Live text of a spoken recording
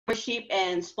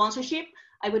and sponsorship,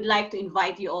 I would like to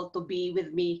invite you all to be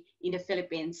with me in the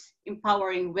Philippines,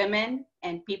 empowering women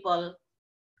and people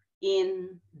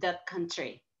in that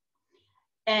country.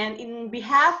 And in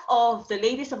behalf of the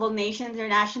Ladies of All Nations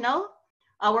International,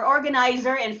 our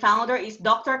organizer and founder is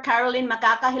Dr. Caroline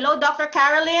Macaca. Hello, Dr.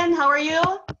 Caroline, how are you?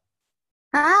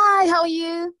 Hi, how are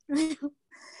you?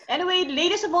 Anyway,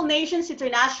 Ladies of All Nations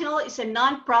International is a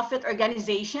non-profit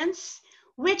organization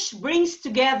which brings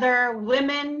together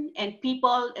women and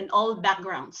people in all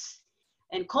backgrounds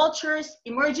and cultures,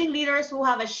 emerging leaders who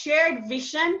have a shared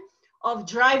vision of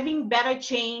driving better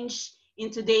change in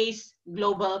today's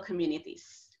global communities.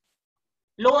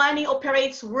 Loani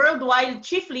operates worldwide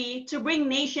chiefly to bring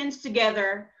nations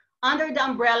together under the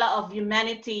umbrella of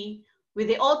humanity, with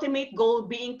the ultimate goal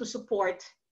being to support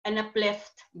and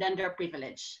uplift the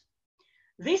underprivileged.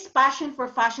 This Passion for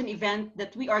Fashion event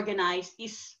that we organize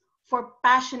is for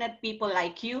passionate people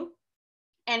like you,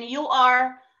 and you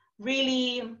are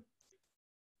really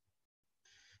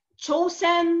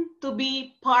chosen to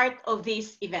be part of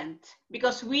this event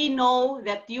because we know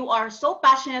that you are so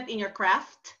passionate in your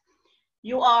craft.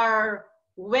 You are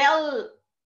well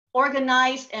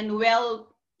organized and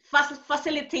well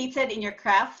facilitated in your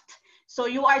craft, so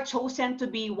you are chosen to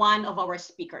be one of our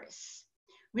speakers.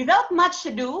 Without much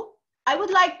ado, I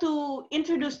would like to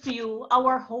introduce to you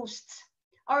our host,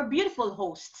 our beautiful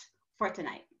host for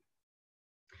tonight.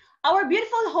 Our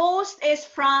beautiful host is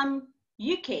from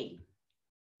UK.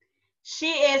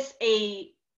 She is a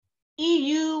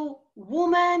EU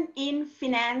Woman in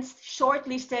Finance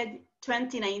shortlisted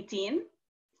 2019,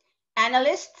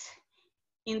 analyst,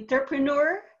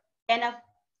 entrepreneur, and a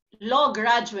law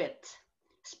graduate,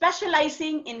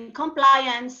 specializing in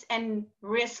compliance and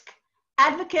risk,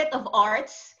 advocate of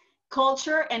arts,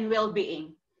 culture, and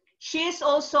well-being. She is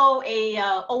also a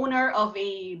owner of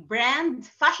a brand,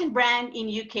 fashion brand in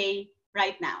UK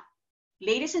right now.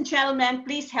 Ladies and gentlemen,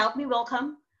 please help me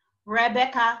welcome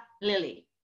Rebecca Lilly.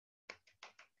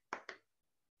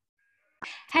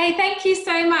 Hey, thank you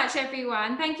so much,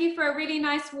 everyone. Thank you for a really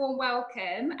nice, warm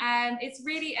welcome. It's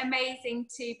really amazing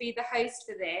to be the host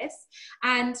for this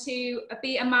and to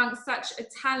be amongst such a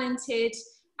talented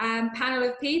panel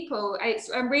of people.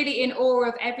 I'm really in awe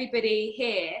of everybody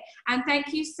here, and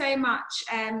thank you so much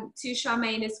to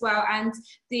Charmaine as well and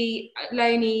the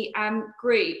Loani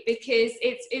group, because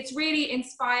it's really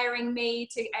inspiring me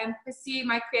to pursue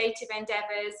my creative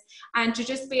endeavors and to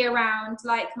just be around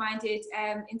like-minded,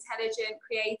 intelligent,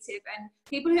 creative, and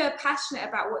people who are passionate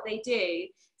about what they do.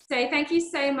 So thank you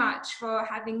so much for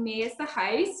having me as the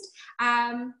host.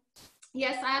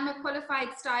 Yes, I am a qualified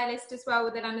stylist as well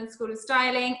with the London School of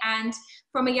Styling, and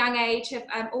from a young age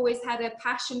have always had a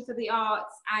passion for the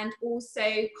arts and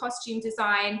also costume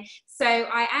design. So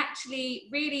I actually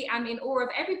really am in awe of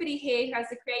everybody here who has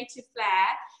a creative flair.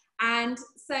 And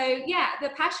so, yeah, the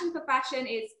passion for fashion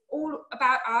is all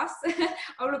about us,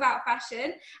 all about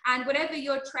fashion, and whatever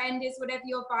your trend is, whatever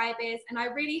your vibe is. And I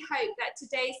really hope that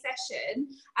today's session,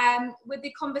 with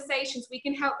the conversations, we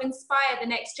can help inspire the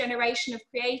next generation of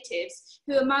creatives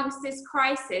who amongst this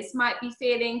crisis might be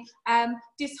feeling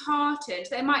disheartened.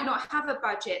 They might not have a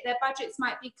budget, their budgets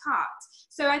might be cut.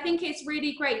 So I think it's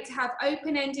really great to have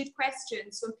open-ended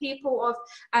questions from people of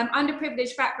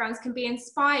underprivileged backgrounds can be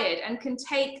inspired and can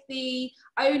take the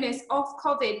onus off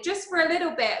COVID just for a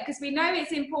little bit, because we know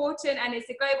it's important and it's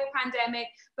a global pandemic,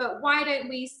 but why don't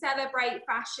we celebrate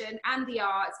fashion and the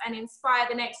arts and inspire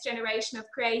the next generation of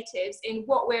creatives in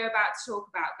what we're about to talk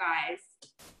about, guys?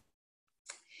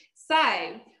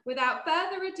 So without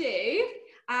further ado,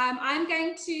 I'm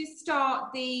going to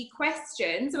start the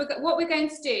questions. So what we're going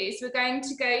to do is we're going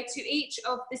to go to each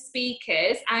of the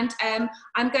speakers, and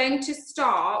I'm going to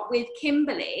start with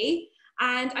Kimberly,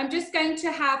 and I'm just going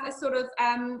to have a sort of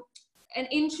an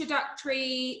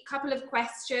introductory couple of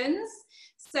questions.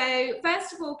 So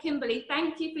first of all, Kimberly,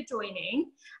 thank you for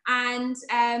joining, and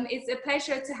it's a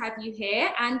pleasure to have you here.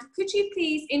 And could you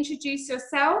please introduce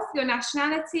yourself, your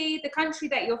nationality, the country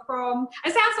that you're from?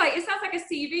 It sounds like a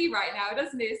CV right now,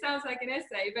 doesn't it? It sounds like an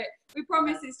essay, but we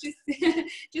promise it's just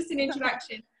just an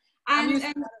introduction. And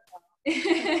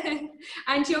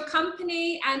and your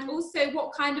company, and also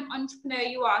what kind of entrepreneur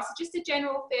you are. So just a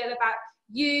general feel about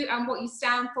you and what you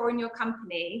stand for in your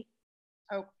company.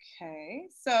 Okay,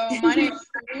 so my name is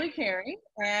Kimberly Carey,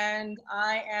 and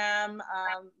I am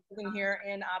living here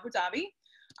in Abu Dhabi.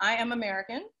 I am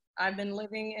American. I've been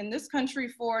living in this country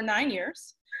for 9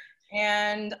 years,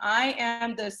 and I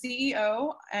am the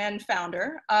CEO and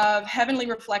founder of Heavenly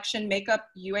Reflection Makeup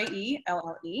UAE,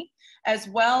 LLE, as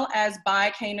well as by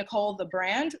K. Nicole, the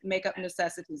brand, Makeup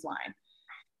Necessities line.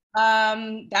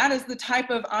 That is the type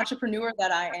of entrepreneur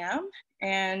that I am.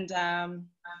 And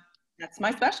that's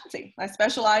my specialty. I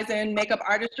specialize in makeup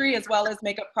artistry as well as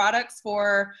makeup products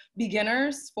for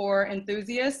beginners, for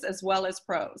enthusiasts, as well as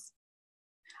pros.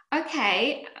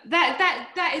 Okay,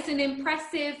 that is an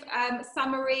impressive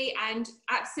summary, and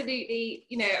absolutely,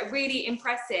 you know, really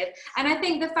impressive. And I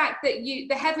think the fact that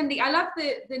the Heavenly, I love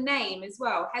the name as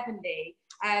well, Heavenly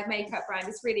makeup brand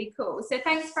is really cool. So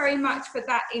thanks very much for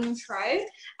that intro.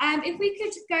 If we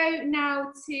could go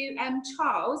now to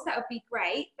Charles, that would be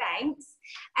great. Thanks.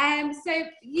 So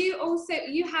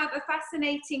you have a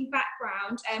fascinating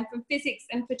background from physics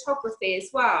and photography as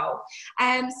well.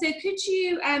 So could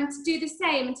you do the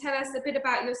same and tell us a bit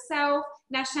about yourself,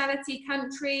 nationality,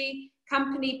 country,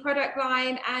 company, product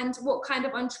line, and what kind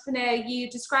of entrepreneur you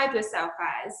describe yourself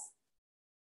as?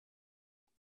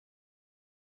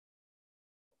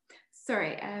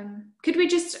 Sorry, could we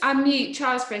just unmute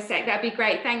Charles for a sec? That'd be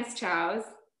great. Thanks, Charles.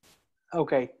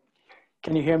 Okay.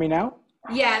 Can you hear me now?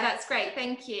 Yeah, that's great.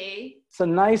 Thank you. It's a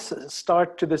nice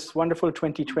start to this wonderful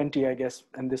 2020, I guess,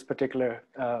 in this particular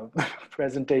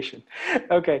presentation.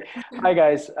 Okay. Hi,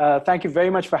 guys. Thank you very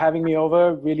much for having me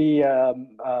over. Really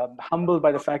humbled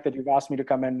by the fact that you've asked me to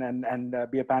come in and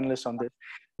be a panelist on this.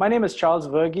 My name is Charles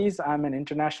Verghese. I'm an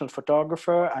international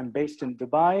photographer. I'm based in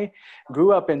Dubai,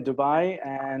 grew up in Dubai,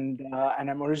 and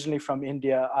I'm originally from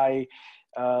India. I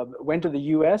went to the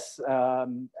US,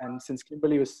 and since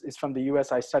Kimberly is from the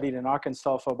US, I studied in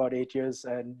Arkansas for about 8 years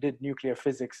and did nuclear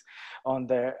physics on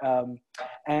there.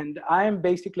 And I am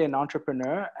basically an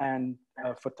entrepreneur and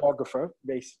a photographer,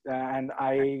 and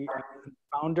I am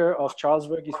founder of Charles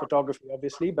Verghese Photography,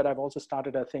 obviously, but I've also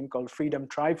started a thing called Freedom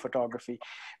Tribe Photography,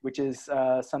 which is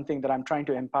something that I'm trying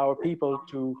to empower people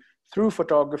to, through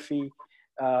photography,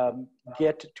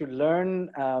 get to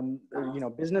learn, you know,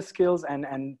 business skills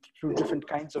and through different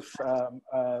kinds of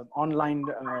online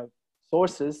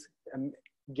sources,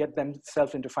 get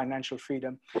themselves into financial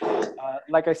freedom.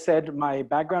 Like I said, my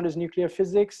background is nuclear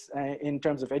physics in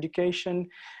terms of education,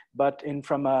 but in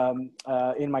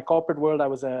my corporate world, I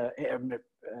was a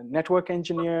network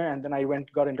engineer, and then I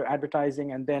got into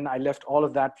advertising, and then I left all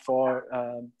of that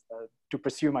to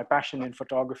pursue my passion in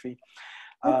photography.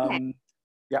 Okay.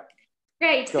 Yeah.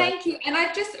 Great, thank you. And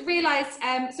I've just realised,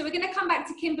 so we're going to come back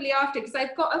to Kimberly after, because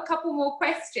I've got a couple more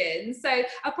questions. So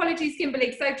apologies, Kimberly,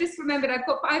 because I've just remembered I've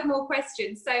got 5 more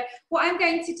questions. So what I'm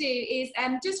going to do is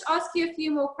just ask you a few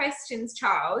more questions,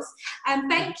 Charles.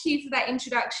 Thank you for that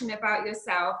introduction about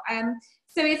yourself.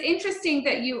 So it's interesting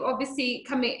that you obviously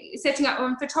setting up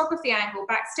on photography angle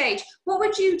backstage. What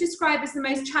would you describe as the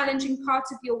most challenging part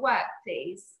of your work,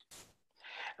 please?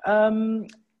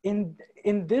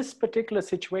 In this particular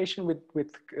situation with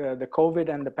the COVID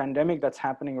and the pandemic that's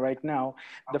happening right now,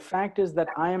 the fact is that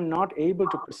I am not able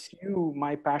to pursue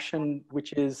my passion,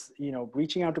 which is, you know,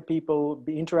 reaching out to people,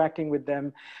 interacting with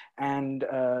them, and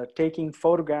taking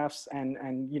photographs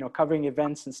and you know, covering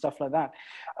events and stuff like that.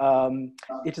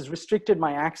 It has restricted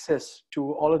my access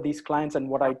to all of these clients and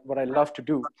what I love to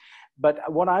do.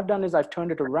 But what I've done is I've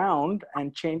turned it around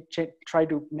and tried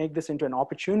to make this into an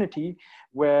opportunity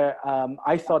where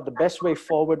I thought the best way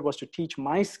forward was to teach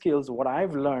my skills, what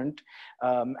I've learned,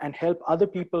 and help other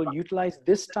people utilize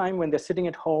this time when they're sitting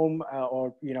at home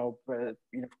or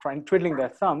twiddling their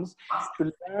thumbs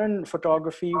to learn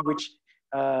photography, which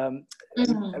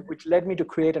led me to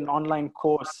create an online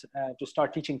course to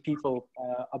start teaching people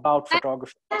about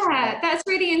photography. Yeah, that's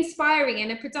really inspiring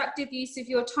and a productive use of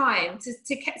your time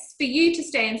for you to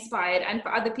stay inspired and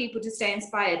for other people to stay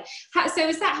inspired. So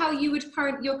is that how you're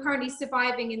currently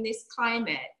surviving in this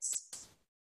climate?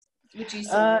 Would you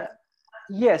say?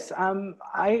 Yes,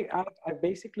 I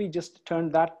basically just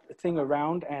turned that thing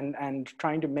around and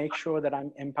trying to make sure that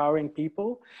I'm empowering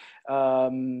people. I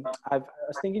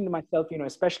was thinking to myself, you know,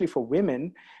 especially for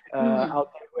women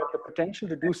out there who have the potential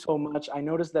to do so much. I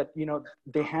noticed that, you know,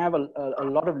 they have a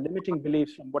lot of limiting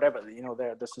beliefs from whatever, you know,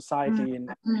 the society and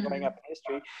growing up in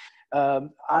history.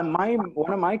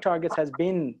 One of my targets has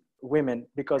been women,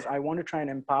 because I want to try and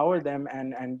empower them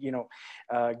and you know,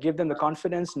 give them the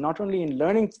confidence, not only in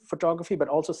learning photography, but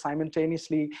also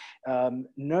simultaneously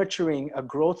nurturing a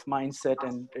growth mindset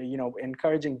and, you know,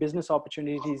 encouraging business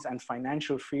opportunities and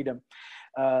financial freedom.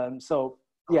 So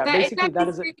yeah, basically that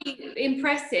is really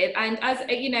impressive. And as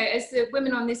you know, as the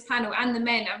women on this panel and the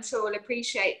men, I'm sure will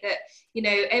appreciate that, you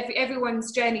know,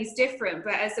 everyone's journey is different,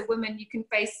 but as a woman you can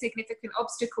face significant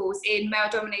obstacles in male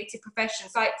dominated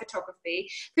professions like photography.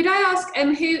 Could I ask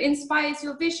who inspires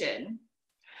your vision?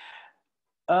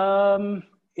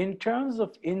 In terms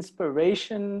of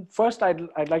inspiration, first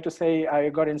I'd like to say I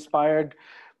got inspired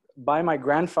by my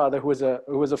grandfather, who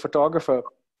was a photographer.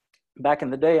 back in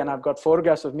the day, and I've got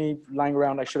photographs of me lying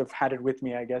around. I should have had it with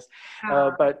me, I guess.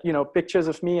 But you know, pictures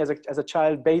of me as a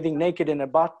child bathing naked in a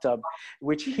bathtub,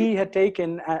 which he had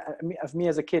taken of me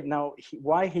as a kid. Now,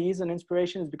 why he's an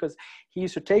inspiration is because he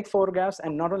used to take photographs,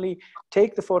 and not only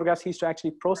take the photographs, he used to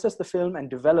actually process the film and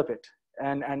develop it,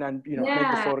 and you know,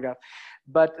 make the photograph.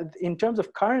 But in terms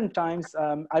of current times,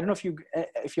 I don't know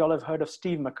if you all have heard of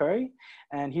Steve McCurry,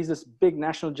 and he's this big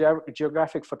National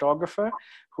Geographic photographer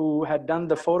who had done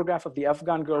the photograph of the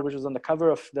Afghan girl, which was on the cover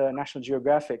of the National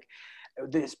Geographic.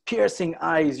 These piercing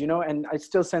eyes, you know, and it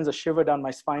still sends a shiver down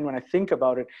my spine when I think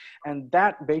about it. And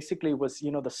that basically was,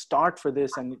 you know, the start for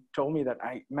this, and it told me that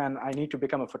I need to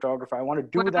become a photographer. I want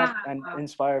to do that and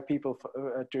inspire people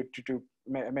to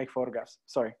make photographs.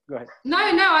 Sorry, go ahead. No,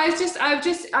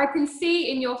 I can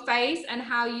see in your face and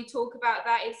how you talk about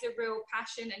that. It's a real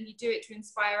passion, and you do it to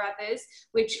inspire others,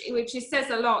 which says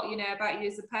a lot, you know, about you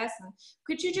as a person.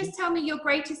 Could you just tell me your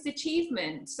greatest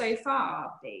achievement so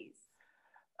far, please?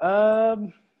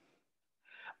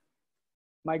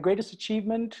 My greatest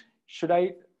achievement,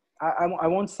 I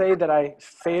won't say that I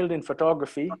failed in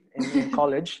photography in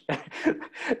college,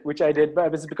 which I did, but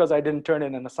it was because I didn't turn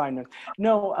in an assignment.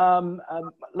 No,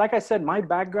 like I said, my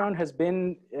background has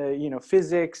been, you know,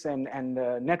 physics and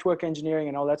network engineering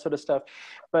and all that sort of stuff.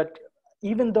 But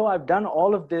even though I've done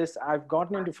all of this, I've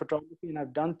gotten into photography, and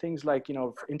I've done things like, you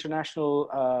know, international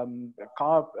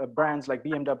car brands like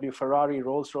BMW, Ferrari,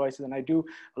 Rolls-Royce, and I do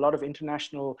a lot of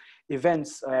international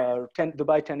events,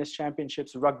 Dubai Tennis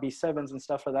Championships, Rugby Sevens and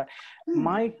stuff like that.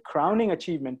 My crowning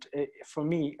achievement for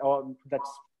me,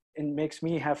 it makes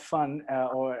me have fun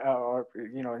or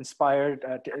you know, inspired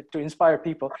to inspire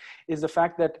people, is the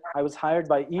fact that I was hired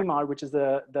by Emaar, which is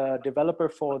the developer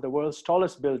for the world's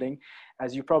tallest building.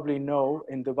 As you probably know,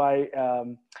 in Dubai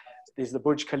is the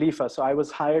Burj Khalifa. So I was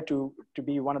hired to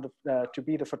be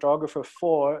the photographer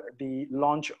for the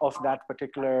launch of that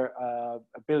particular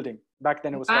building. Back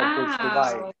then it was called Burj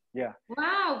Dubai. Yeah.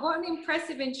 Wow, what an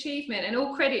impressive achievement, and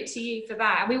all credit to you for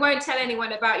that. And we won't tell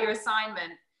anyone about your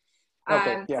assignment.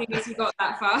 Okay, yeah. Seeing as you got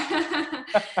that far.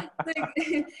 So,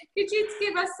 could you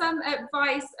give us some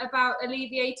advice about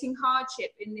alleviating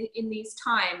hardship in these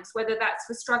times, whether that's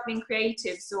for struggling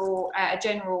creatives or a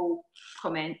general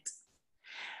comment?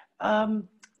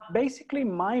 Basically,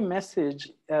 my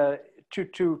message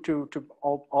to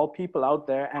all people out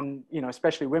there, and you know,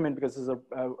 especially women, because this is a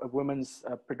women's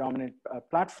predominant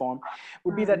platform,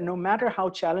 would be that no matter how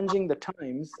challenging the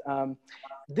times,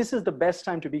 this is the best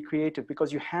time to be creative,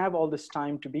 because you have all this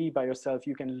time to be by yourself.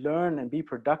 You can learn and be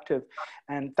productive,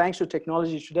 and thanks to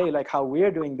technology today, like how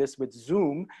we're doing this with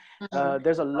Zoom,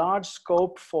 there's a large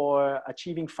scope for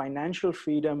achieving financial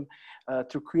freedom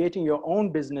through creating your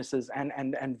own businesses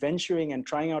and venturing and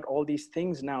trying out all these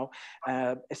things now,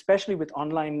 especially with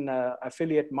online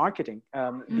affiliate marketing.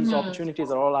 These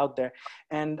opportunities are all out there,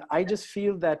 and I just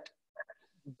feel that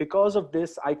because of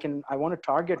this, I want to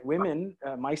target women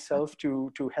myself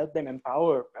to help them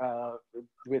empower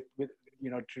with you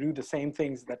know, to do the same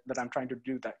things that I'm trying to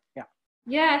do. That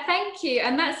Yeah, thank you.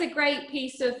 And that's a great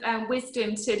piece of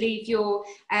wisdom to leave your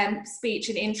speech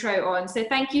and intro on. So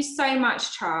thank you so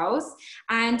much, Charles.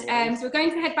 And so we're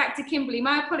going to head back to Kimberly.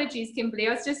 My apologies, Kimberly.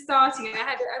 I was just starting and I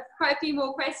had quite a few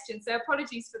more questions, so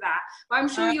apologies for that. But I'm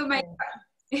sure you'll make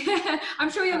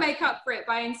up for it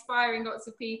by inspiring lots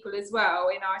of people as well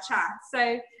in our chat.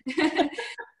 So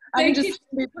I can just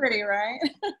be pretty, right?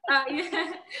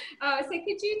 Yeah. So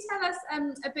could you tell us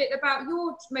a bit about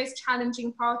your most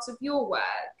challenging part of your work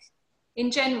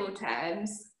in general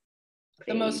terms?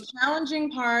 The most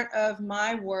challenging part of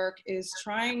my work is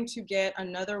trying to get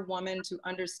another woman to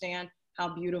understand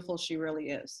how beautiful she really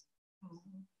is.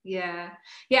 Yeah.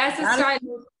 Yeah, as a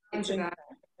stylist.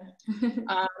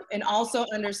 And also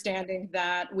understanding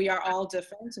that we are all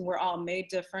different and we're all made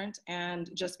different, and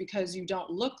just because you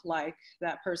don't look like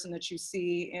that person that you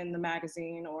see in the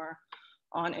magazine or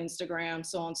on Instagram,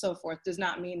 so on and so forth, does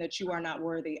not mean that you are not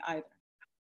worthy either.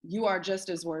 You are just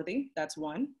as worthy, that's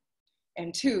one.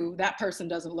 And two, that person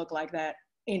doesn't look like that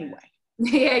anyway.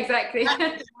 Yeah, exactly.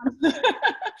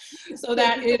 So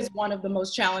that is one of the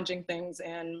most challenging things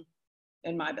in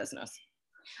my business.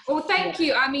 Well, thank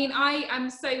you. I mean, I am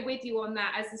so with you on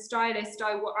that. As a stylist,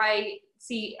 I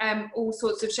see all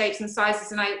sorts of shapes and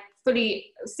sizes, and I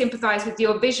fully sympathize with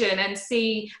your vision and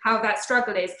see how that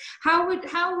struggle is. How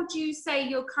would you say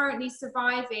you're currently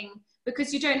surviving,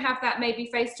 because you don't have that maybe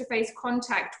face-to-face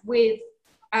contact with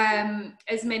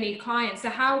as many clients? So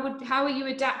how are you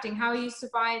adapting? How are you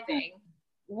surviving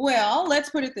Well, let's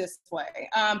put it this way.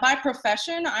 By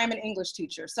profession, I'm an English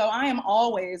teacher, so I am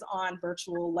always on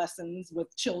virtual lessons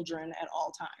with children at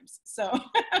all times. So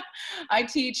I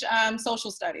teach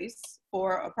social studies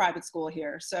for a private school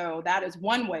here, so that is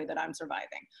one way that I'm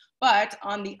surviving. But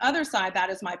on the other side, that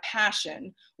is my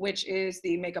passion, which is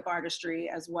the makeup artistry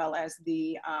as well as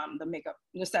the makeup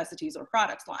necessities or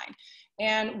products line.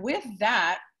 And with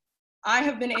that, I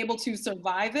have been able to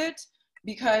survive it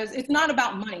because it's not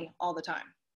about money all the time.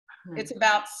 It's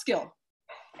about skill.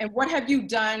 And what have you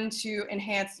done to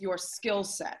enhance your skill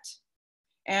set?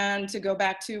 And to go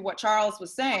back to what Charles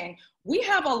was saying, we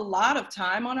have a lot of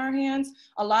time on our hands,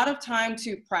 a lot of time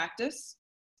to practice,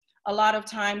 a lot of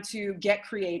time to get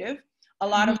creative, a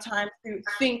lot of time to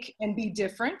think and be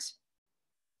different.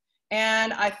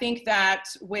 And I think that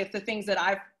with the things that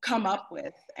I've come up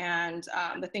with and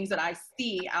the things that I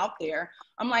see out there,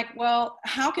 I'm like, well,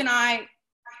 how can I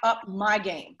up my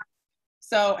game?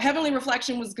 So Heavenly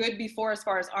Reflection was good before as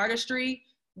far as artistry.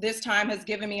 This time has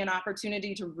given me an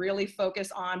opportunity to really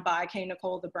focus on by K.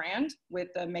 Nicole, the brand, with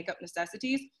the makeup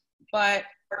necessities. But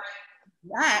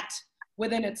that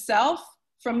within itself,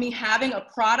 from me having a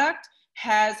product,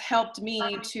 has helped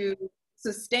me to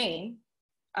sustain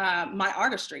my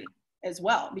artistry as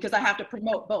well, because I have to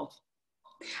promote both.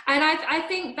 And I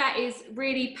think that is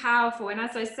really powerful. And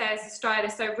as I say, as a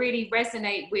stylist, I really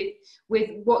resonate with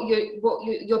what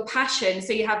your passion.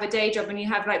 So you have a day job and you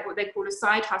have like what they call a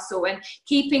side hustle, and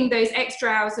keeping those extra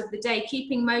hours of the day,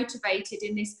 keeping motivated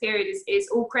in this period is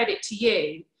all credit to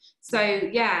you. So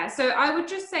yeah, so I would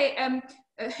just say,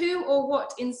 who or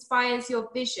what inspires your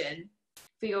vision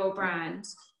for your brand?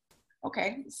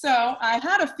 Okay, so I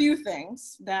had a few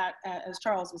things that, as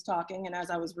Charles was talking and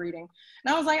as I was reading,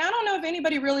 and I was like, I don't know if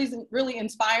anybody really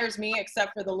inspires me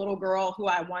except for the little girl who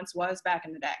I once was back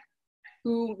in the day,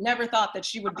 who never thought that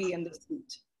she would be in this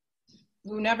seat,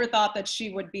 who never thought that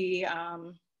she would be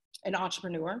an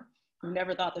entrepreneur, who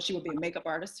never thought that she would be a makeup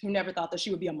artist, who never thought that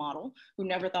she would be a model, who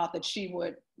never thought that she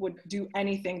would do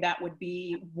anything that would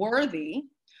be worthy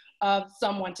of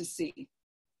someone to see.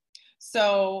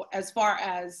 So as far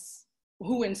as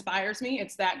who inspires me,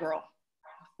 it's that girl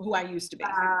who I used to be.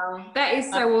 Wow, that is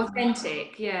so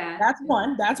authentic. Yeah, that's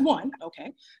one.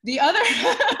 Okay, the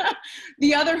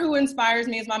other who inspires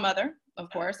me is my mother, of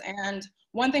course. And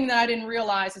one thing that I didn't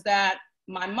realize is that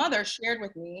my mother shared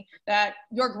with me that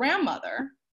your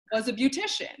grandmother was a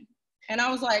beautician, and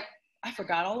I was like, I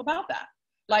forgot all about that.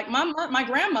 Like my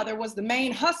grandmother was the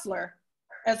main hustler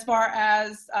as far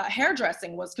as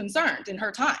hairdressing was concerned in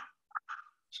her time.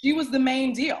 She was the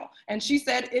main deal. And she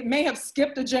said it may have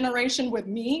skipped a generation with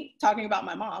me, talking about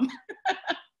my mom,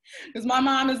 because my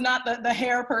mom is not the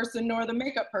hair person nor the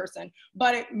makeup person,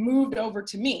 but it moved over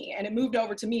to me, and it moved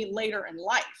over to me later in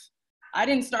life. I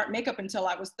didn't start makeup until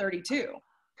I was 32.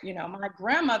 You know, my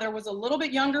grandmother was a little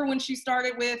bit younger when she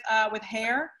started with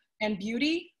hair and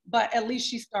beauty, but at least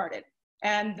she started.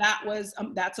 And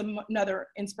that's another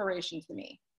inspiration to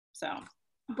me, so.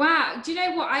 Wow, do you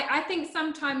know what? I think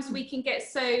sometimes we can get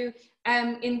so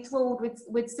enthralled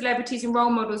with celebrities and role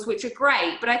models, which are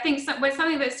great, but I think when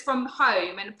something that's from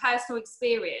home and a personal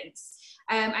experience,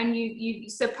 and you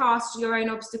surpassed your own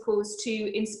obstacles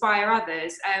to inspire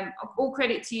others, all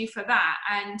credit to you for that.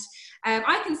 And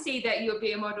I can see that you'll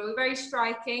be a model, very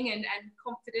striking and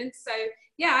confident. So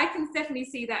yeah, I can definitely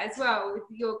see that as well, with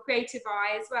your creative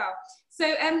eye as well.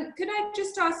 So could I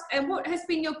just ask, what has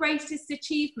been your greatest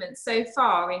achievement so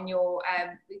far in your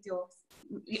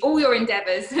all your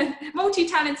endeavors?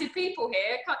 Multi-talented people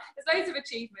here. There's loads of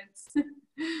achievements.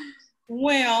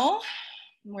 Well,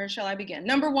 where shall I begin?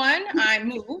 Number one, I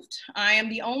moved. I am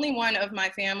the only one of my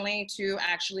family to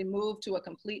actually move to a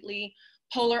completely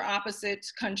polar opposite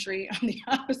country on the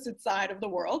opposite side of the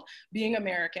world, being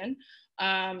American.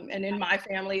 And in my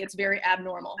family, it's very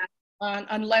abnormal.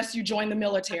 Unless you join the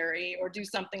military or do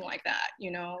something like that. You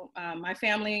know, my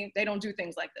family, they don't do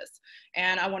things like this.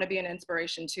 And I want to be an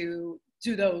inspiration to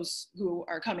those who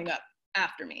are coming up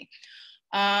after me.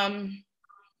 Wow,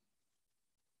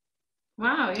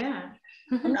 yeah.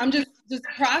 I'm just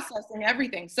processing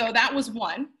everything. So that was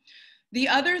one. The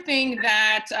other thing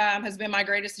that has been my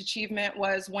greatest achievement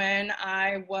was when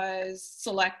I was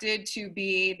selected to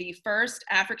be the first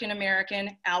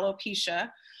African-American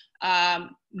alopecia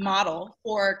model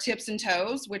for Tips and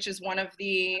Toes, which is one of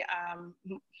the,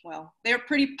 well, they're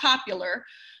pretty popular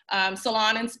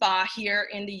salon and spa here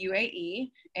in the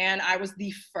UAE. And I was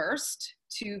the first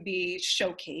to be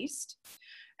showcased.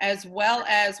 as well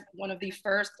as one of the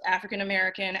first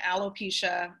African-American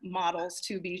alopecia models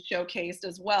to be showcased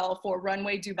as well for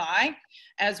Runway Dubai,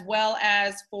 as well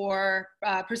as for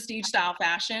Prestige Style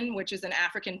Fashion, which is an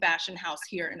African fashion house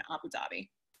here in Abu Dhabi.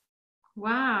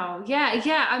 Wow.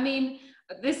 Yeah. I mean,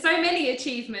 there's so many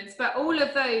achievements, but all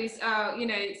of those are, you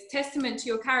know, it's testament to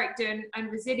your character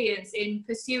and resilience in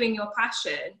pursuing your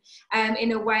passion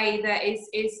in a way that is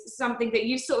something that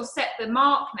you sort of set the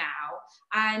mark now.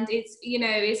 And it's, you know,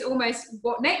 it's almost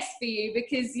what next for you,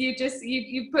 because you just,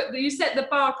 you set the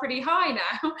bar pretty high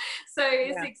now. So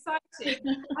it's exciting.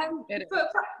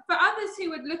 For others who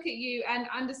would look at you, and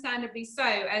understandably so,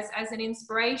 as an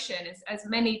inspiration, as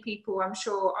many people I'm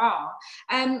sure are,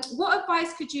 what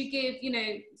advice could you give, you know,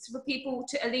 for people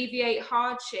to alleviate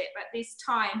hardship at this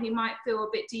time who might feel a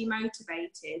bit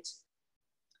demotivated?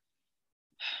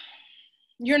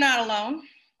 You're not alone.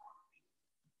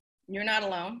 You're not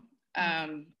alone.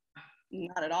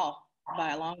 Not at all,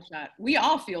 by a long shot. We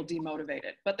all feel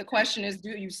demotivated, but the question is,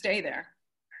 do you stay there?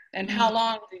 And how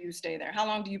long do you stay there? How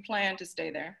long do you plan to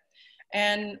stay there?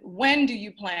 And when do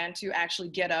you plan to actually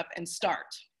get up and start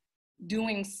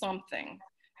doing something?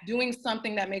 Doing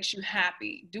something that makes you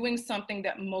happy, doing something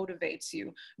that motivates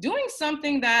you, doing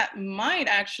something that might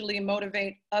actually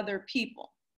motivate other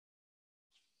people.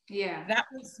 Yeah. That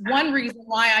was one reason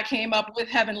why I came up with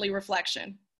Heavenly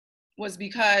Reflection, was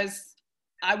because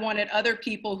I wanted other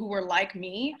people who were like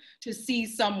me to see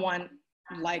someone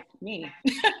like me.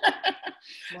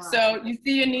 Wow. So you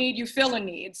see a need, you fill a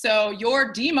need. So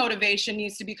your demotivation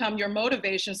needs to become your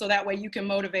motivation, so that way you can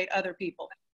motivate other people.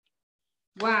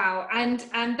 Wow. And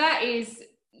that is,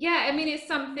 yeah, I mean, it's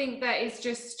something that is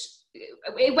just,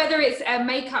 whether it's a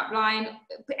makeup line,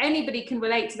 anybody can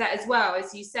relate to that as well.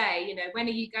 As you say, you know, when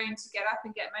are you going to get up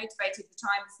and get motivated? The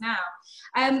time is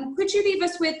now. Could you leave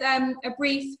us with a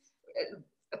brief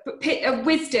of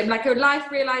wisdom, like a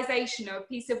life realization or a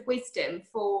piece of wisdom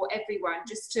for everyone,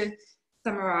 just to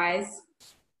summarize?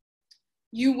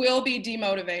 You will be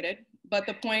demotivated, but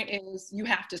the point is you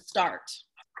have to start.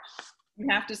 You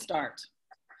have to start.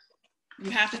 You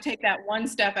have to take that one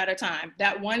step at a time.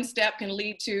 That one step can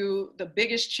lead to the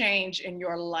biggest change in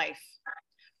your life.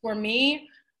 For me,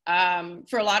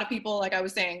 for a lot of people, like I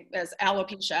was saying, there's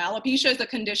alopecia. Alopecia is a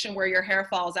condition where your hair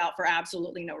falls out for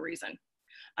absolutely no reason.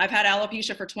 I've had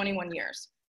alopecia for 21 years.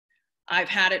 I've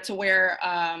had it to where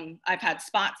I've had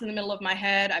spots in the middle of my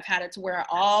head. I've had it to where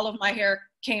all of my hair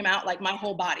came out, like my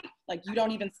whole body. Like, you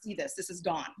don't even see this. This is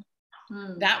gone.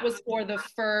 That was for the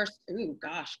first,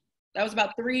 that was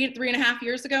about three and a half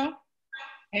years ago.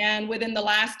 And within the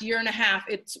last year and a half,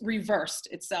 it's reversed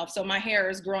itself. So my hair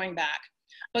is growing back.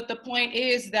 But the point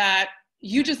is that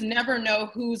you just never know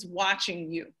who's watching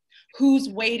you, who's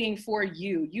waiting for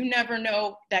you. You never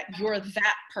know that you're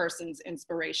that person's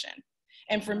inspiration.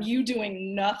 And from you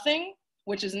doing nothing,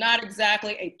 which is not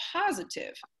exactly a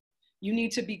positive, you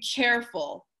need to be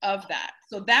careful of that.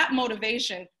 So that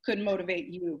motivation could motivate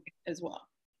you as well.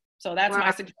 So that's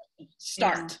my suggestion.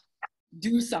 Start.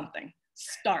 Do something.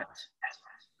 Start.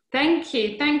 Thank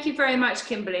you. Thank you very much,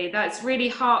 Kimberly. That's really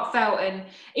heartfelt, and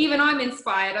even I'm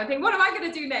inspired. I think, what am I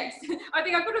going to do next? I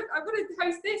think I've got to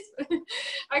host this.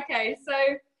 Okay, so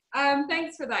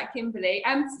thanks for that, Kimberly.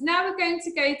 Now we're going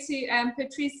to go to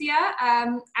Patricia.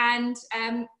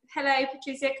 Hello,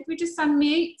 Patricia. Could we just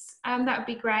unmute? That would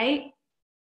be great.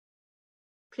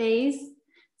 Please.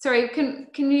 Sorry, can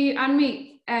you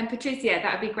unmute Patricia?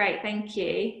 That would be great. Thank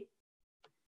you.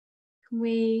 Can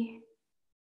we?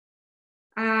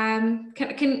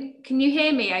 Can you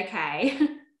hear me? Okay.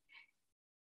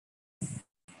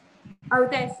 Oh,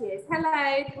 there she is.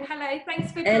 Hello.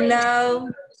 Thanks for joining. Hello.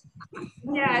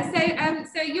 Yeah.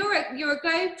 So you're a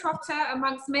globetrotter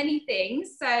amongst many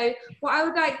things. So what I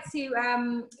would like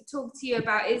to talk to you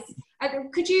about is,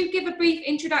 could you give a brief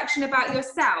introduction about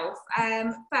yourself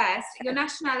first, your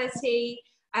nationality,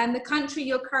 the country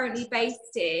you're currently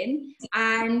based in,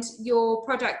 and your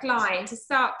product line to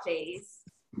start, please?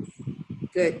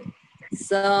 Good.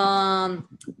 So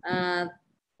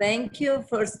thank you,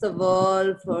 first of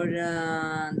all, for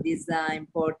this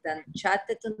important chat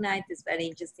tonight. It's very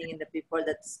interesting, and the people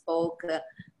that spoke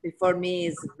before me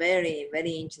is very,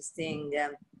 very interesting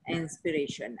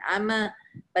inspiration. I'm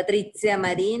Patrizia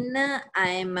Marin.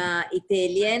 I'm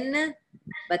Italian,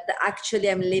 but actually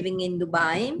I'm living in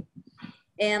Dubai.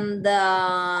 And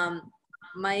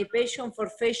my passion for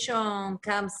fashion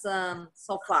comes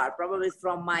so far, probably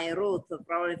from my root,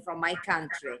 probably from my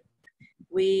country.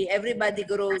 Everybody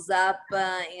grows up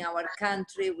in our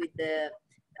country with the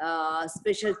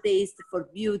special taste for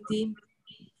beauty,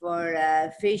 for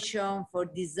fashion, for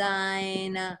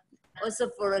design, also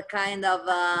for a kind of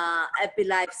happy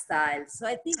lifestyle. So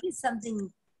I think it's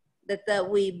something that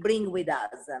we bring with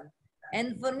us.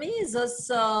 And for me, it's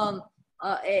also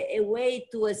a way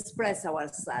to express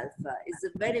ourselves. It's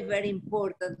very, very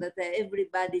important that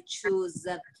everybody choose,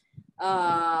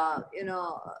 you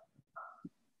know,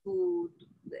 to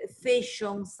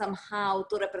fashion somehow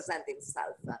to represent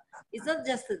himself. It's not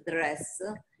just a dress.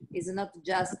 It's not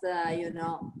just, you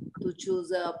know, to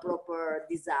choose a proper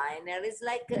designer. It's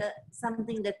like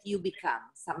something that you become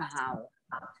somehow.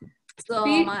 So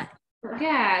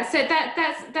yeah, so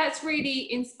that's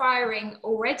really inspiring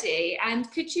already.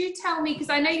 And could you tell me, because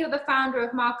I know you're the founder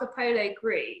of Marco Polo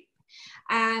Group,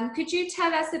 could you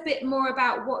tell us a bit more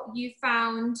about what you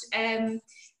found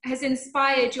has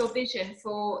inspired your vision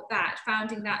for that,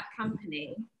 founding that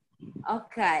company?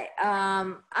 Okay,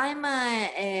 I'm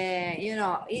you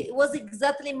know, it was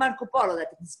exactly Marco Polo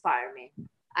that inspired me.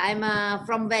 I'm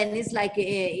from Venice, like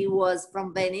he was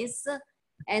from Venice,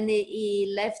 and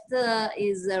he left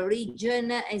his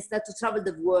region and started to travel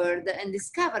the world and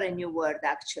discover a new world.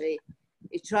 Actually,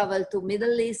 he traveled to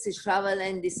Middle East, he traveled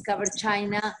and discovered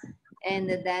China, and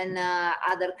then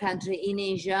other country in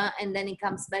Asia, and then he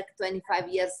comes back 25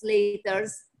 years later.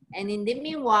 And in the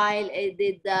meanwhile, he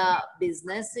did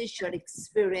business, he shared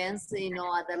experience, you know,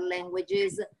 other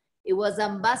languages. He was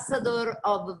ambassador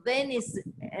of Venice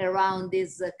around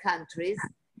these countries.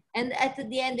 And at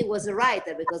the end, he was a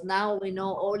writer, because now we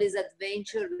know all his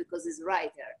adventure because he's a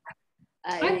writer.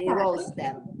 He wrote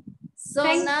them. So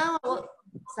now,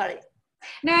 sorry.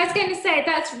 No, I was going to say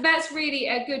that's really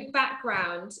a good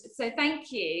background. So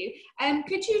thank you.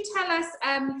 Could you tell us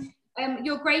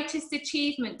your greatest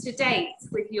achievement to date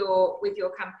with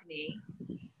your company?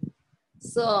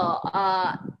 So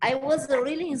I was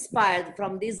really inspired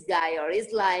from this guy or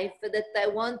his life, that I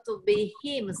want to be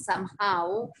him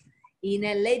somehow, in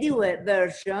a lady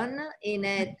version, in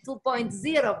a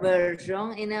 2.0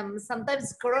 version, in a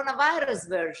sometimes coronavirus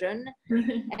version.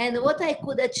 And what I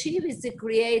could achieve is to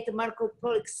create Marco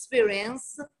Polo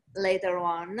experience later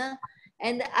on.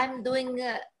 And I'm doing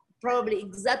probably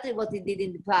exactly what he did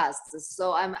in the past.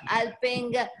 So I'm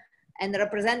helping and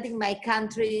representing my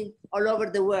country all over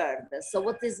the world. So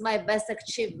what is my best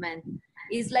achievement?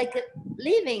 Is like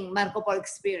living Marco Polo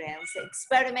experience,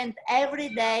 experiment every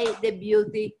day the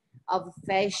beauty of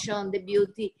fashion, the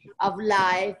beauty of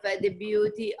life, the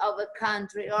beauty of a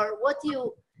country, or what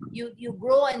you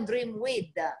grow and dream with,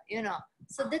 you know.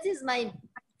 So that is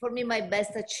for me, my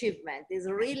best achievement is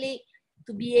really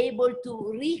to be able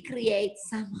to recreate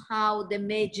somehow the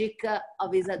magic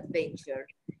of his adventure,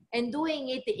 and doing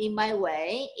it in my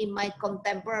way, in my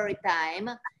contemporary time.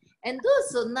 And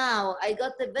also now I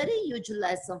got a very huge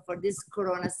lesson for this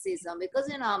Corona season, because,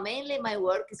 you know, mainly my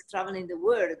work is traveling the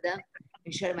world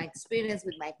and share my experience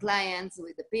with my clients,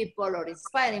 with the people, or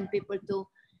inspiring people to.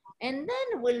 And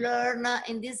then we learn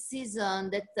in this season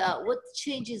that what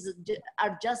changes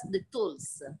are just the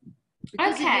tools.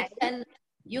 Because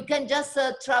you can just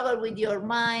travel with your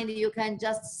mind, you can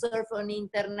just surf on the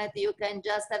internet, you can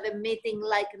just have a meeting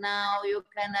like now, you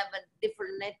can have a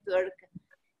different network.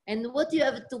 And what you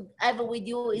have to have with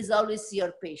you is always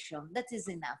your passion. That is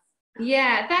enough.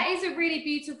 Yeah, that is a really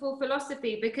beautiful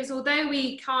philosophy, because although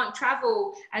we can't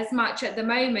travel as much at the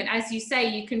moment, as you say,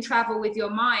 you can travel with your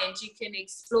mind, you can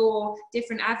explore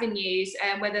different avenues,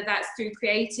 whether that's through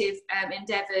creative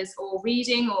endeavors or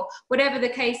reading or whatever the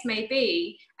case may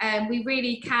be. We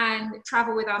really can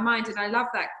travel with our mind. And I love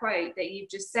that quote that you've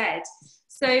just said.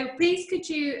 So please, could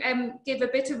you give a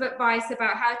bit of advice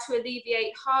about how to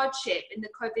alleviate hardship in the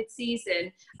COVID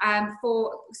season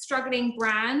for struggling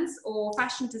brands or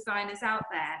fashion designers out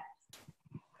there?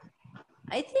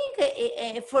 I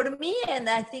think for me, and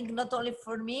I think not only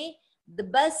for me, the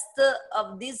best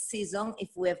of this season, if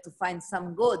we have to find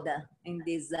some good in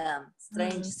this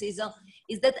strange season,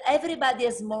 is that everybody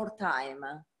has more time.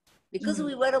 Because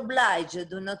we were obliged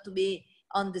do not to be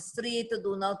on the street,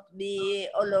 do not be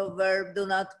all over, do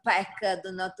not pack,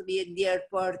 do not be in the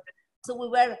airport. So we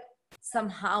were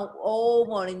somehow home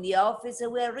or in the office,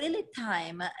 and we have really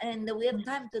time, and we have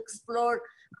time to explore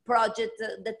projects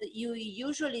that you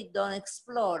usually don't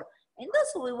explore. And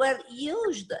also we were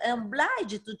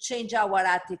obliged to change our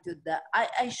attitude. I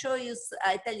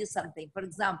tell you something. For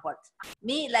example,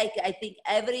 me, like I think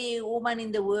every woman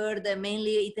in the world,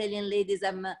 mainly Italian ladies,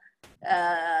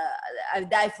 I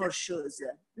die for shoes.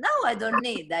 Now I don't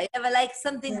need. I have like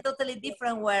something totally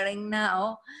different wearing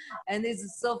now. And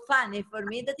it's so funny for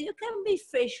me that you can be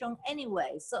fashion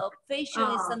anyway. So fashion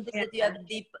is something that you have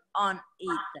deep on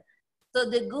it. So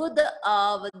the good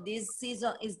of this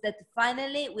season is that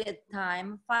finally we had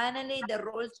time, finally the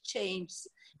rules changed,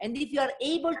 And if you are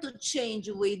able to change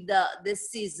with the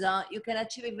season, you can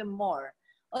achieve even more.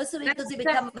 Also because you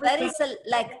become very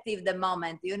selective the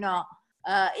moment, you know.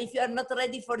 If you are not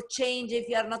ready for change, if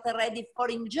you are not ready for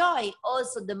enjoy,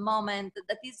 also the moment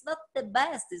that is not the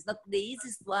best, is not the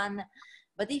easiest one.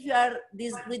 But if you are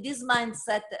with this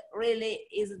mindset, really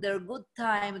is the good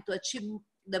time to achieve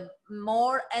the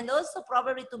more, and also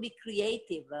probably to be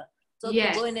creative. So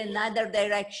to go in another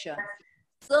direction.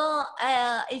 So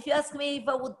if you ask me if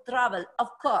I would travel, of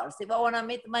course. If I want to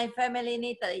meet my family in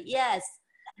Italy, yes.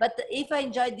 But if I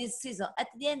enjoy this season, at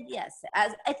the end, yes.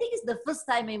 As I think it's the first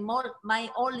time in my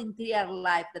whole entire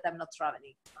life that I'm not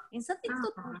traveling. It's something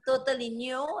totally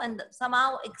new and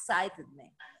somehow excited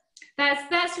me.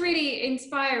 That's really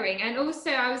inspiring. And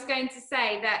also I was going to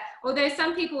say that although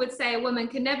some people would say a woman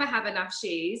can never have enough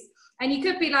shoes, and you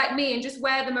could be like me and just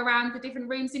wear them around the different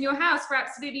rooms in your house for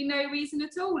absolutely no reason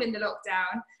at all in the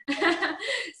lockdown.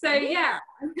 So yeah,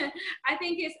 I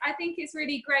think it's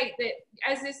really great that,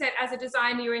 as I said, as a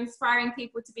designer, you're inspiring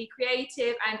people to be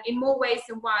creative and in more ways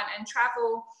than one, and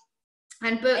travel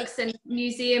and books and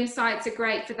museum sites are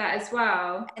great for that as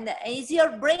well. And it's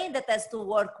your brain that has to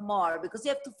work more, because you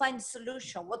have to find a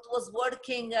solution. What was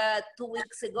working 2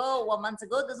 weeks ago, 1 month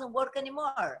ago, doesn't work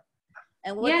anymore.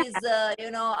 And what is,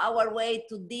 you know, our way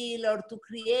to deal or to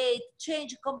create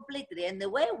change completely. And the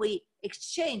way we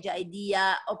exchange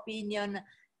idea, opinion,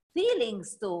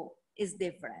 feelings too is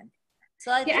different.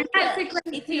 So I think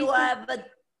if you have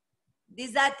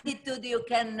this attitude, you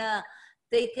can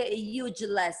take a huge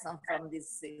lesson from this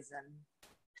season.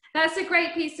 That's a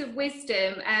great piece of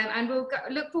wisdom, and we'll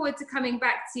look forward to coming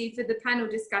back to you for the panel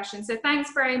discussion. So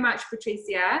thanks very much,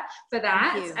 Patricia, for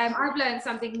that. I've learned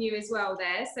something new as well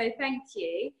there, so thank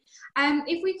you.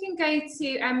 If we can go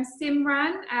to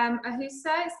Simran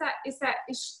Ahusa,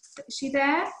 is she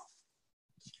there?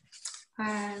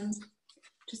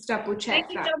 Just double check.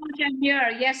 Thank you so much. I'm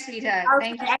here. Yes, sweetheart.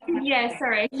 Okay. Thank you. Yeah,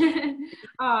 sorry.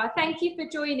 Thank you for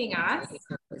joining us.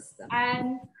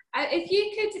 If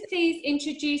you could please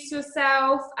introduce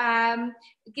yourself,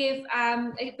 give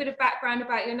a bit of background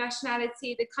about your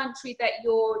nationality, the country that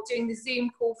you're doing the Zoom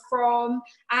call from,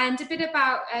 and a bit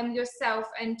about yourself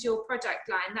and your product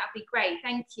line, that'd be great.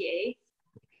 Thank you.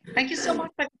 Thank you so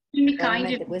much for being me kind.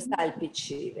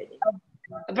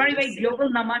 A very, very global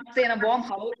namaste and a warm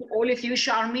hello to all of you,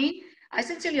 Sharmi. I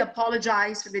sincerely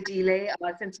apologize for the delay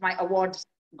since my awards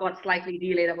got slightly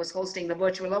delayed. I was hosting the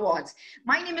virtual awards.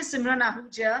 My name is Simran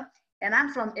Ahuja, and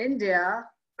I'm from India,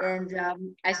 and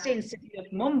I stay in the city of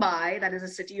Mumbai. That is a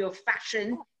city of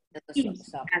fashion, as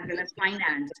well as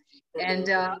finance. And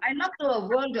I love the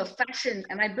world of fashion,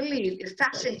 and I believe if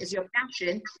fashion is your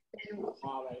passion, then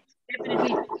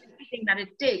definitely everything that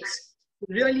it takes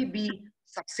to really be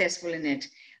successful in it.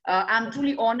 I'm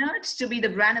truly honored to be the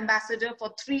brand ambassador for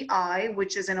 3i,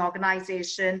 which is an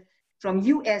organization from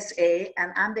USA,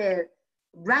 and I'm the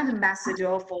brand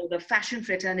ambassador for the fashion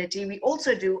fraternity. We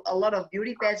also do a lot of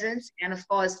beauty pageants, and of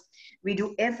course, we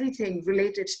do everything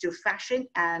related to fashion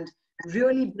and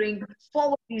really bring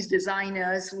forward these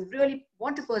designers who really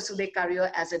want to pursue their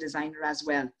career as a designer as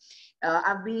well.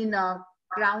 I've been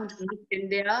crowned Miss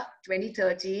India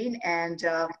 2013, and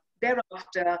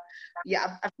thereafter,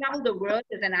 yeah, I've traveled the world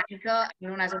as an anchor,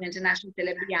 known as an international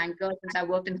celebrity anchor, since I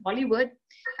worked in Hollywood,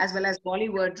 as well as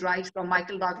Bollywood, right from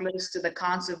Michael Douglas to the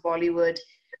Khans of Bollywood.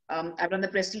 I've done the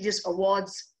prestigious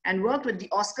awards and worked with the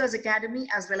Oscars Academy,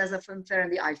 as well as the Filmfare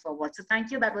and the IFA Awards. So thank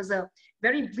you. That was a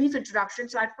very brief introduction.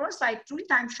 So at first, I truly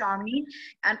thank Sharmi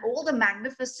and all the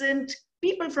magnificent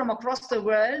people from across the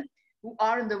world who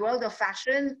are in the world of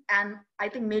fashion, and I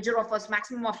think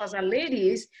maximum of us are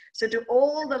ladies. So to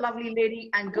all the lovely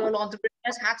lady and girl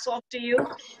entrepreneurs, hats off to you.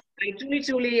 I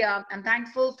truly am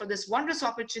thankful for this wondrous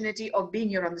opportunity of being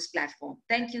here on this platform.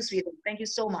 Thank you, sweetheart. Thank you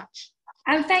so much.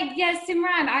 And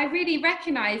Simran, I really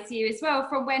recognize you as well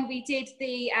from when we did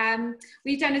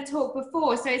we've done a talk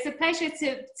before. So it's a pleasure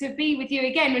to be with you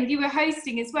again when you were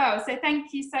hosting as well. So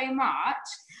thank you so much.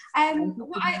 I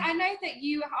know that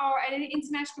you are an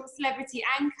international celebrity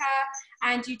anchor,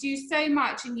 and you do so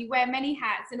much, and you wear many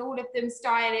hats, and all of them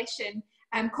stylish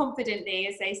and confidently,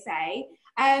 as they say.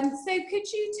 So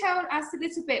could you tell us a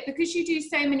little bit, because you do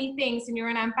so many things and you're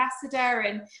an ambassador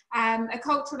and a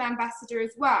cultural ambassador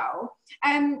as well,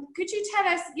 could you tell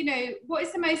us, what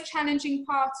is the most challenging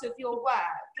part of your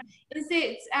work? Is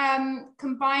it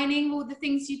combining all the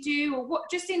things you do, or what,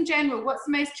 just in general, what's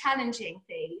the most challenging,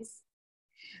 please?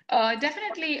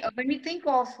 Definitely, when we think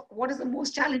of what is the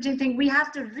most challenging thing, we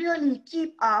have to really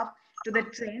keep up to the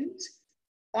trends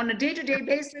on a day-to-day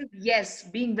basis. Yes,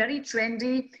 being very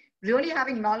trendy, really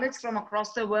having knowledge from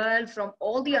across the world, from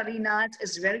all the arenas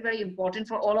is very, very important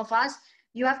for all of us.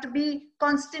 You have to be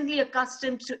constantly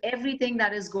accustomed to everything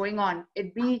that is going on.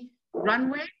 It be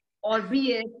runway or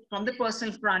be it from the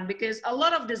personal front, because a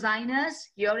lot of designers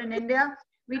here in India,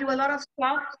 we do a lot of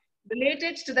stuff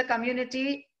related to the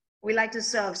community we like to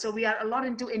serve. So we are a lot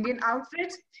into Indian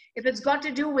outfits. If it's got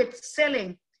to do with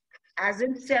selling, as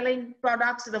in selling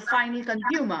products to the final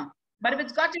consumer. But if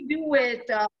it's got to do with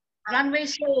runway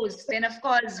shows, then of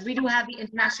course we do have the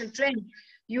international trend.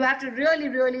 You have to really,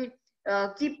 really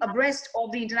keep abreast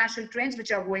of the international trends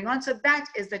which are going on. So that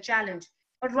is the challenge.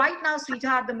 But right now,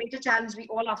 sweetheart, the major challenge we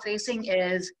all are facing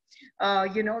is,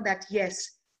 you know, that yes,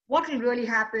 what will really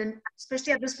happen,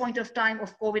 especially at this point of time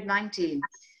of COVID-19,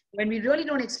 when we really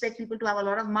don't expect people to have a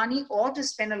lot of money or to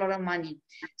spend a lot of money.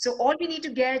 So all we need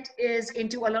to get is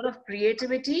into a lot of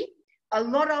creativity, a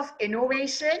lot of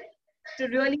innovation to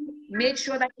really make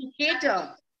sure that we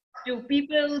cater to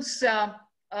people's,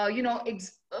 you know,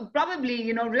 probably,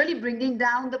 you know, really bringing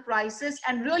down the prices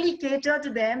and really cater to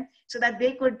them so that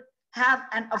they could have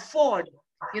and afford,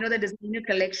 you know, the designer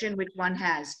collection which one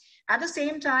has. At the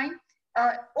same time,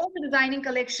 all the designing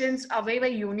collections are very,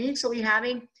 very unique. So we're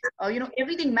having, you know,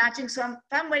 everything matching. So if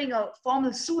I'm wearing a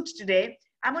formal suit today,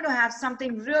 I'm going to have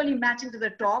something really matching to the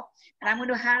top, and I'm going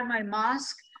to have my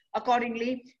mask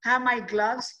accordingly, have my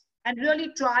gloves, and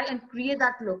really try and create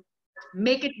that look,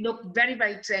 make it look very,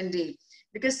 very trendy.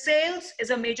 Because sales is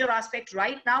a major aspect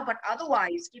right now, but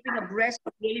otherwise keeping abreast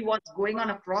of really what's going on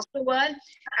across the world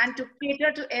and to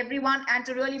cater to everyone and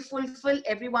to really fulfill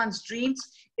everyone's dreams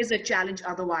is a challenge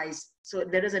otherwise. So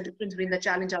there is a difference between the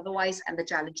challenge otherwise and the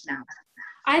challenge now.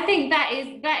 I think that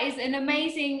is an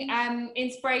amazing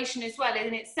inspiration as well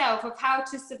in itself of how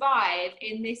to survive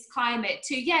in this climate,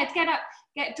 to get up,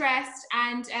 get dressed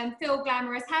and feel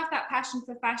glamorous, have that passion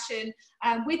for fashion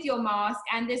with your mask,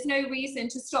 and there's no reason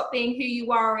to stop being who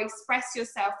you are or express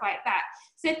yourself like that.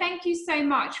 So thank you so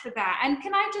much for that. And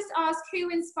can I just ask,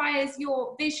 who inspires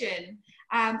your vision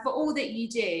for all that you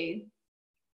do?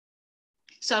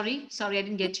 Sorry, I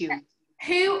didn't get you.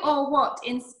 Who or what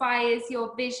inspires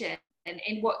your vision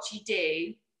in what you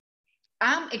do?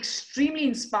 I'm extremely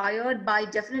inspired by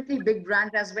definitely big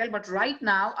brands as well, but right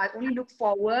now I only look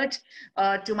forward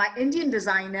to my Indian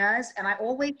designers, and I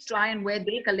always try and wear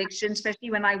their collection,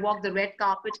 especially when I walk the red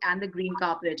carpet and the green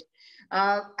carpet.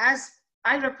 As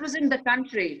I represent the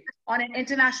country on an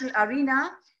international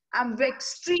arena, I'm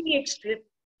extremely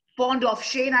fond of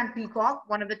Shane and Peacock,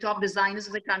 one of the top designers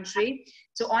of the country.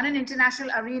 So on an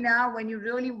international arena, when you're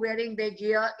really wearing their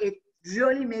gear, it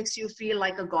really makes you feel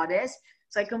like a goddess.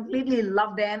 So I completely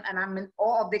love them and I'm in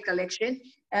awe of their collection.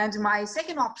 And my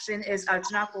second option is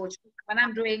Archana Koch. When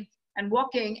I'm doing and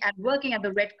walking and working at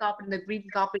the red carpet and the green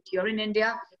carpet here in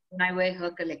India, when I wear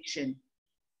her collection.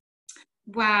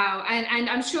 Wow, and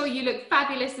I'm sure you look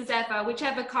fabulous as ever,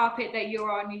 whichever carpet that you're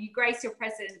on, you grace your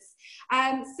presence.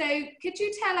 So could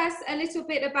you tell us a little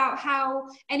bit about how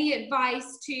any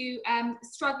advice to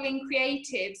struggling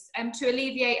creatives to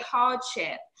alleviate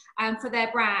hardship for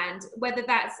their brand, whether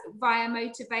that's via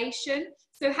motivation?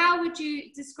 So how would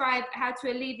you describe how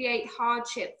to alleviate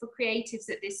hardship for creatives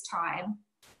at this time?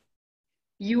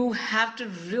 You have to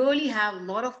really have a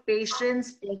lot of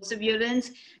patience,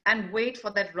 perseverance, and wait for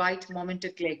that right moment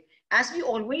to click. As we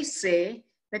always say,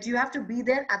 that you have to be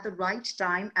there at the right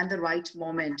time and the right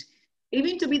moment.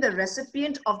 Even to be the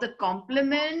recipient of the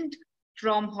compliment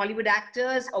from Hollywood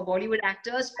actors or Bollywood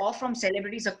actors or from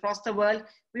celebrities across the world,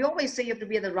 we always say you have to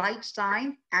be at the right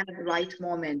time and at the right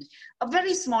moment. A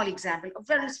very small example.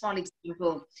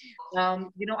 You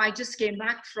know, I just came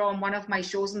back from one of my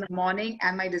shows in the morning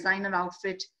and my designer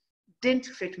outfit didn't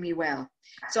fit me well.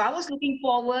 So I was looking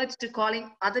forward to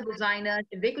calling other designers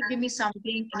if they could give me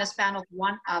something in a span of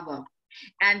 1 hour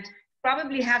and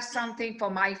probably have something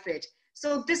for my fit.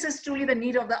 So this is truly the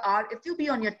need of the hour. If you be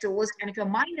on your toes and if your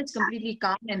mind is completely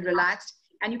calm and relaxed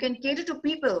and you can cater to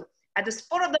people at the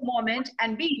spur of the moment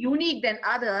and be unique than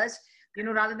others, you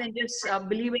know, rather than just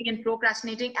believing in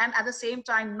procrastinating and at the same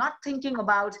time not thinking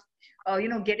about, you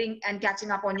know, getting and catching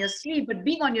up on your sleep, but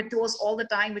being on your toes all the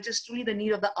time, which is truly the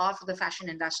need of the hour for the fashion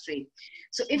industry.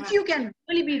 So if you can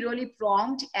really be really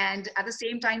prompt and at the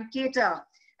same time cater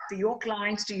to your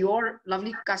clients, to your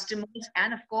lovely customers,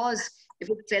 and of course, if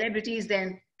it's celebrities,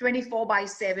 then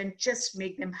 24/7, just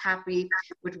make them happy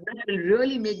with what will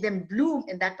really make them bloom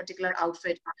in that particular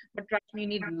outfit. But trust me, you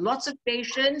need lots of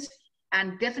patience,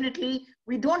 and definitely,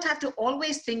 we don't have to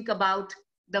always think about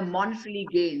the monetary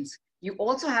gains. You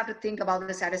also have to think about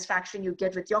the satisfaction you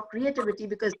get with your creativity,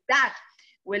 because that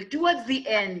will, towards the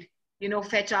end,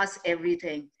 fetch us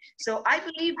everything. So I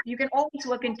believe you can always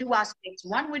work in two aspects.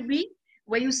 One would be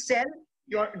where you sell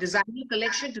your designer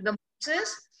collection to the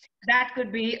masses. That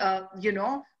could be,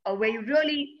 where you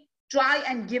really try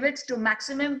and give it to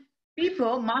maximum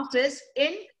people, masses,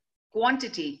 in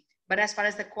quantity. But as far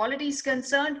as the quality is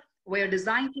concerned, where your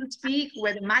designs will speak,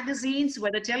 where the magazines,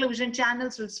 where the television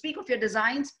channels will speak of your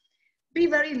designs, be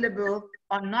very liberal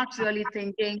on not really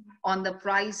thinking on the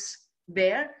price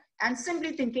there, and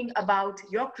simply thinking about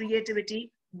your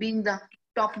creativity being the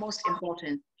topmost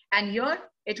important. And here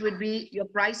it would be your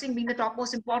pricing being the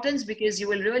topmost importance, because you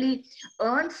will really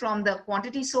earn from the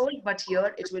quantity sold, but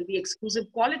here it will be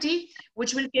exclusive quality,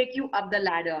 which will take you up the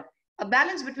ladder. A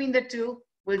balance between the two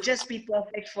will just be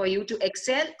perfect for you to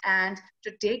excel and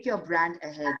to take your brand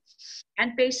ahead.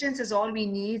 And patience is all we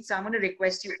need. So I'm going to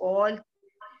request you all,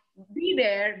 be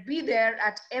there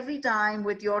at every time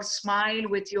with your smile,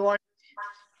 with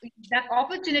that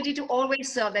opportunity to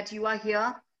always serve, that you are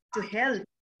here to help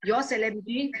your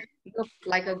celebrity look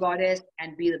like a goddess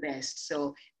and be the best.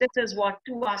 So this is what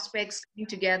two aspects coming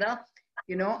together,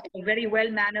 in a very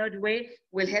well-mannered way,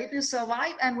 will help you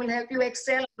survive and will help you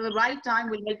excel at the right time,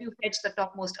 will help you fetch the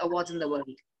topmost awards in the world.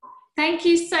 Thank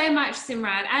you so much,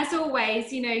 Simran. As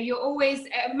always, you're always,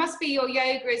 it must be your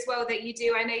yoga as well that you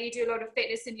do. I know you do a lot of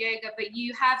fitness and yoga, but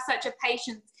you have such a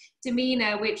patient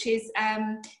demeanor, which is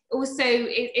also,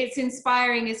 it's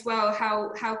inspiring as well,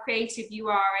 how creative you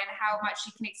are and how much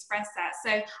you can express that.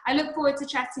 So I look forward to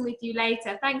chatting with you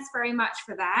later. Thanks very much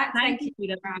for that. Thank you,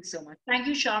 Sweeta. Thank you so much. Thank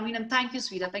you, Charmaine, and thank you,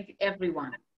 Sweeta. Thank you,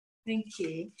 everyone. Thank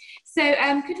you. So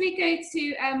could we go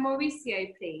to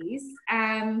Mauricio, please?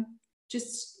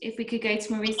 Just if we could go to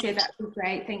Mauricio, that would be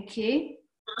great. Thank you.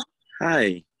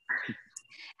 Hi.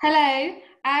 Hello.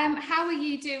 How are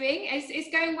you doing? It's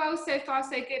going well so far, so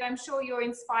good. I'm sure you're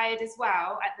inspired as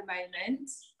well at the moment.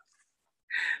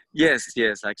 Yes.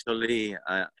 Actually,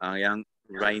 I am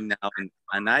right now in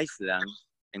an island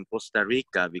in Costa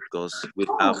Rica, because we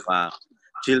have a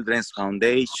children's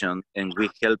foundation and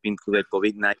we're helping to the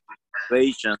COVID-19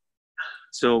 situation.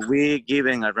 So we're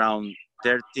giving around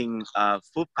 13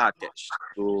 food package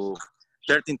to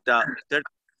 13,000,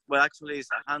 well, actually it's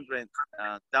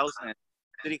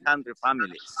 100,300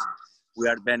 families we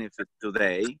are benefit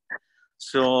today.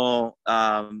 So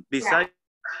besides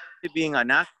being an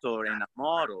actor and a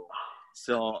model,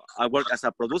 so I work as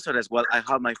a producer as well. I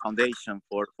have my foundation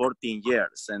for 14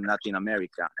 years in Latin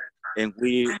America, and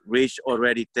we reached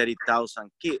already 30,000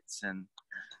 kids, and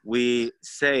we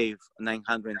saved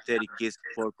 930 kids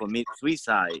for commit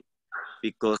suicide,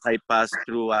 because I passed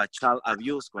through a child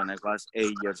abuse when I was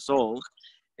 8 years old,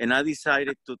 and I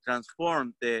decided to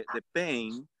transform the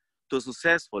pain to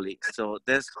successfully. So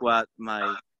that's what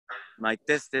my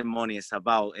testimony is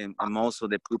about, and most of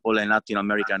the people in Latin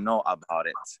America know about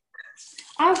it.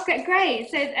 Okay, great.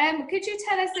 So could you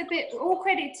tell us a bit, all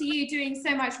credit to you doing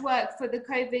so much work for the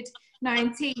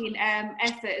COVID-19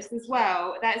 efforts as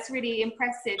well. That's really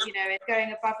impressive, and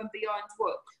going above and beyond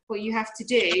what you have to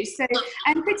do. So,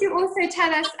 and could you also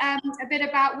tell us a bit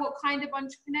about what kind of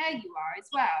entrepreneur you are as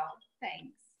well?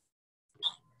 Thanks.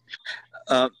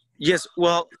 Yes,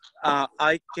 well,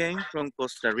 I came from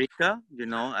Costa Rica,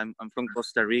 I'm from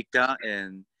Costa Rica,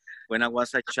 and when I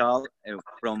was a child,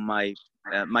 from my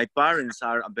parents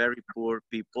are very poor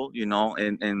people,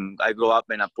 and I grew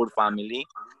up in a poor family.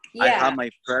 Yeah. I had my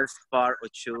first pair of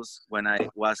shoes when I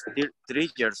was 3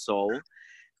 years old.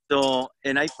 So,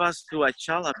 and I passed through a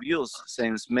child abuse,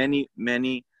 since many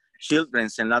children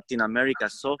in Latin America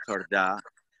suffer that.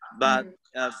 But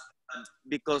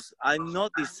because I'm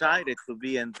not decided to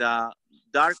be in the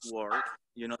dark world,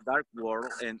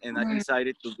 and I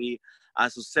decided to be a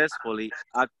successfully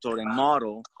actor and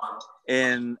model.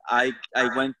 And I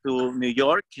went to New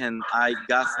York, and I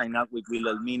got signed up with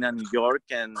Wilhelmina, New York.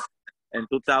 And in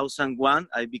 2001,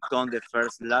 I became the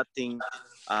first Latin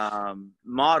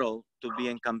model to be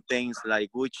in campaigns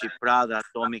like Gucci, Prada,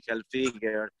 Tommy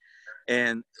Hilfiger.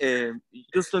 And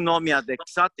used to know me as the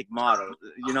exotic model,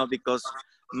 because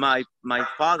my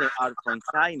father are from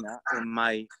China and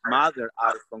my mother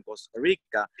are from Costa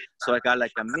Rica. So I got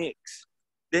like a mix.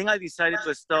 Then I decided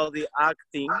to study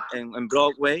acting in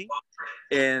Broadway,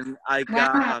 and I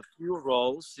got a few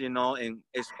roles, in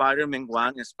Spider-Man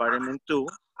 1 and Spider-Man 2.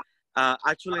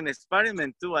 Actually, in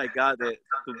Spider-Man 2, I got to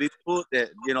be put, the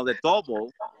double.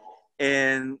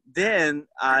 And then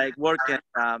I worked at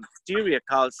a series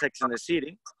called Sex and the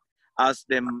City as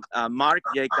the Marc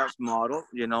Jacobs model,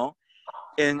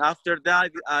 And after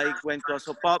that, I went to a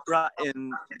soap opera,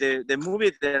 and the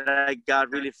movie that I got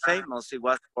really famous, it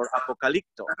was for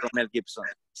Apocalypto from Mel Gibson.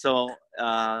 So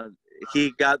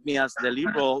he got me as the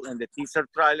lead role in the teaser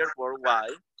trailer worldwide.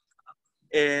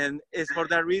 And it's for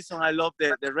that reason I love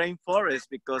the rainforest,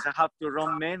 because I have to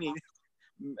run many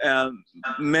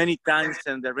times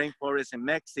in the rainforest in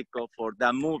Mexico for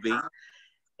that movie.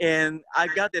 And I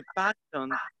got the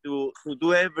passion to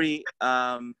do every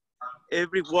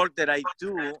work that I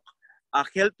do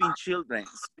helping children,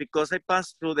 because I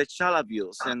pass through the child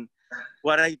abuse. And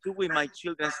what I do with my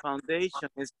children's foundation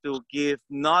is to give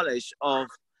knowledge of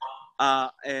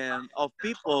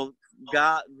people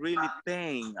got really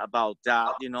pain about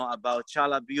that, about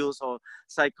child abuse or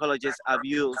psychologist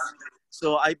abuse.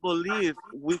 So I believe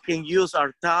we can use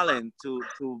our talent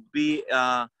to be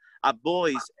a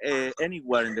voice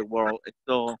anywhere in the world.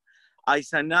 So I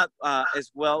signed up as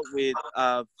well with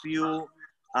a few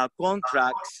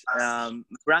contracts,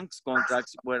 Branks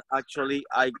contracts, where actually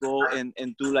I go and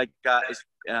do like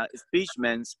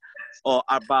speechments or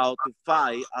about to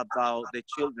fight about the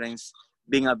children's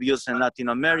being abused in Latin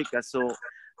America. So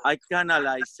I kind of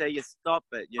like say stop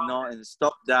it, and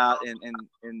stop that,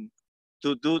 and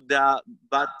to do that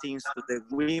bad things to the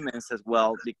women as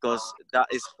well, because that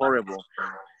is horrible.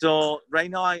 So right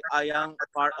now I am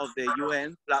part of the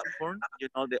UN platform,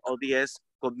 the ODS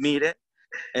committed,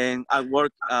 and I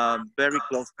work very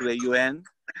close to the UN,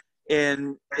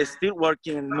 and still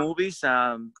working in movies.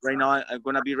 Right now I'm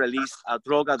gonna be released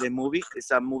Droga, the movie.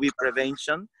 It's a movie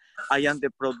prevention. I am the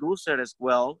producer as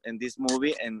well in this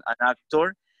movie and an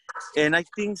actor. And I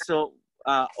think so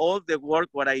all the work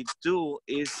what I do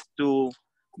is to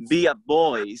be a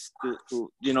voice to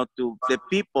the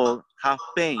people have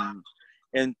pain,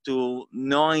 and to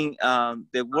knowing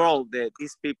the world that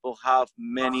these people have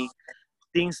many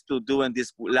things to do in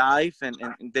this life, and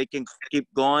they can keep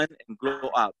going and grow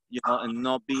up, and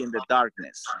not be in the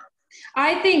darkness.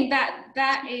 I think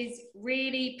that is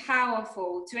really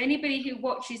powerful to anybody who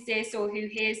watches this or who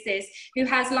hears this, who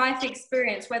has life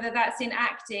experience, whether that's in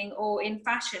acting or in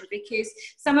fashion, because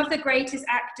some of the greatest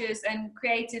actors and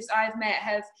creatives I've met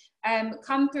have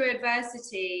come through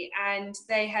adversity, and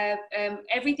they have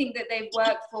everything that they've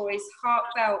worked for is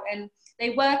heartfelt, and they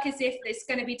work as if it's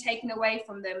going to be taken away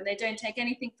from them, and they don't take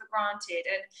anything for granted.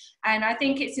 And I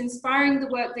think it's inspiring, the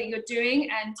work that you're doing,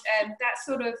 and that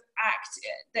sort of act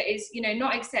that is,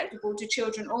 not acceptable to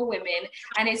children or women.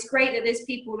 And it's great that there's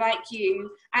people like you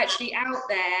actually out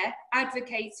there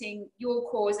advocating your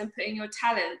cause and putting your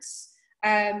talents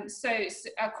so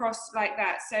across like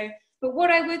that. So, but what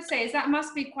I would say is that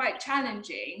must be quite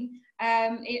challenging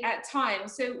at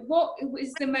times. So what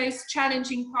is the most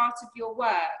challenging part of your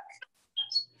work?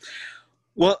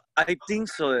 Well, I think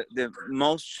so. The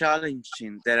most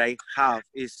challenging that I have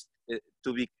is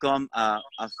to become a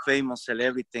famous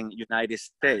celebrity in the United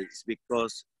States,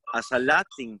 because as a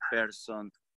Latin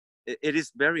person, it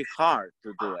is very hard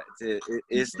to do it.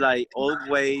 It's like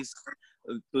always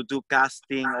to do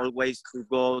casting, always to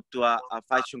go to a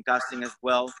fashion casting as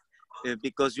well.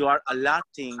 Because you are a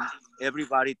Latin,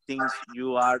 everybody thinks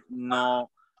you are not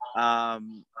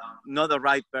the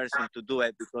right person to do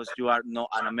it, because you are not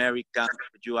an American,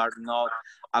 you are not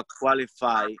a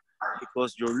qualified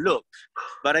because your look.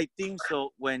 But I think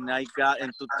so when I got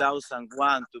in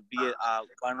 2001 to be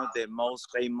one of the most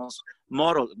famous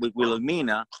models with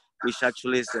Wilhelmina, which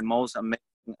actually is the most amazing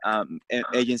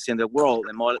agency in the world,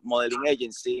 a modeling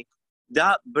agency,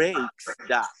 that breaks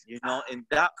that, and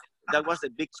that was a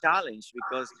big challenge,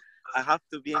 because I have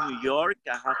to be in New York,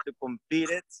 I have to compete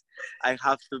it, I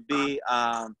have to be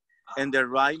in the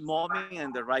right moment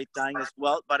and the right time as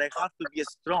well, but I have to be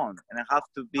strong, and I have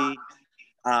to be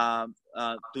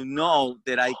to know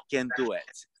that I can do it.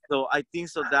 So I think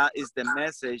so that is the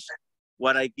message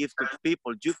what I give to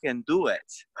people. You can do it.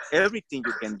 Everything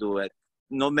you can do it.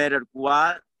 No matter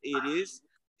what it is,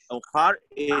 how hard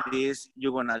it is,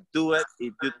 you're gonna do it.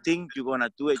 If you think you're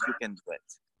gonna do it, you can do it.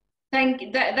 Thank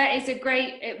you. That is a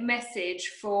great message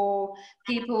for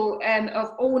people of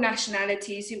all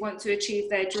nationalities who want to achieve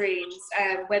their dreams,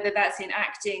 whether that's in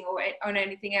acting or on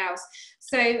anything else.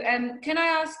 So can I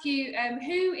ask you,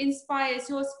 who inspires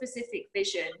your specific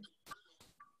vision?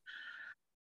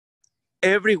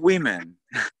 Every woman,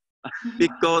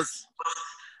 because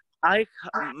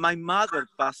my mother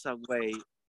passed away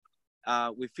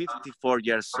with 54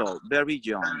 years old, very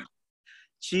young.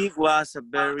 She was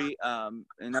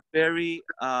in a very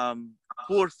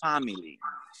poor family.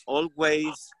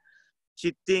 Always,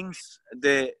 she thinks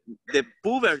the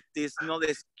poverty is not an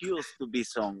excuse to be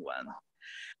someone.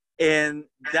 And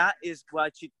that is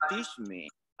what she teach me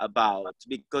about,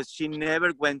 because she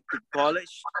never went to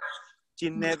college. She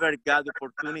never got the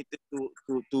opportunity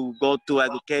to go to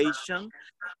education,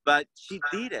 but she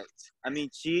did it. I mean,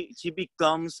 she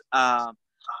becomes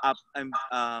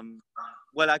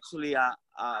well, actually, a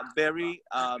very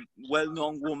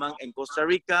well-known woman in Costa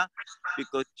Rica,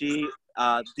 because she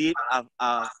did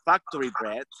a factory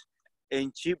bread,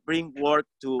 and she bring work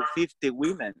to 50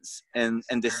 women in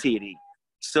the city.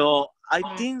 So I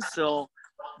think so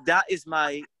that is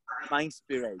my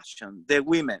inspiration, the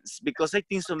women's, because I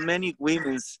think so many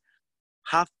women's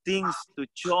have things to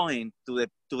join to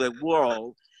the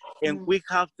world, and we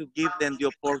have to give them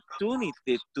the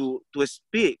opportunity to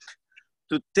speak,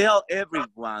 to tell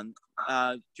everyone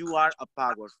you are a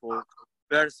powerful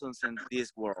persons in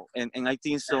this world. And I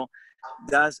think so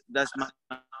that's my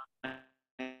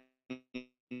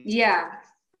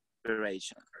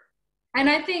inspiration. And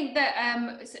I think that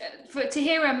to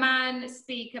hear a man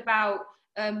speak about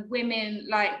women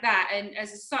like that, and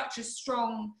as such a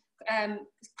strong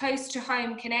close to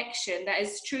home connection, that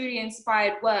is truly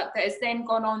inspired work that has then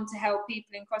gone on to help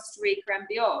people in Costa Rica and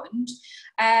beyond,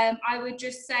 I would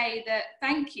just say that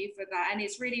thank you for that. And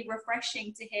it's really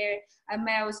refreshing to hear a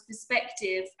male's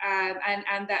perspective,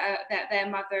 and that their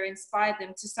mother inspired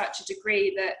them to such a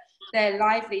degree that their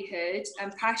livelihood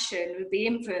and passion would be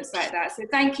influenced like that. So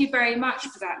thank you very much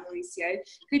for that, Mauricio.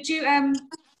 Could you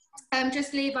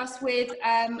just leave us with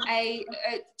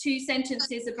two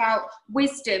sentences about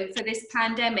wisdom for this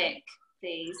pandemic,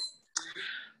 please?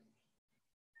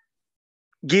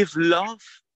 Give love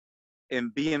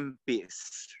and be in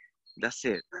peace. That's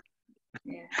it.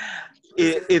 Yeah.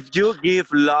 If you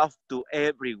give love to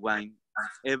everyone,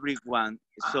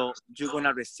 so you're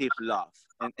gonna receive love.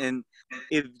 And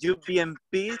if you be in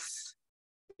peace,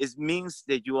 it means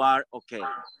that you are okay.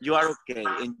 You are okay,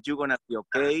 and you're gonna be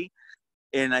okay.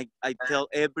 And I tell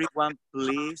everyone,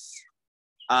 please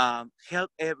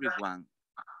help everyone.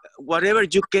 Whatever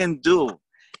you can do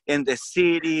in the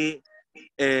city,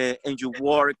 and you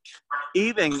work,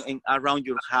 even around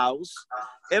your house,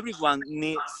 everyone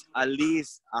needs at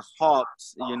least a hug,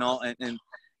 you know,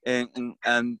 and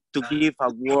to give a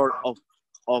word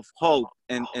of hope,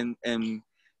 and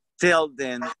tell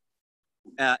them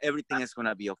everything is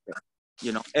gonna be okay.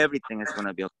 You know, everything is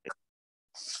gonna be okay.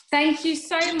 Thank you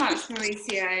so much,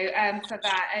 Mauricio, for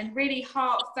that, and really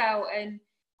heartfelt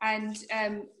and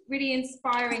really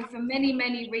inspiring for many,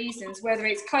 many reasons, whether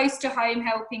it's close to home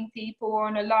helping people or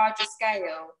on a larger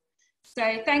scale.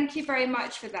 So thank you very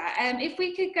much for that. If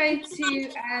we could go to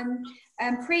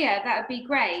Priya, that would be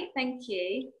great. Thank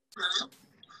you.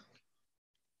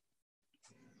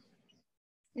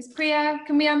 Is Priya,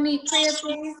 can we unmute Priya,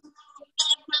 please?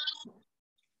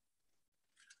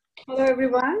 Hello,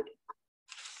 everyone.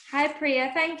 Hi,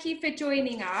 Priya. Thank you for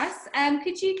joining us.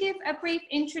 Could you give a brief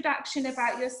introduction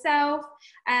about yourself,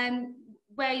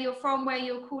 where you're from, where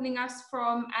you're calling us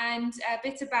from, and a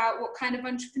bit about what kind of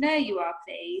entrepreneur you are,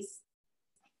 please?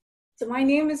 So my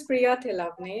name is Priya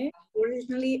Thelavne.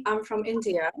 Originally, I'm from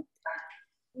India,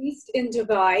 based in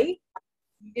Dubai,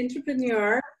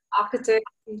 entrepreneur, architect,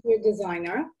 interior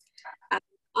designer. And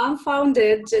I'm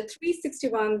founded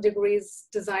 361 Degrees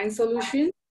Design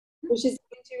Solutions, which is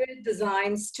an interior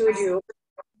design studio.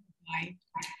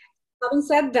 Having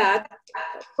said that,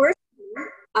 personally,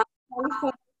 I'm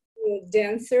qualified as a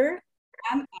dancer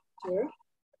and actor,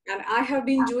 and I have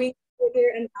been doing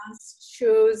theater and dance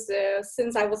shows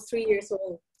since I was 3 years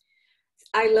old.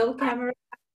 I love camera,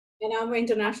 and I'm an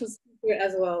international speaker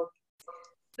as well.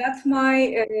 That's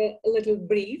my little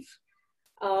brief.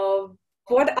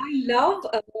 What I love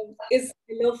is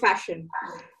I love fashion.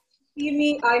 See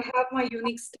me, I have my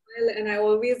unique style, and I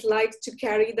always like to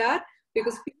carry that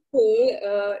because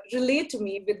people relate to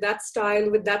me with that style,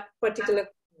 with that particular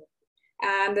color.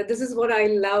 And this is what I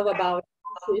love about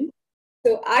fashion.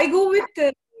 So I go with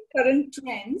the current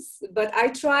trends, but I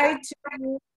try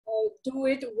to do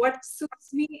it what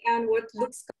suits me and what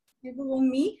looks comfortable on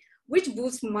me, which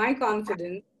boosts my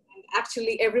confidence. And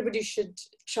actually, everybody should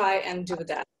try and do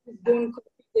that. Don't copy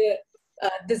the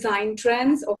design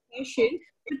trends or fashion,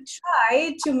 but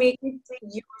try to make it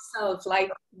yourself,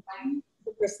 like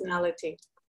the personality.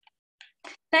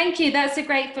 Thank you. That's a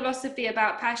great philosophy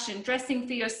about passion, dressing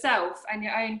for yourself and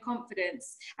your own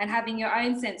confidence and having your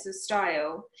own sense of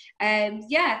style.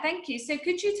 Yeah, thank you. So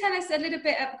could you tell us a little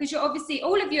bit, because you're obviously,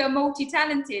 all of you are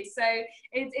multi-talented, so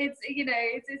it's you know,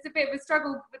 it's a bit of a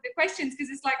struggle with the questions because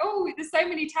it's like, oh, there's so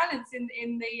many talents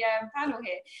in the panel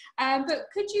here. But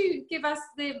could you give us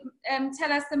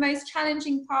tell us the most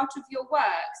challenging part of your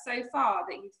work so far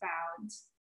that you found?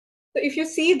 So if you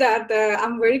see that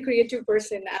I'm a very creative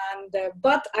person, and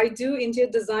but I do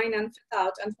interior design and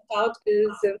fit out is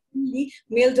a really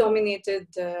male-dominated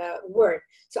work.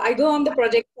 So I go on the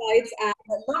project sites, and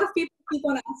a lot of people keep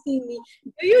on asking me,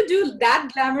 "Do you do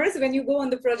that glamorous when you go on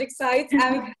the project sites?"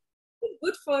 And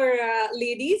good for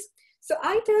ladies. So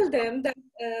I tell them that,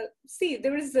 see,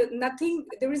 there is nothing,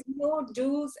 there is no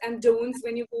do's and don'ts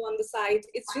when you go on the site.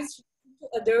 It's just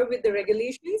to adhere with the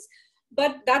regulations.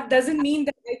 But that doesn't mean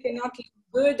that I cannot look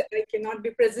good, I cannot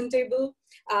be presentable,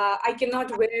 I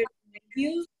cannot wear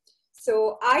heels.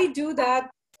 So I do that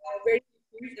very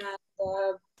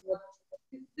and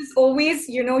it's always,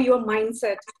 you know, your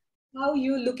mindset, how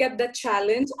you look at the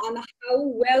challenge and how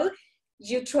well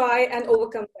you try and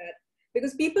overcome that.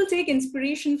 Because people take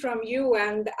inspiration from you,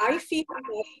 and I feel that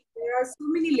there are so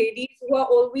many ladies who are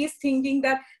always thinking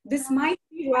that this might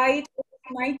be right, or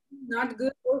it might be not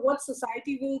good, or what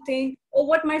society will think, or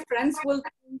what my friends will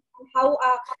think, how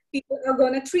people are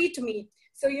going to treat me.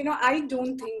 So, you know, I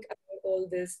don't think about all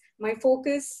this. My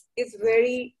focus is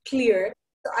very clear.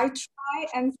 So I try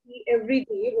and see every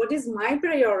day what is my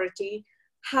priority,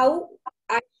 how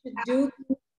I should do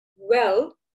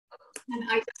well, and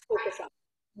I just focus on it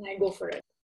and I go for it.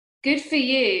 Good for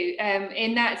you,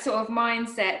 in that sort of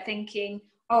mindset, thinking,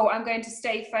 oh, I'm going to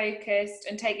stay focused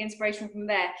and take inspiration from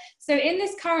there. So in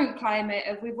this current climate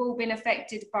of we've all been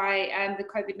affected by the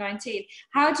COVID-19,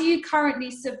 how do you currently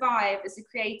survive as a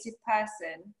creative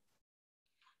person?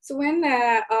 So when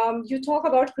you talk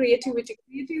about creativity,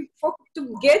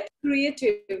 to get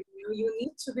creative, you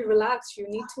need to be relaxed. You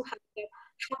need to have that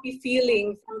happy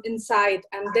feeling from inside,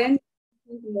 and then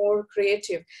more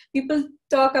creative. People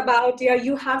talk about, yeah,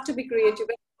 you have to be creative.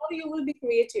 How you will be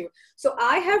creative? So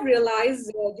I have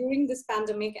realized during this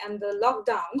pandemic and the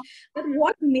lockdown that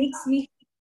what makes me,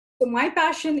 so my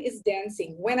passion is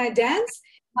dancing. When I dance,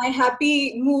 my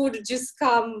happy mood just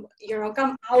come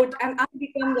out, and I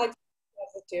become like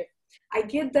positive. I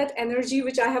get that energy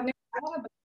which I have never thought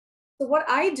about. So what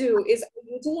I do is I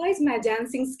utilize my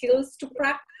dancing skills to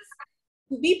practice,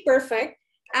 to be perfect,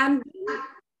 and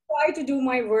try to do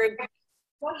my work.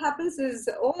 What happens is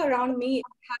all around me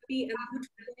happy and good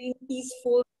feeling,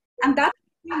 peaceful, and that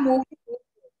makes me more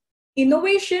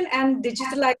innovation and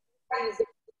digitalization.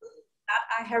 That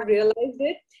I have realized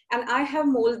it, and I have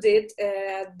molded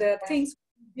the things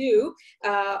we do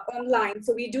online.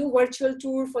 So we do virtual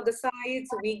tour for the sites,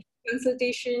 we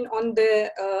consultation on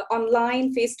the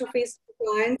online face-to-face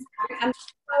clients, and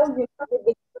how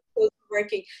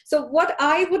working. So what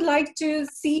I would like to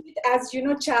see it as, you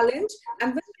know, challenge,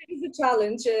 and when there is a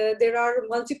challenge, there are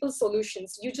multiple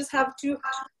solutions. You just have to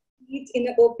see it in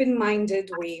an open-minded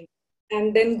way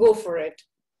and then go for it.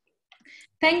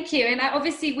 Thank you. And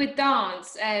obviously with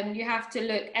dance, you have to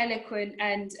look eloquent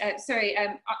and,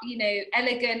 you know,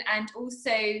 elegant, and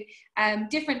also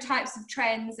different types of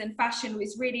trends and fashion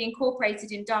was really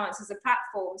incorporated in dance as a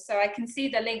platform. So I can see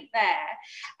the link there.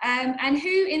 And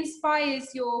who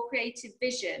inspires your creative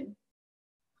vision?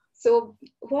 So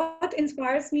what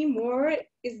inspires me more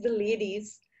is the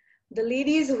ladies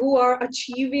who are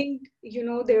achieving, you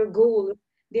know, their goal.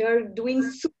 They are doing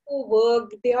super work.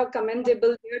 They are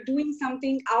commendable. They are doing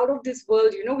something out of this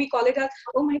world. You know, we call it as,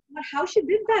 oh my God, how she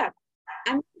did that.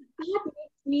 And that makes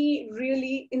me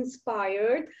really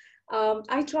inspired.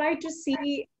 I try to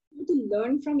see, to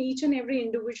learn from each and every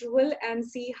individual and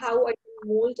see how I can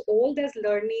mold all this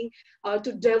learning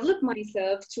to develop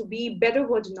myself to be better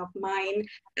version of mine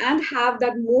and have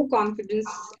that more confidence,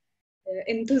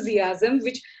 enthusiasm,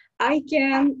 which I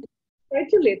can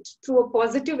circulate through a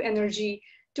positive energy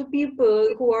to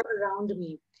people who are around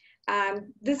me. And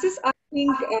this is, I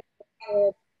think,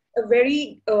 a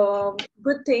very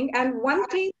good thing. And one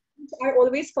thing I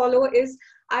always follow is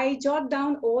I jot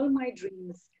down all my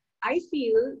dreams. I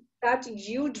feel that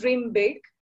you dream big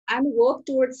and work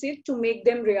towards it to make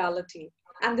them reality.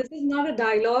 And this is not a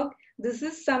dialogue. This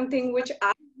is something which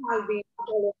I have been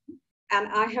following, and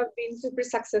I have been super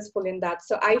successful in that.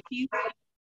 So I feel that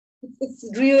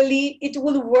it's really, it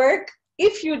will work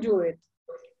if you do it.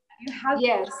 You have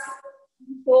to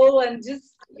go and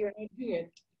just, you know, do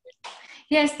it.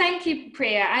 Yes, thank you,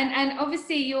 Priya. And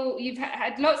obviously you've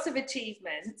had lots of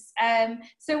achievements.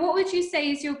 So what would you say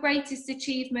is your greatest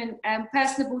achievement,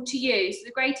 personable to you? So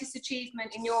the greatest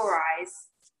achievement in your eyes?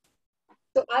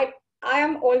 So I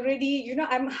am already, you know,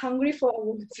 I'm hungry for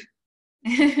awards.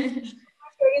 My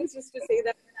parents used to say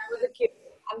that when I was a kid,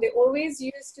 and they always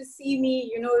used to see me,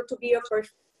 you know, to be a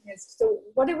perfectionist. So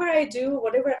whatever I do,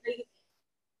 whatever I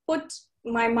put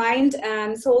my mind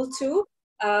and soul to,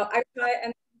 I try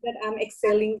and that I'm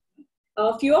excelling.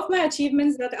 A few of my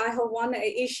achievements that I have won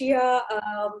Asia,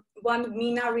 won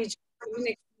MENA Region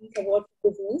Women Excellence Award for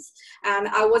Business, and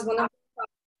I was one of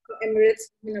the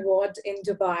Emirates Women Award in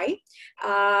Dubai.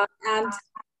 And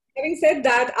having said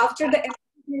that, after the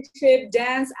internship,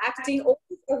 dance, acting, all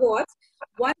these awards,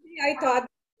 one day I thought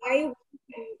I want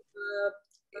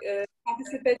to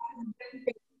participate in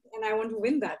and I want to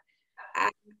win that.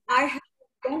 And I have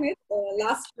done it.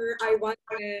 Last year, I won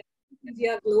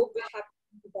India Globe, which happened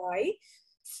in Dubai.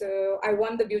 So I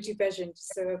won the beauty pageant.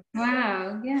 So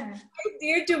wow, yeah, it's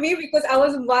dear to me because I'm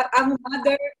a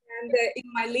mother, and in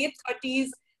my late 30s,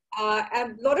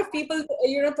 and a lot of people,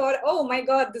 thought, oh my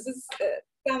God, this is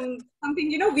something,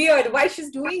 weird. Why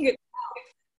she's doing it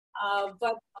now?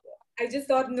 But I just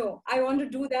thought, no, I want to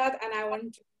do that, and I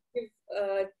want to give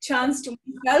a chance to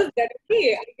myself that,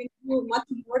 okay, I can do much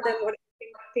more than what I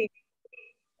think.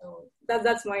 So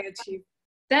that's my achievement.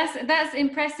 That's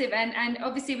impressive, and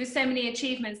obviously with so many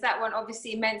achievements, that one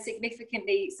obviously meant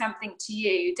significantly something to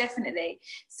you, definitely.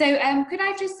 So could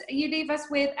you leave us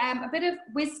with a bit of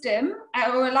wisdom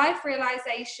or a life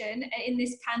realization in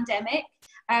this pandemic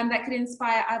that could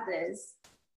inspire others?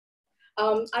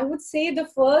 I would say the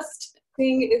first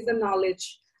thing is the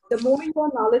knowledge. The more you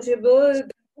are knowledgeable, the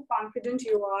more confident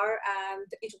you are, and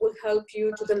it will help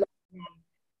you to the long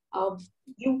run.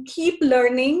 You keep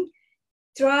learning.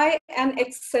 Try and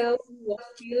excel in your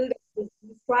field.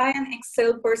 Try and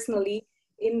excel personally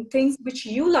in things which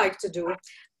you like to do.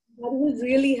 That will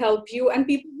really help you, and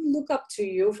people will look up to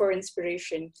you for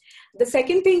inspiration. The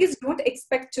second thing is, don't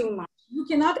expect too much. You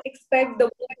cannot expect the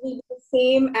world will be the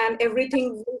same and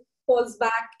everything falls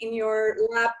back in your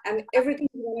lap and everything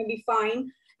is going to be fine.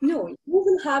 No, you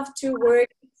will have to work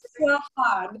extra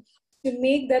hard to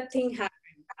make that thing happen.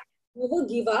 Never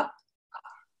give up.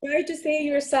 Try to say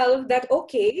yourself that,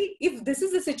 okay, if this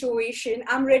is the situation,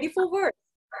 I'm ready for worse.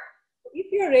 If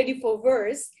you're ready for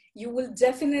worse, you will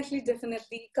definitely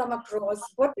come across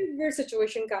whatever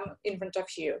situation comes in front of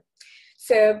you.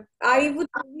 So I would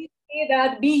really say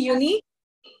that be unique,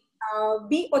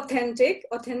 be authentic.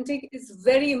 Authentic is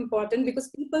very important because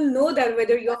people know that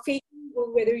whether you're faking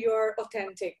or whether you're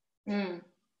authentic.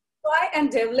 Try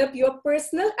and develop your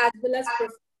personal as well as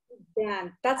professional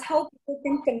brand. That's how people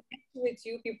can connect with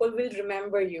you. People will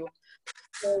remember you.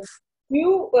 So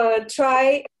you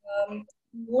try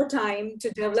more time to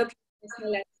develop your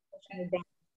personal and professional brand.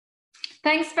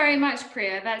 Thanks very much,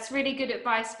 Priya. That's really good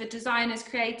advice for designers,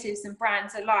 creatives and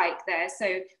brands alike there.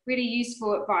 So really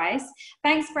useful advice.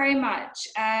 Thanks very much.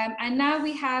 And now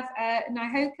we have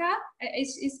Nahoka.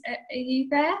 Are you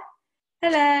there?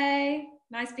 Hello.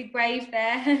 Nice big wave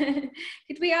there.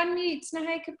 Could we unmute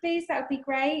Nahoka, please? That would be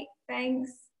great.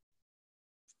 Thanks.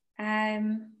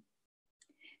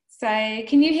 So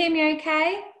can you hear me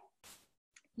okay?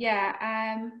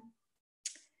 Yeah.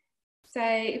 So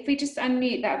if we just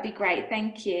unmute, that would be great.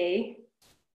 Thank you.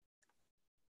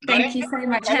 Thank you so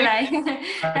much. Hello.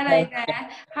 Hello there.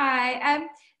 Hi.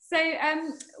 So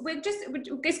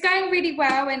it's going really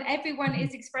well, and everyone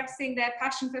is expressing their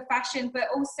passion for fashion, but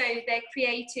also their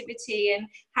creativity and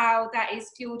how that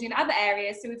is fueled in other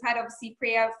areas. So we've had obviously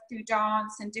Priya through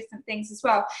dance and different things as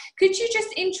well. Could you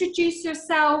just introduce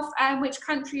yourself, which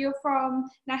country you're from,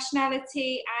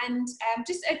 nationality, and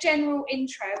just a general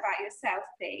intro about yourself,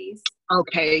 please?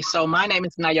 Okay, so my name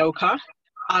is Nayoka.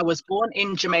 I was born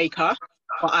in Jamaica,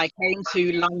 but I came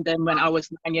to London when I was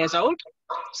 9 years old.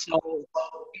 So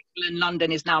England,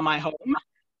 London is now my home.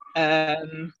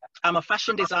 I'm a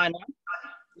fashion designer,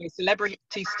 a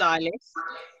celebrity stylist,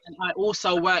 and I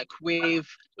also work with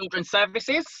children's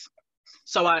services.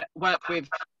 So I work with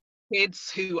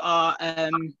kids who are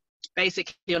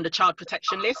basically on the child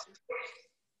protection list.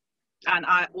 And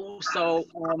I also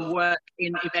work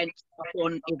in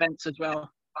events as well.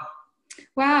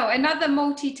 Wow, another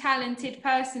multi-talented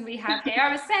person we have here.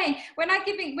 I was saying, when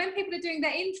people are doing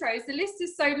their intros, the list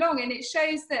is so long and it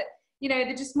shows that,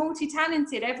 they're just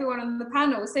multi-talented, everyone on the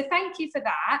panel. So thank you for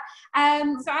that.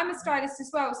 So I'm a stylist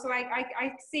as well, so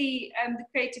I see the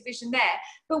creative vision there.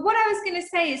 But what I was going to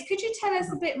say is, could you tell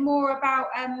us a bit more about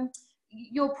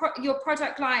your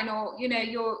product line, or,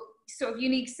 your sort of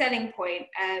unique selling point?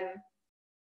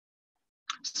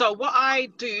 So what I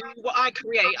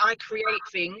create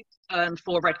things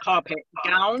for red carpet,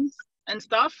 gowns and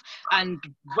stuff. And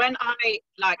when I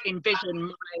envision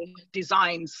my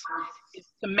designs, is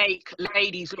to make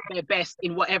ladies look their best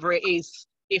in whatever it is,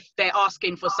 if they're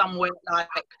asking for somewhere like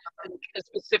a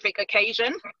specific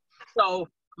occasion. So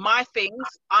my things,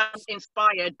 I'm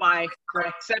inspired by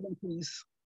the 70s,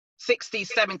 60s,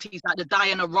 70s, like the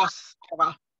Diana Ross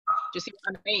era. Do you see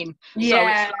what I mean?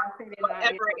 Yeah. So it's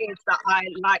whatever it is that I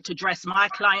like to dress my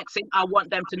clients in, I want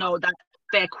them to know that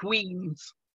they're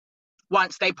queens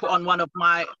once they put on one of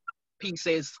my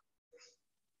pieces.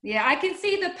 Yeah, I can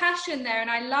see the passion there, and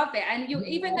I love it. And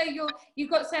even though you've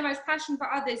got so much passion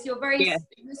for others, you're very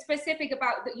specific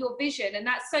about your vision, and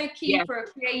that's so key for a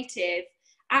creative.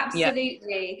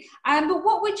 Absolutely. But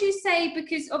what would you say,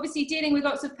 because obviously dealing with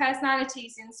lots of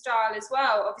personalities in style as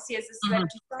well, obviously as a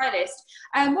celebrity stylist,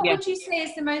 what would you say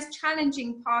is the most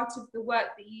challenging part of the work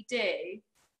that you do?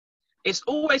 It's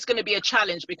always going to be a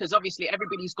challenge because obviously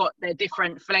everybody's got their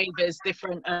different flavors,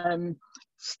 different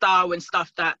style and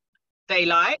stuff that they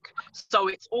like. So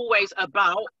it's always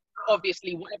about,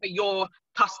 obviously, whatever your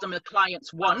customer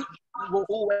clients want, you will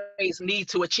always need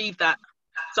to achieve that.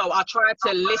 So I try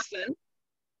to listen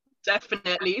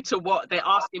definitely to what they're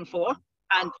asking for.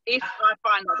 And if I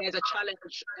find that there's a challenge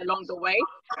along the way,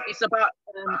 it's about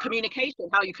communication,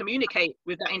 how you communicate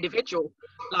with that individual.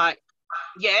 Like,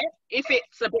 yeah, if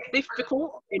it's a bit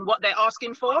difficult in what they're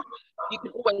asking for, you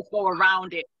can always go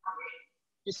around it.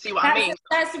 You see what I mean?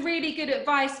 That's really good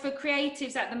advice for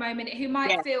creatives at the moment who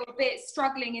might feel a bit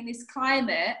struggling in this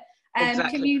climate.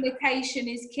 Exactly. Communication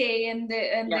is key, and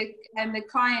the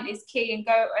client is key, and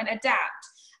go and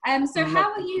adapt. So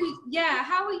how are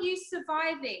you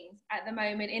surviving at the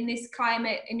moment in this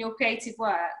climate in your creative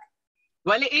work?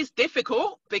 Well, it is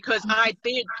difficult because I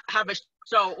did have a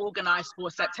show organised for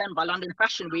September, London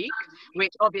Fashion Week,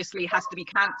 which obviously has to be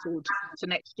cancelled to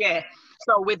next year.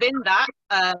 So within that,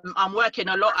 I'm working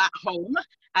a lot at home,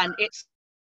 and it's...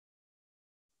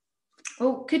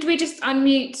 Oh, could we just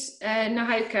unmute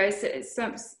Nahoko? So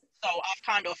I've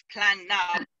kind of planned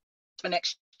now for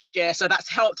next year, so that's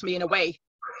helped me in a way.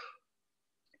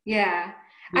 Yeah.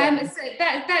 So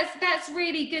that's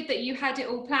really good that you had it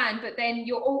all planned, but then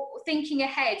you're all thinking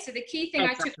ahead. So the key thing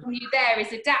I took from you there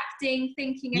is adapting,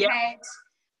 thinking ahead.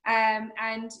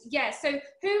 And so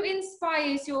who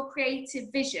inspires your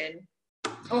creative vision?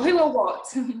 Or who or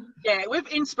what? Yeah, with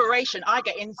inspiration, I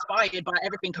get inspired by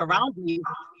everything around me.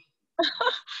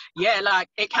 Yeah, like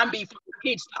it can be from the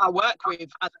kids that I work with.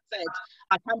 As I said,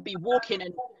 I can be walking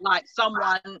and like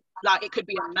someone, like it could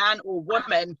be a man or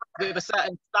woman with a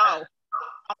certain style.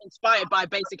 I'm inspired by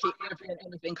basically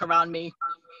everything around me.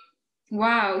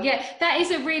 Wow, yeah, that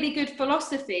is a really good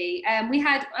philosophy. We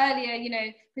had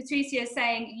earlier, Patricia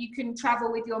saying you can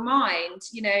travel with your mind,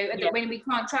 when we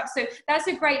can't travel. So that's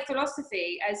a great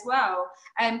philosophy as well,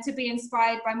 to be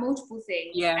inspired by multiple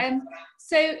things. Yeah.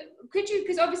 So could you,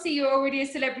 because obviously you're already a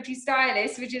celebrity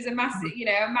stylist, which is a massive,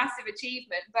 a massive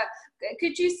achievement, but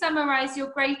could you summarize your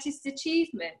greatest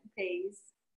achievement, please?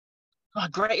 My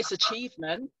greatest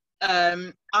achievement?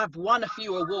 I've won a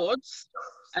few awards,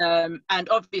 and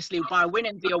obviously by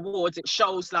winning the awards, it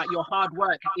shows like your hard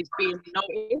work is being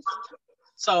noticed.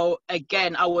 So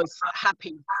again, I was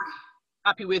happy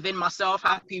within myself,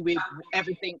 happy with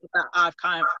everything that I've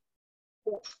kind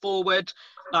of put forward.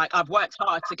 Like I've worked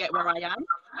hard to get where I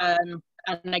am.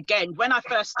 And again, when I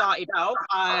first started out,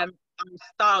 I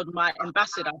styled my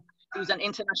ambassador, who's an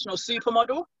international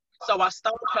supermodel. So I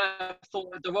styled her for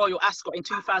the Royal Ascot in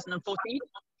 2014.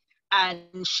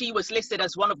 And she was listed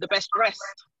as one of the best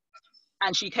dressed,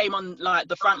 and she came on like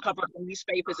the front cover of the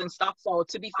newspapers and stuff. So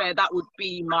to be fair, that would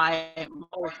be my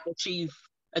most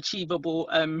achievable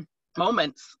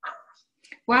moments.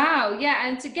 Wow, yeah,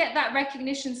 and to get that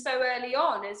recognition so early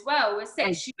on as well,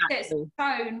 sets the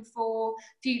tone for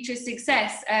future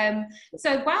success.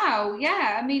 So wow,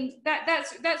 yeah, I mean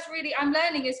that's really, I'm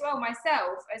learning as well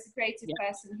myself as a creative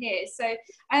person here. So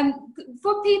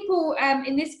for people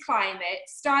in this climate,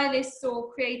 stylists or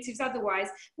creatives otherwise,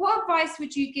 what advice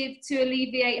would you give to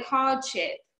alleviate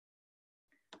hardship?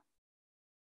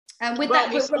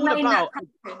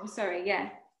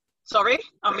 Sorry,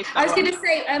 I missed that. I was going to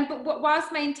say, but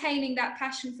whilst maintaining that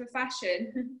passion for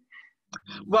fashion.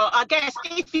 Well, I guess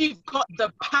if you've got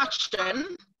the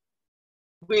passion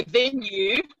within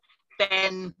you,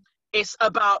 then it's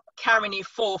about carrying it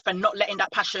forth and not letting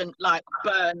that passion like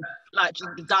burn, like just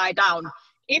die down.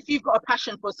 If you've got a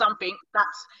passion for something,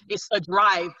 it's a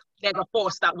drive. There's a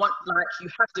force that wants, like, you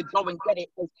have to go and get it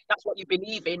because that's what you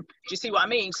believe in. Do you see what I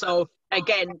mean? So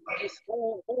again, it's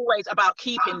always about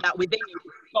keeping that within you.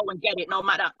 Go and get it, no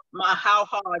matter how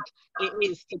hard it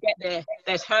is to get there.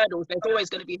 There's hurdles. There's always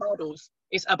going to be hurdles.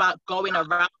 It's about going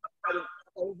around, going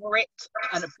over it,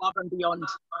 and above and beyond.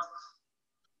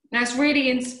 That's really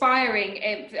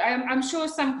inspiring. I'm sure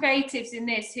some creatives in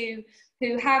this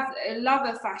who have a love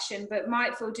of fashion but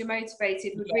might feel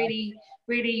demotivated would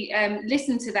really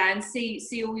listen to that and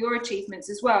see all your achievements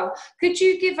as well. Could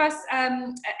you give us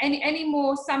any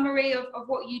more summary of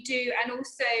what you do, and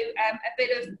also a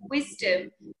bit of wisdom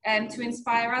to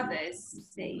inspire others,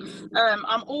 please?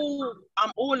 I'm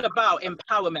all about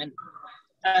empowerment.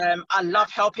 I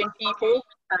love helping people,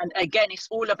 and again, it's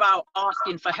all about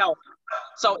asking for help.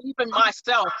 So even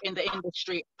myself in the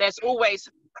industry, there's always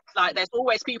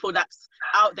people that's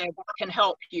out there that can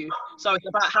help you. So it's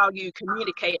about how you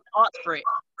communicate and ask for it.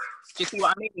 Do you see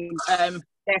what I mean?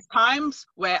 There's times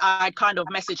where I kind of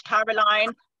message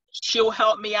Caroline, she'll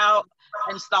help me out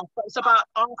and stuff. But it's about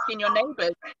asking your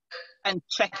neighbors and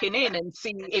checking in and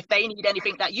seeing if they need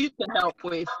anything that you can help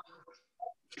with.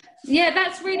 Yeah,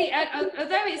 that's really,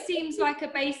 although it seems like a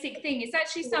basic thing, it's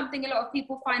actually something a lot of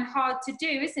people find hard to do,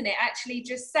 isn't it? Actually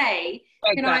just say,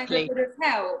 can I have a bit of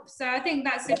help? So I think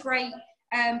that's a great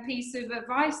piece of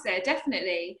advice there,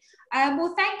 definitely.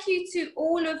 Well, thank you to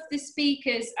all of the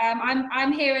speakers.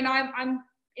 I'm here and I'm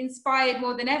inspired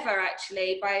more than ever,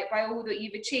 actually, by all that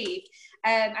you've achieved,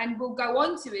 and will go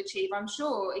on to achieve, I'm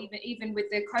sure, even with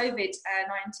the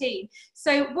COVID-19.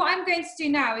 So what I'm going to do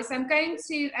now is I'm going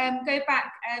to go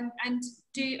back and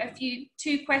do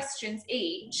two questions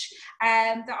each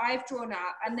that I've drawn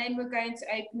up, and then we're going to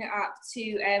open it up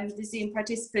to the Zoom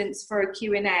participants for a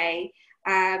Q&A.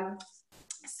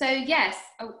 So yes,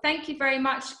 thank you very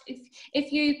much.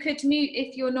 If you could mute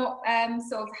if you're not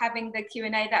sort of having the Q&A,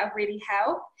 that would really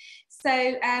help.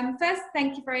 So first,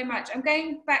 thank you very much. I'm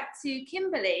going back to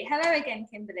Kimberly. Hello again,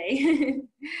 Kimberly.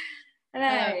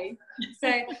 Hello.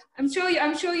 So I'm sure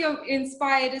you're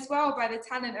inspired as well by the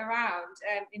talent around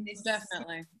in this.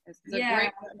 Definitely, it's a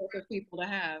great network of people to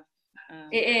have.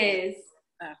 It is.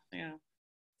 Yeah.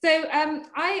 So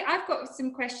I've got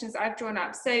some questions I've drawn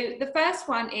up. So the first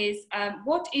one is,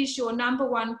 what is your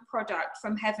 #1 product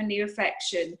from Heavenly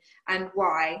Reflection and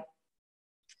why?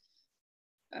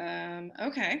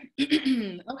 Okay.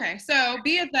 Okay, so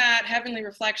be it that Heavenly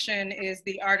Reflection is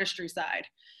the artistry side.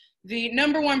 The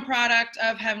 #1 product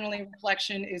of Heavenly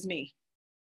Reflection is me,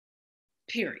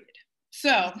 period.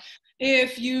 So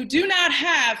if you do not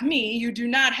have me, you do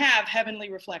not have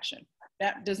Heavenly Reflection.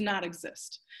 That does not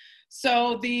exist.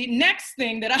 So the next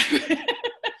thing that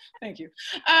thank you.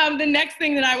 The next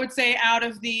thing that I would say out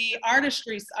of the out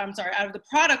of the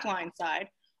product line side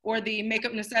or the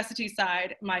makeup necessity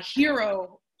side, my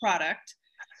hero product,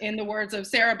 in the words of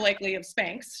Sarah Blakely of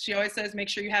Spanx, she always says, make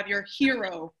sure you have your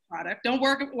hero product. Don't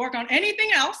work on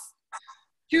anything else.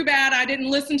 Too bad I didn't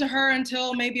listen to her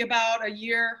until maybe about a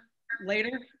year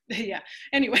later. Yeah,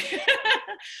 anyway,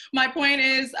 my point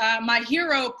is my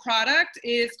hero product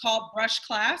is called Brush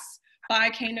Class by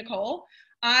K. Nicole.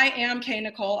 I am K.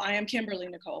 Nicole, I am Kimberly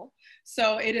Nicole.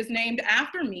 So it is named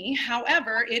after me.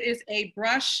 However, it is a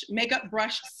makeup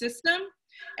brush system,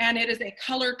 and it is a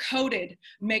color-coded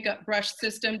makeup brush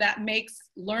system that makes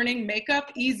learning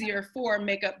makeup easier for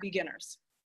makeup beginners.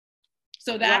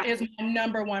 So that is my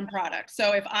 #1 product.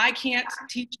 So if I can't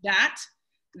teach that,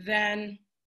 then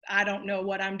I don't know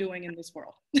what I'm doing in this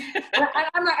world.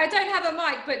 I don't have a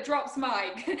mic, but drops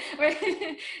mic.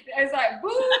 It's like,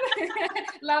 boom.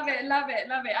 Love it, love it,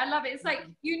 love it. I love it. It's like,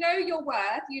 you know your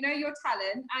worth, you know your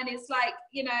talent, and it's like,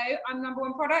 you know, I'm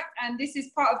 #1 product, and this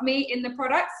is part of me in the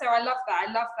product. So I love that.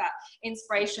 I love that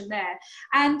inspiration there.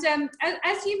 And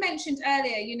as you mentioned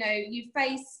earlier, you know,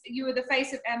 you were the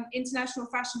face of international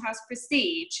fashion house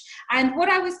Prestige. And what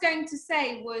I was going to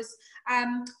say was,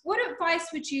 what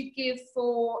advice would you give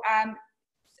for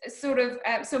sort of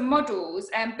some models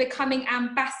becoming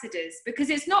ambassadors? Because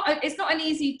it's not an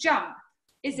easy jump,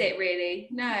 is it really?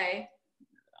 No.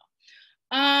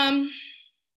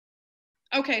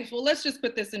 Okay, well, let's just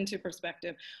put this into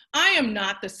perspective. I am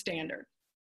not the standard,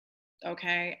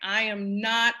 okay? I am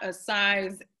not a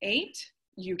size 8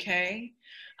 UK.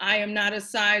 I am not a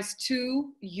size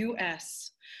 2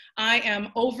 US. I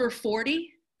am over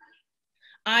 40.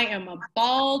 I am a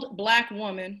bald Black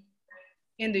woman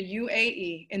in the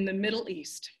UAE, in the Middle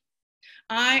East.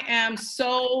 I am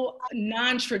so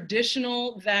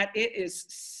non-traditional that it is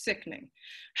sickening.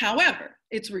 However,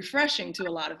 it's refreshing to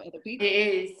a lot of other people. It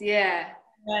is, yeah.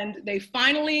 And they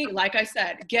finally, like I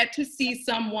said, get to see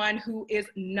someone who is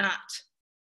not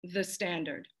the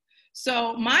standard.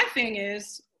 So my thing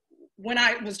is, when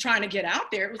I was trying to get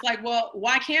out there, it was like, well,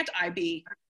 why can't I be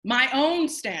my own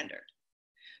standard?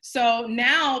 So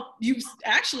now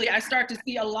I start to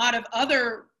see a lot of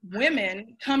other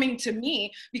women coming to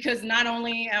me, because not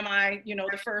only am I, you know,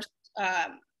 the first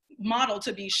model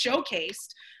to be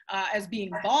showcased as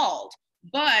being bald,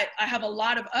 but I have a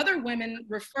lot of other women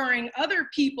referring other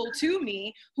people to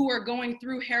me who are going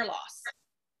through hair loss,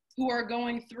 who are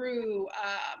going through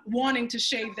wanting to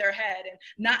shave their head, and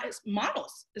not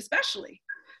models especially.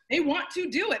 They want to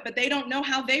do it, but they don't know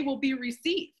how they will be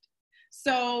received.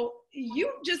 So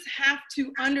you just have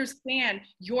to understand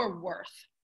your worth.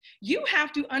 You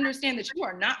have to understand that you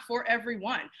are not for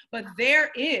everyone, but there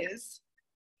is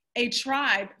a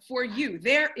tribe for you.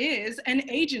 There is an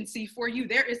agency for you.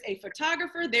 There is a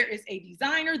photographer, there is a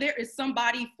designer, there is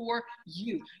somebody for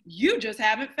you. You just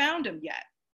haven't found them yet.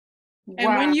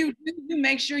 And when you do, you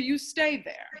make sure you stay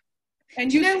there.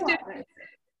 And you know still, what?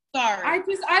 sorry. I'm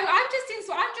just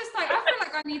like, I feel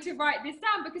like I need to write this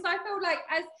down, because I feel like,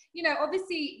 as you know,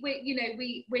 obviously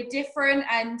we're different,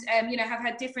 and you know, have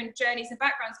had different journeys and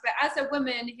backgrounds, but as a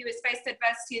woman who has faced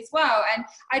adversity as well, and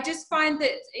I just find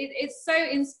that it's so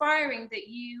inspiring that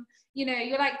you know,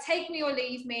 you're like, take me or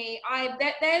leave me.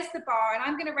 There's the bar, and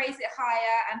I'm going to raise it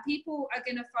higher, and people are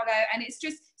going to follow. And it's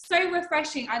just so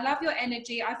refreshing. I love your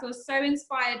energy. I feel so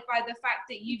inspired by the fact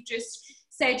that you've just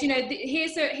said, you know,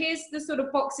 here's the sort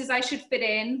of boxes I should fit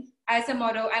in as a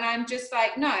model. And I'm just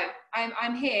like, no,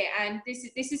 I'm here, and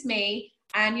this is me.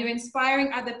 And you're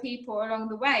inspiring other people along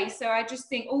the way. So I just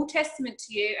think all testament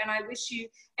to you, and I wish you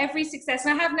every success.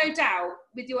 And I have no doubt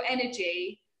with your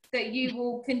energy that you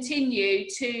will continue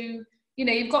to, you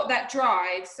know, you've got that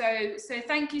drive. So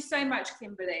thank you so much,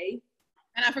 Kimberly.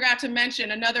 And I forgot to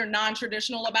mention, another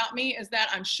non-traditional about me is that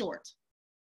I'm short.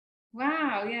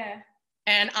 Wow, yeah.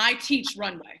 And I teach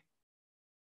runway.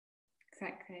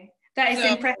 Exactly. That is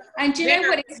impressive. And do you know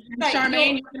what it's like?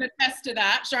 Charmaine, you can attest to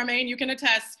that. Charmaine, you can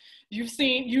attest. You've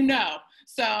seen, you know.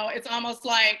 So it's almost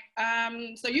like,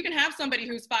 so you can have somebody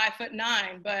who's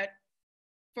 5'9", but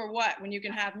for what, when you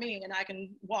can have me and I can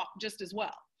walk just as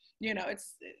well? You know,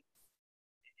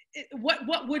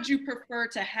 what would you prefer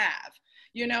to have?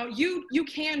 You know, you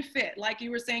can fit, like you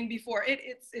were saying before.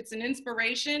 It's an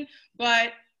inspiration,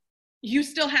 but you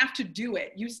still have to do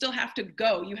it. You still have to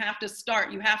go. You have to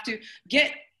start. You have to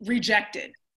get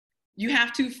rejected. You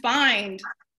have to find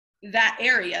that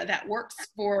area that works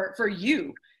for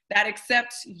you, that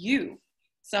accepts you.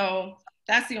 So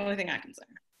that's the only thing I can say.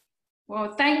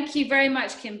 Well, thank you very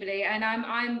much, Kimberly. And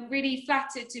I'm really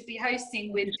flattered to be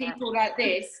hosting with people like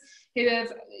this who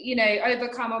have, you know,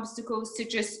 overcome obstacles to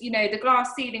just, you know, the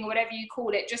glass ceiling or whatever you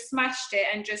call it, just smashed it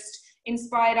and just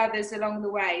inspired others along the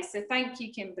way. So thank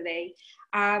you, Kimberly.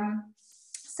 What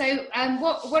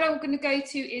I'm going to go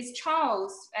to is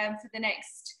Charles for the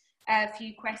next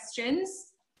few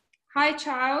questions. Hi,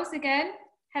 Charles, again.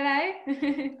 Hello.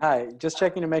 Hi, just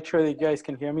checking to make sure that you guys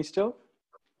can hear me still.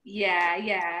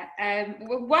 Yeah.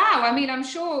 Wow, I mean, I'm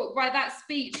sure by that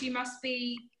speech you must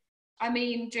be, I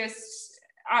mean, just,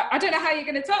 I don't know how you're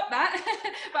going to top that.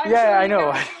 But I'm yeah, sure I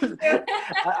know.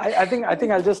 I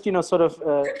think I'll just, you know, sort of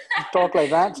talk like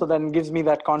that, so then it gives me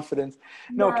that confidence.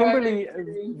 No, Kimberly,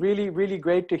 really, really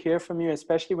great to hear from you,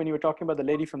 especially when you were talking about the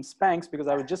lady from Spanx, because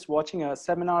I was just watching a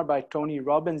seminar by Tony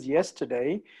Robbins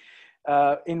yesterday,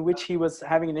 in which he was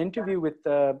having an interview with,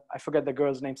 I forget the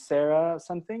girl's name, Sarah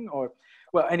something, or,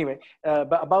 well, anyway,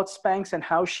 but about Spanx and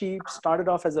how she started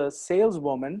off as a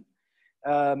saleswoman,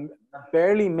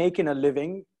 barely making a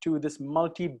living, to this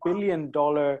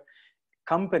multi-billion-dollar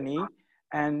company.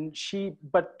 And she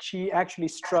actually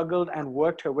struggled and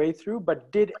worked her way through, but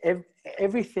did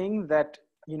everything that,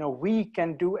 you know, we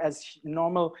can do as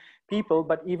normal people,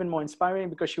 but even more inspiring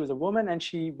because she was a woman and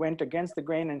she went against the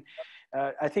grain. And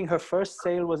I think her first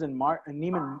sale was in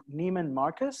Neiman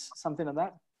Marcus, something like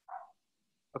that.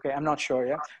 Okay, I'm not sure,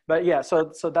 yeah, but yeah. So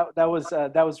that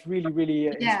was really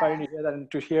inspiring to hear that,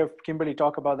 and to hear Kimberly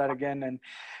talk about that again.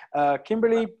 And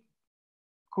Kimberly,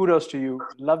 kudos to you.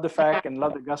 Love the fact and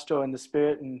love the gusto and the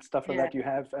spirit and stuff like that you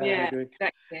have. You're doing.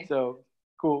 Exactly. So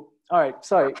cool. All right,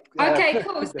 sorry. Okay,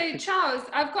 cool. So Charles,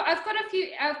 I've got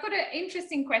an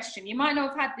interesting question. You might not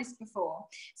have had this before.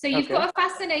 So you've got a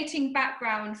fascinating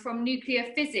background from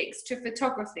nuclear physics to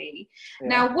photography. Yeah.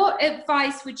 Now, what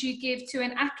advice would you give to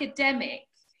an academic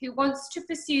who wants to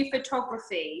pursue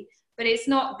photography, but it's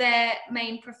not their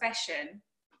main profession?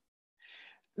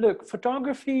 Look,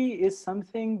 photography is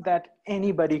something that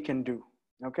anybody can do.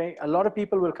 Okay, a lot of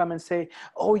people will come and say,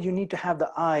 oh, you need to have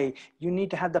the eye, you need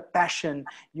to have the passion,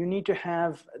 you need to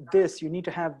have this, you need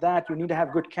to have that, you need to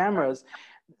have good cameras.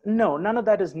 No, none of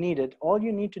that is needed. All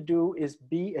you need to do is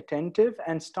be attentive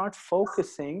and start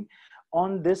focusing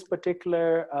on this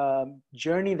particular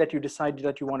journey that you decided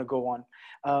that you want to go on.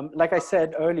 Like I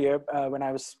said earlier, when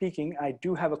I was speaking, I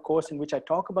do have a course in which I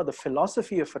talk about the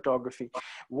philosophy of photography.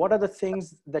 What are the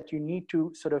things that you need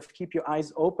to sort of keep your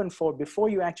eyes open for before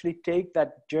you actually take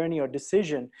that journey or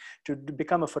decision to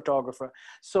become a photographer?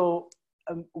 So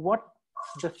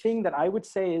the thing that I would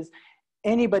say is,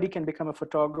 anybody can become a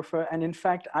photographer. And in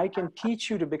fact, I can teach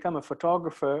you to become a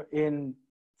photographer in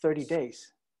 30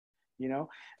 days. You know,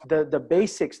 the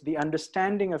basics, the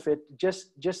understanding of it,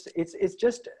 it's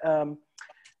just a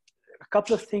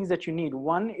couple of things that you need.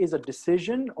 One is a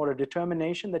decision or a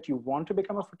determination that you want to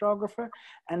become a photographer.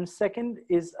 And second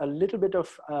is a little bit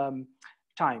of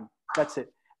time. That's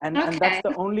it. And that's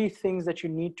the only things that you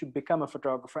need to become a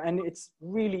photographer. And it's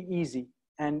really easy.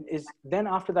 And then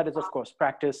after that is, of course,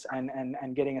 practice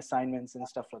and getting assignments and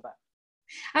stuff like that.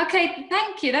 Okay,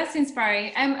 thank you. That's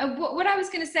inspiring. What I was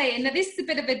going to say, and this is a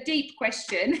bit of a deep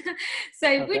question. So,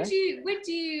 Okay. would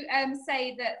you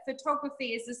say that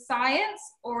photography is a science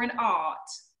or an art?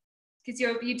 Because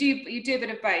you do a bit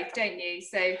of both, don't you?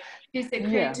 So, is it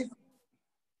creative?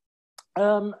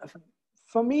 Yeah.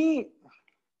 For me,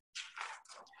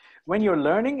 when you're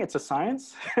learning, it's a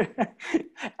science,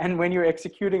 and when you're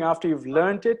executing after you've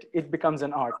learned it, it becomes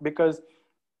an art. Because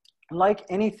like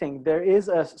anything, there is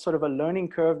a sort of a learning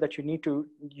curve that you need to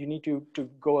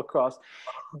go across,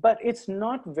 but it's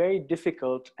not very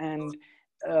difficult. And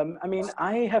I mean,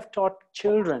 I have taught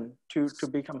children to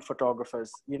become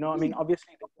photographers. You know, I mean,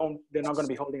 obviously they're not going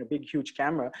to be holding a big, huge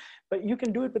camera, but you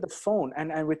can do it with a phone.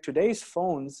 And with today's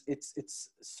phones, it's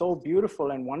so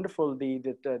beautiful and wonderful. The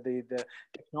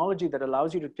technology that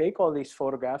allows you to take all these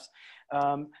photographs.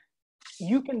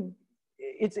 You can.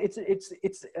 It's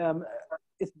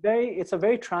a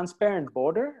very transparent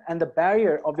border, and the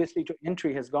barrier obviously to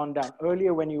entry has gone down.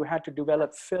 Earlier, when you had to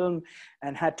develop film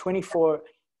and had 24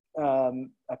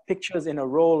 pictures in a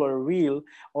roll or a reel,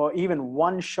 or even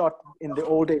one shot in the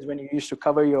old days when you used to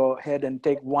cover your head and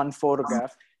take one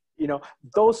photograph, you know,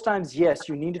 those times, yes,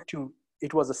 you needed to,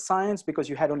 it was a science because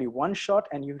you had only one shot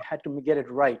and you had to get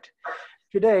it right.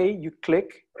 Today, you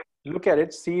click, look at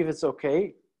it, see if it's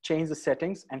okay, change the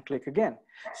settings and click again.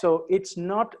 So it's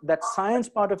not that science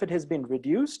part of it has been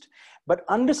reduced, but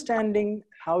understanding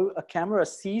how a camera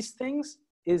sees things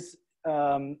is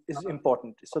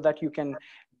important, so that you can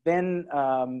then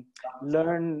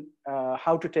learn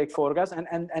how to take photographs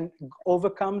and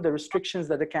overcome the restrictions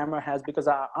that the camera has, because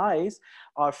our eyes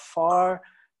are far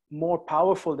more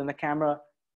powerful than the camera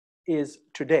is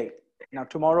today. Now,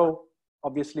 tomorrow,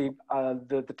 obviously,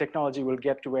 the technology will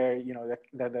get to where, you know,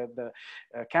 the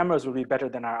cameras will be better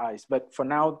than our eyes. But for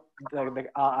now,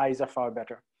 our eyes are far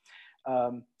better.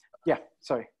 Yeah,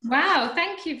 sorry. Wow,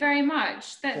 thank you very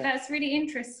much. That's really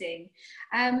interesting.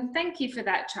 Thank you for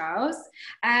that, Charles.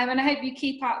 And I hope you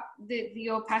keep up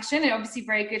your passion. You're obviously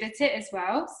very good at it as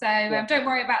well. So don't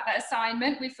worry about that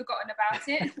assignment. We've forgotten about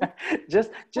it. just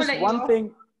one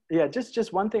thing. Yeah,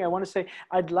 just one thing I want to say.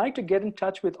 I'd like to get in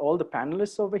touch with all the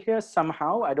panelists over here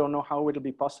somehow. I don't know how it'll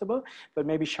be possible, but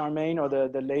maybe Charmaine or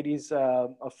the ladies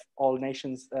of All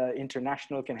Nations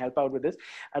International can help out with this.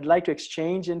 I'd like to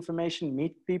exchange information,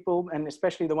 meet people, and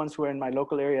especially the ones who are in my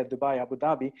local area, Dubai, Abu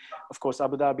Dhabi. Of course,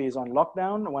 Abu Dhabi is on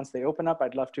lockdown. Once they open up,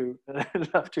 I'd love to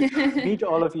meet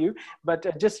all of you. But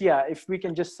if we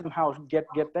can just somehow get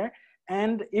there.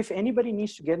 And if anybody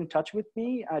needs to get in touch with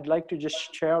me, I'd like to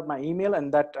just share out my email,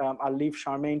 and that I'll leave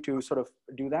Charmaine to sort of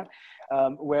do that,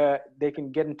 where they can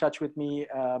get in touch with me,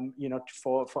 you know,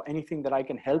 for anything that I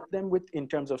can help them with in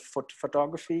terms of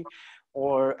photography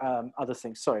or other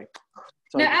things. Sorry.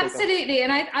 No, absolutely.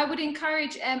 And I would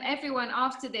encourage everyone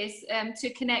after this to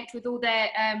connect with all their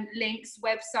links,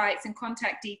 websites and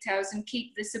contact details, and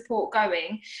keep the support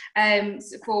going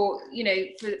for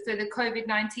the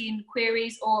COVID-19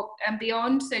 queries or and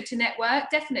beyond. So to network,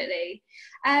 definitely.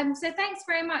 So thanks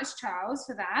very much, Charles,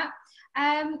 for that.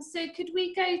 So could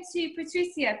we go to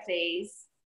Patricia, please?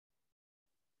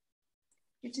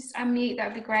 You just unmute, that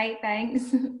would be great,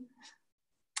 thanks.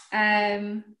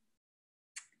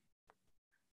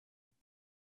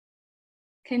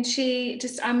 Can she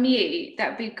just unmute?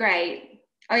 That would be great.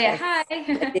 Oh yeah, hi.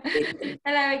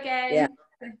 Hello again. Yeah.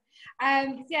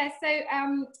 I've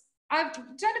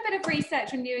done a bit of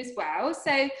research on you as well.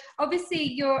 So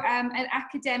obviously you're an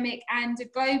academic and a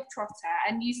globetrotter,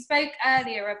 and you spoke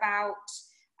earlier about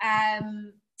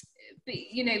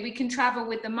we can travel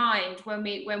with the mind when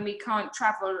we can't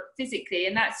travel physically,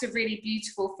 and that's a really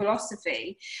beautiful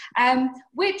philosophy.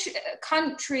 Which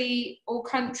country or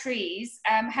countries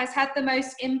has had the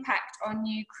most impact on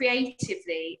you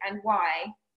creatively, and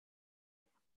why?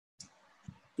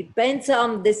 Depends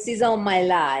on the season of my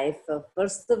life.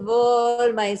 First of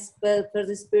all, my first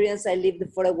experience, I lived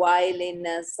for a while in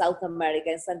South America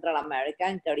and Central America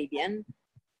and Caribbean.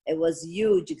 It was a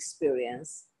huge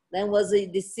experience. Then was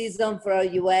the season for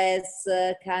US,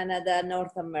 Canada,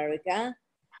 North America.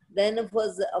 Then it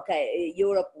was,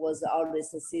 Europe was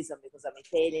always a season because I'm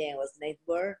Italian, it was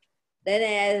network. Then I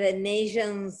had an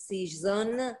Asian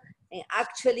season. And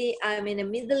actually, I'm in the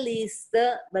Middle East,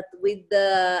 but with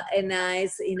an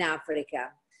eyes in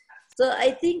Africa. So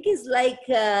I think it's like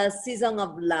a season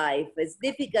of life. It's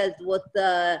difficult what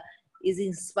is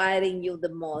inspiring you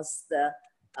the most.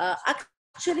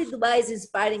 Actually, Dubai is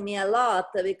inspiring me a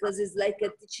lot because it's like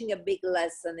teaching a big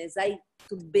lesson. It's like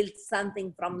to build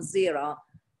something from zero.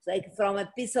 It's like from a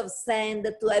piece of sand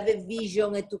to have a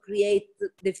vision and to create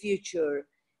the future.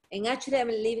 And actually, I'm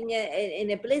living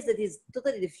in a place that is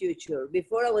totally the future.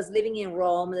 Before, I was living in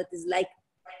Rome, that is like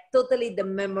totally the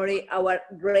memory, our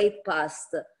great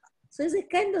past. So it's a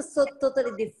kind of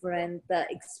totally different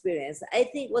experience. I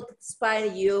think what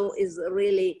inspires you is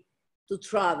really to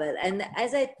travel. And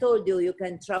as I told you, you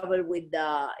can travel with,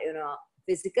 you know,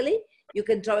 physically, you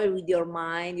can travel with your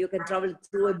mind, you can travel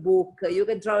through a book, you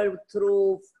can travel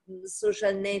through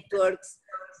social networks,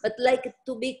 but like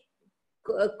to be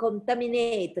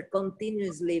contaminated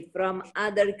continuously from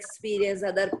other experience,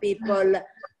 other people,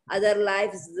 other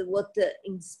lives, what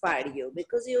inspire you,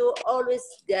 because you always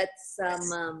get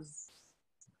some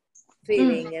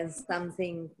feeling and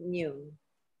something new.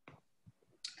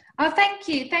 Oh, thank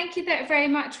you. Thank you very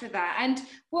much for that. And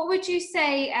what would you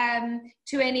say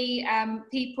to any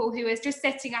people who is just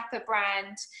setting up a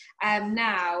brand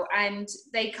now and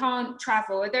they can't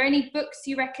travel? Are there any books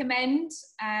you recommend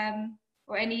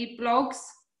or any blogs?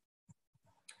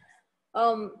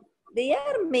 There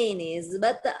are many,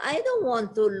 but I don't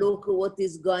want to look what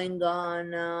is going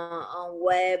on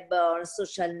web or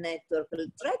social network.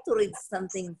 Try to read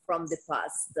something from the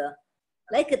past.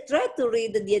 Like try to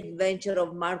read The Adventure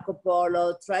of Marco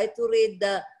Polo, try to read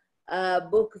the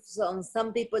books on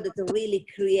some people that really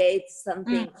create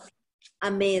something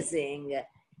amazing.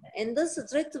 And also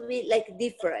try to be like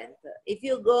different. If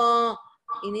you go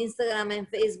in Instagram and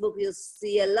Facebook, you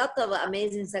see a lot of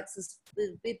amazing successful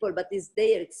people, but it's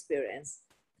their experience.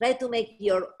 Try to make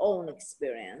your own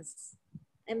experience.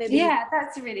 And maybe yeah,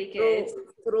 that's really good.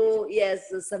 Through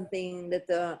yes, something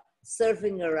that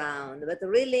surfing around, but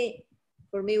really,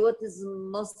 for me, what is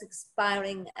most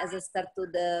inspiring, as I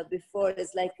started before,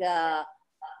 is like the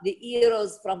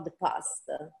heroes from the past.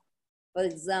 For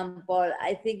example,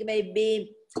 I think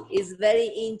maybe it's very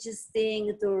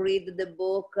interesting to read the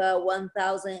book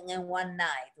 1001 Night.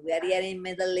 We are here in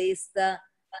Middle East,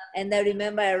 and I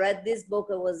remember I read this book.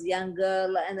 I was a young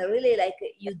girl, and I really like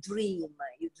you dream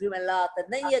a lot, and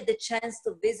then you have the chance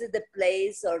to visit the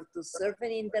place or to surf on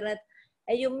the internet.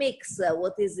 And you mix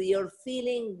what is your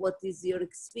feeling, what is your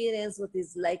experience, what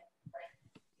is like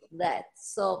that.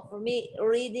 So for me,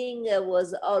 reading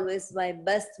was always my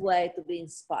best way to be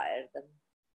inspired.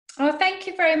 Oh, thank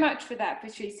you very much for that,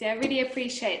 Patricia. I really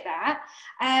appreciate that.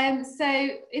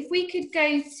 So if we could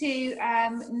go to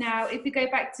now, if we go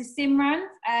back to Simran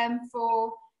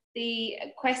for the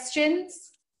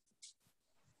questions.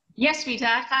 Yes,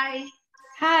 sweetheart. Hi.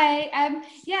 Hi.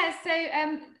 Yeah, so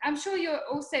I'm sure you're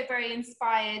also very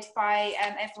inspired by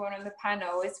everyone on the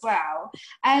panel as well.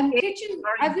 Could you?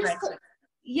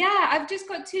 I've just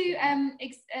got two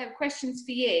questions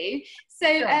for you. So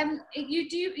you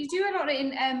do a lot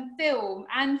in film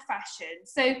and fashion.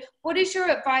 So what is your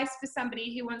advice for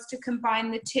somebody who wants to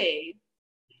combine the two?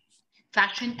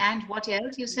 Fashion and what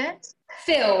else you said?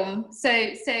 Film. So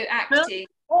acting.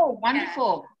 Oh,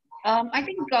 wonderful. Yeah. I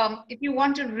think if you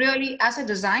want to really, as a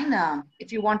designer,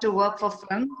 if you want to work for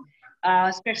film,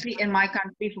 especially in my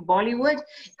country for Bollywood,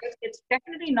 it's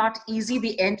definitely not easy,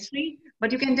 the entry,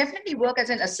 but you can definitely work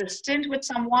as an assistant with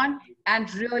someone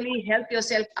and really help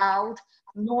yourself out,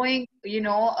 knowing, you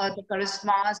know, the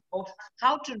charismas of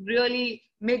how to really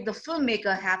make the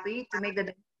filmmaker happy, to make the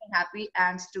director happy,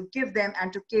 and to give them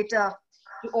and to cater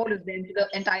to all of them, to the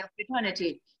entire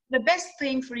fraternity. The best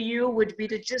thing for you would be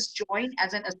to just join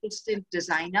as an assistant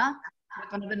designer with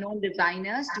one of the known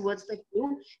designers towards the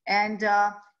crew, and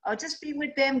just be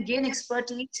with them, gain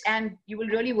expertise, and you will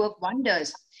really work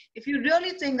wonders. If you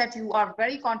really think that you are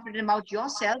very confident about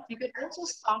yourself, you can also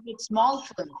start with small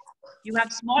films. You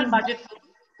have small budget films,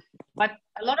 but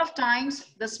a lot of times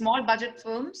the small budget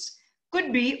films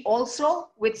could be also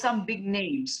with some big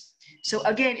names. So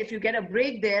again, if you get a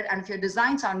break there and if your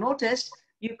designs are noticed,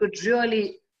 you could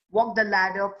really walk the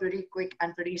ladder pretty quick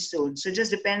and pretty soon. So it just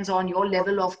depends on your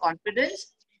level of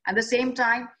confidence. At the same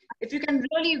time, if you can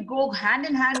really go hand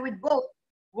in hand with both,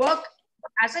 work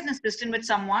as an assistant with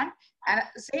someone and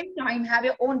at the same time have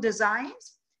your own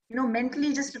designs, you know,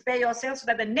 mentally just prepare yourself so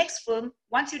that the next film,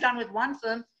 once you're done with one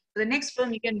film, for the next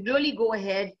film, you can really go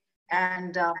ahead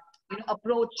and you know,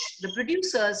 approach the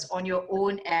producers on your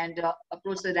own and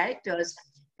approach the directors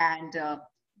and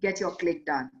get your click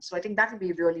done. So I think that would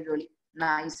be really, really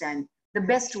nice and the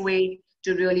best way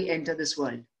to really enter this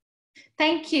world.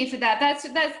 Thank you for that.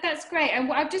 That's great.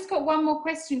 And I've just got one more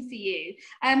question for you.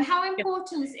 How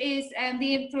important is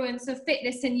the influence of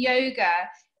fitness and yoga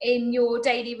in your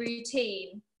daily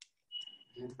routine?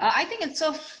 I think it's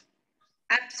of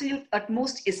absolute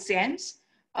utmost essence,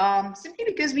 simply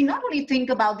because we not only think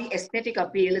about the aesthetic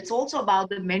appeal, it's also about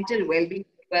the mental well-being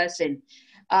of the person.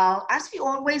 As we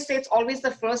always say, it's always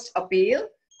the first appeal.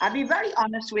 I'll be very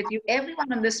honest with you.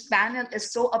 Everyone on this panel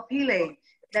is so appealing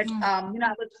that,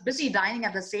 I was busy dining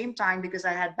at the same time because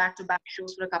I had back-to-back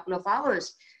shows for a couple of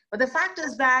hours. But the fact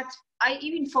is that I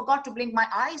even forgot to blink my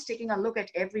eyes taking a look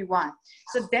at everyone.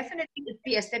 So definitely it's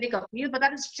the aesthetic appeal, but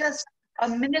that is just a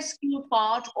minuscule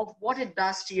part of what it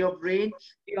does to your brain,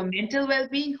 to your mental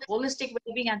well-being, holistic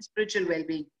well-being, and spiritual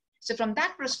well-being. So from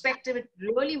that perspective, it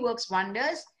really works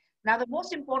wonders. Now, the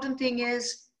most important thing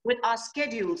is with our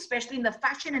schedules, especially in the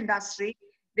fashion industry,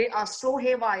 they are so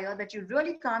haywire that you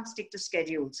really can't stick to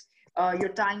schedules. Your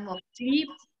time of sleep,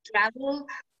 travel,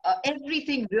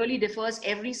 everything really differs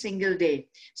every single day.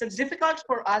 So it's difficult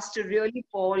for us to really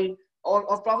fall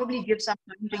or probably give some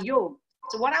time to yoga.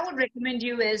 So what I would recommend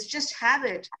you is just have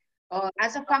it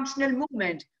as a functional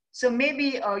movement. So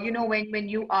maybe, when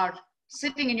you are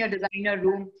sitting in your designer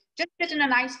room, just sit in a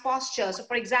nice posture. So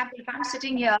for example, if I'm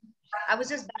sitting here, I was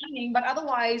just dining, but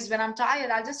otherwise when I'm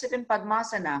tired, I'll just sit in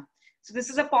Padmasana. So this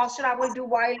is a posture I will do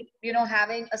while,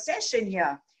 having a session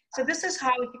here. So this is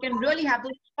how you can really have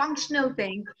those functional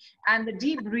things and the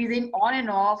deep breathing on and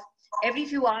off every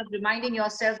few hours, reminding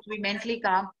yourself to be mentally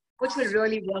calm, which will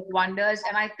really work wonders.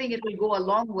 And I think it will go a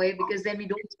long way because then we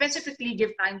don't specifically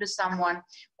give time to someone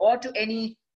or to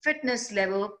any fitness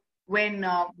level when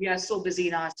we are so busy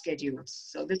in our schedules.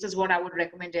 So this is what I would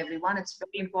recommend to everyone. It's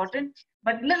very important,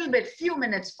 but little bit, few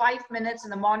minutes, 5 minutes in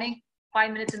the morning,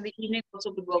 5 minutes in the evening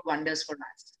also could work wonders for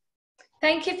us.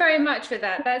 Thank you very much for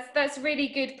that. That's really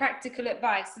good practical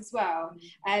advice as well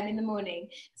in the morning.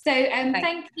 So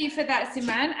thank you for that,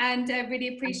 Simran, and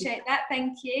really appreciate that.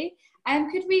 Thank you.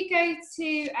 Could we go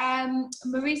to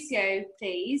Mauricio,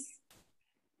 please?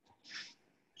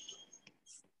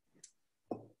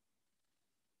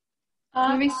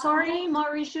 Sorry,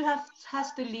 Mauricio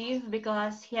has to leave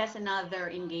because he has another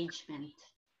engagement.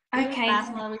 Okay. Pass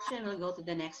Mauricio and we'll go to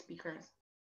the next speaker.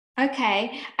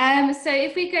 Okay. So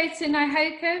if we go to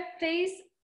Naihoka, please.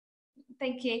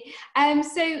 Thank you.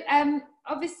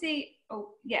 Obviously,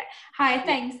 oh yeah. Hi,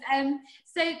 thanks.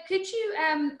 So could you,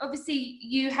 obviously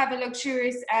you have a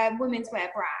luxurious women's wear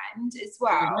brand as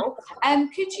well.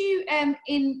 Could you,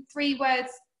 in 3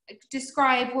 words,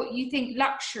 describe what you think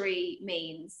luxury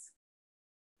means?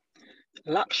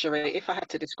 Luxury, if I had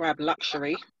to describe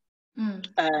luxury,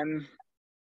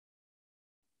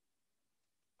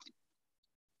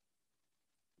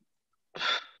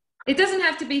 it doesn't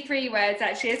have to be 3 words,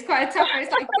 actually. It's quite a tough one.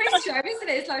 It's like a quiz show, isn't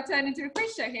it? It's like turning into a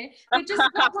quiz show here. But just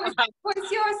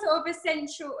what's your sort of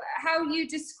essential, how you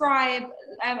describe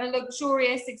a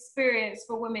luxurious experience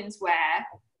for women's wear?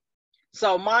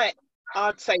 So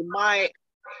I'd say my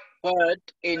word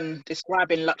in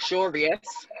describing luxurious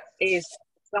is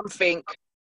something,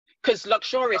 because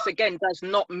luxurious again does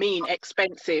not mean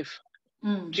expensive.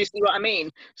 Do you see what I mean?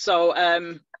 So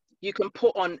you can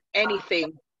put on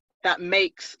anything that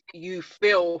makes you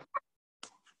feel,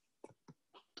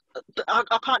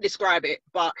 I can't describe it,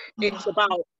 but it's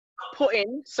about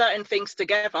putting certain things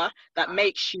together that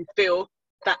makes you feel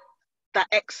that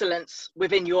excellence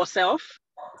within yourself.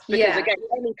 Because again,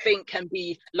 anything can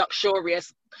be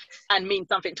luxurious and mean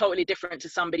something totally different to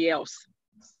somebody else.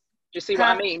 Do you see what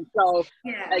I mean? So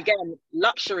again,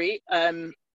 luxury,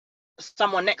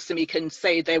 someone next to me can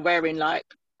say they're wearing like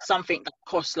something that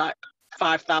costs like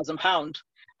 £5,000,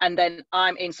 and then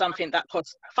I'm in something that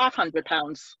costs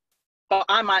 £500, but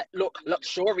I might look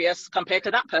luxurious compared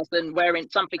to that person wearing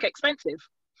something expensive.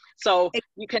 So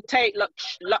you can take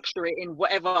luxury in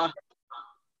whatever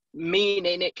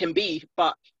meaning it can be,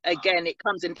 but again, it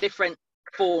comes in different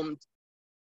forms.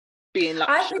 Being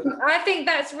luxury. I think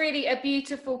that's really a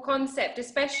beautiful concept,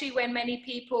 especially when many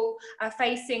people are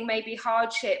facing maybe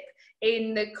hardship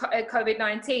in the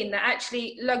COVID-19, that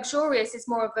actually luxurious is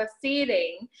more of a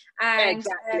feeling and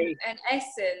an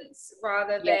essence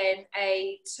rather than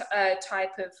a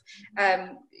type of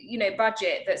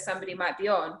budget that somebody might be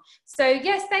on. So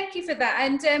yes, thank you for that.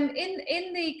 And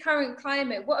in the current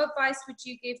climate, what advice would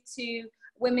you give to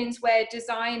women's wear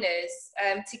designers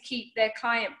to keep their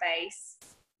client base?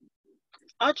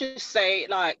 I'll just say,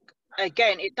 like,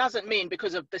 again, it doesn't mean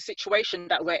because of the situation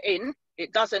that we're in,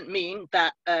 it doesn't mean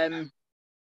that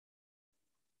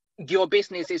your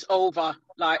business is over,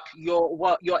 like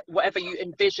whatever you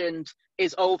envisioned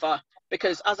is over.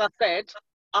 Because as I said,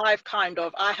 I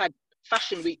had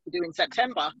Fashion Week to do in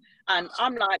September, and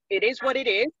I'm like, it is what it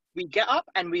is. We get up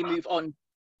and we move on.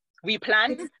 We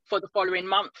plan for the following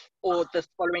month or the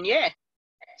following year.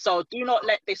 So do not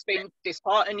let this thing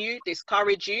dishearten you,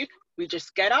 discourage you. We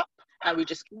just get up and we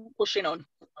just keep pushing on.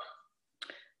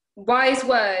 wise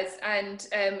words, and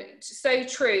so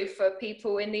true for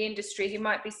people in the industry who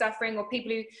might be suffering, or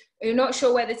people who are not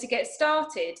sure whether to get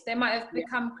started. They might have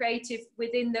become creative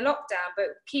within the lockdown, but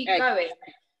keep going.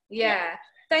 Yeah.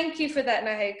 Thank you for that,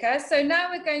 Nahoka. So now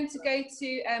we're going to go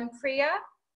to Priya.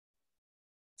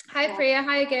 Hi, Priya.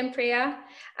 Hi again, Priya.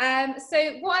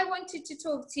 So what I wanted to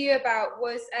talk to you about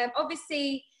was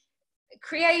obviously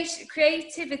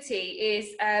creativity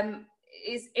is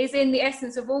in the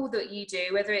essence of all that you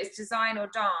do, whether it's design or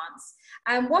dance.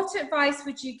 And what advice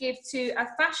would you give to a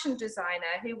fashion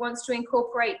designer who wants to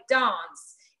incorporate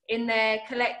dance in their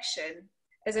collection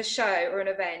as a show or an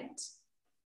event?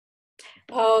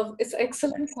 It's an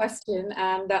excellent question,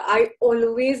 and I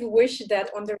always wish that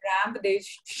on the ramp they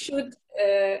should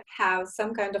have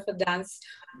some kind of a dance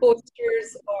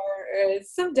posters or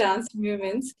some dance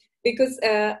movements, because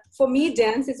for me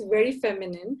dance is very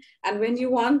feminine, and when you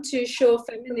want to show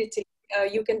femininity,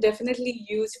 you can definitely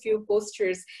use few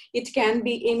postures. It can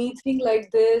be anything like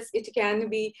this. It can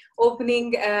be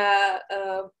opening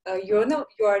your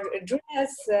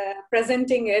dress,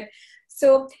 presenting it.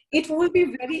 So it will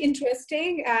be very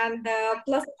interesting, and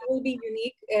plus it will be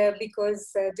unique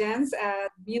because dance,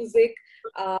 music,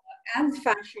 and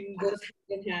fashion goes hand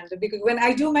in hand. Because when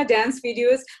I do my dance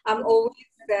videos, I'm always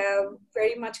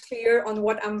very much clear on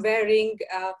what I'm wearing,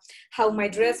 how my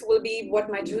dress will be, what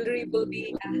my jewelry will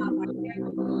be, and how my hair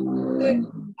will be. So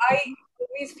I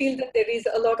always feel that there is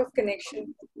a lot of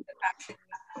connection with the fashion,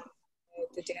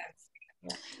 the dance.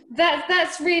 Yeah.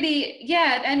 That's really,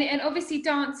 yeah, and obviously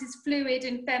dance is fluid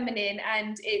and feminine,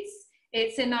 and it's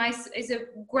a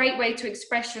great way to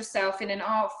express yourself in an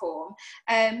art form.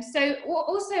 So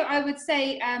also I would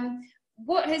say,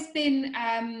 what has been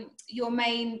your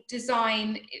main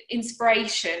design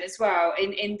inspiration as well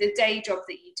in the day job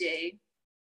that you do?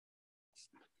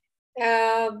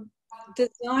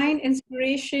 Design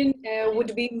inspiration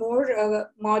would be more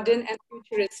modern and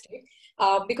futuristic,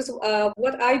 because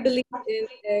what I believe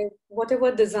in,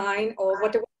 whatever design or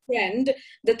whatever trend,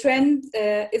 the trend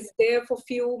is there for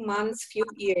few months, few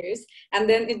years, and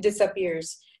then it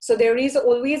disappears. So there is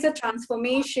always a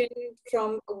transformation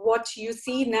from what you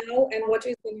see now and what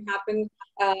is going to happen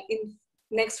in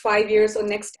next 5 years or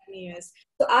next 10 years.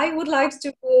 So I would like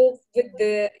to go with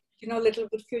the little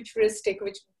bit futuristic,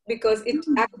 because it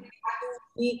actually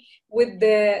me with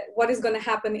what is going to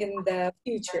happen in the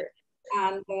future,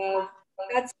 and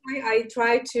that's why I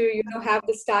try to have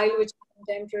the style which is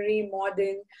contemporary,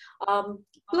 modern.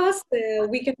 Plus,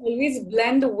 we can always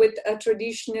blend with a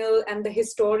traditional and the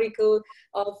historical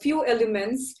few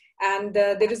elements, and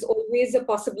there is always a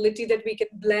possibility that we can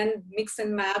blend, mix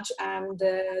and match, and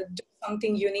do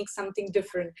something unique, something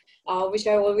different, which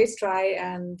I always try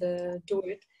and do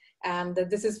it. And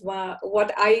this is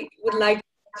what I would like to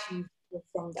achieve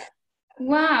from that.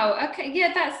 Wow. Okay.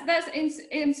 Yeah, that's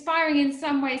inspiring in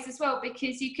some ways as well,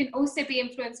 because you can also be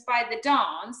influenced by the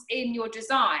dance in your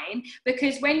design,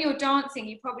 because when you're dancing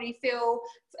you probably feel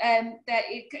that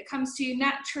it comes to you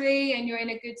naturally and you're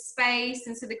in a good space,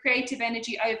 and so the creative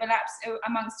energy overlaps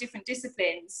amongst different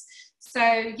disciplines. So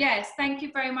yes, thank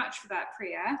you very much for that,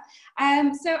 Priya.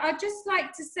 So I'd just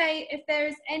like to say, if there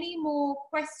is any more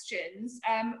questions,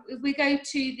 we go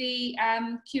to the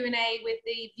Q&A with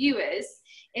the viewers.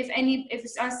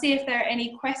 I'll see if there are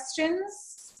any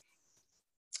questions.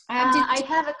 I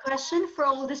have a question for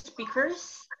all the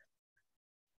speakers.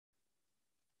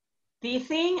 The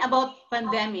thing about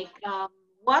pandemic,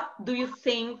 what do you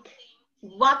think,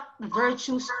 what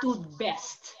virtues stood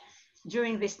best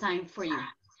during this time for you?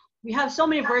 We have so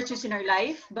many virtues in our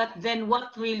life, but then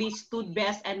what really stood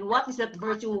best, and what is that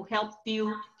virtue who helped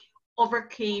you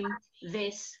overcome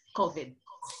this COVID?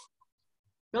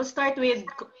 We'll start with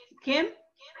Kim.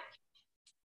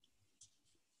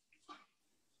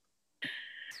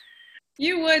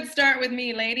 You would start with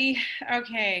me, lady.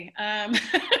 Okay.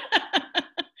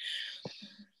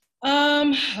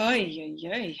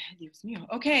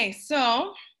 Okay,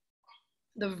 so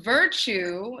the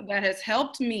virtue that has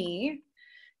helped me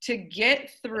to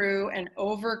get through and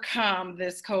overcome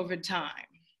this COVID time,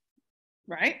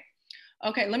 right?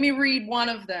 Okay, let me read one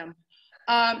of them.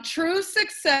 True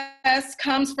success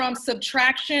comes from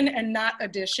subtraction and not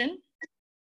addition.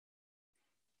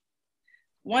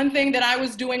 One thing that I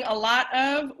was doing a lot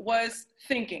of was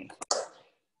thinking.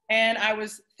 And I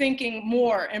was thinking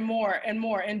more and more and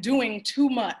more and doing too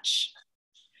much.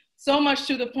 So much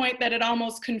to the point that it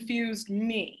almost confused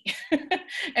me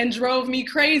and drove me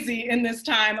crazy in this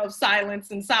time of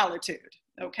silence and solitude,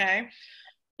 okay?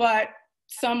 But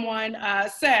someone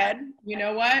said, you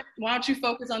know what? Why don't you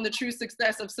focus on the true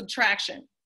success of subtraction?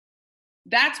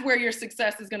 That's where your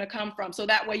success is going to come from. So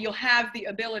that way you'll have the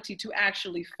ability to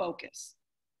actually focus.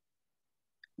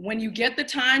 When you get the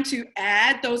time to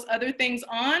add those other things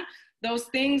on, those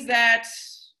things that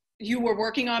you were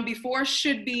working on before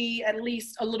should be at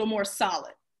least a little more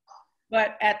solid.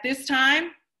 But at this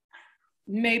time,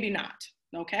 maybe not,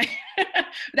 okay?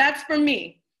 That's for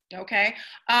me, okay?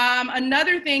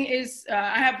 Another thing is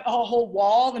I have a whole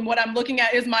wall, and what I'm looking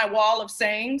at is my wall of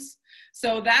sayings.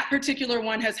 So that particular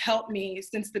one has helped me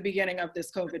since the beginning of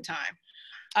this COVID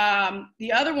time.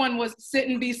 The other one was sit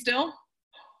and be still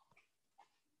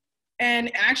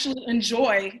and actually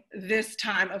enjoy this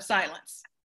time of silence,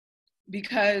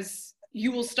 because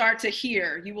you will start to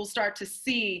hear, you will start to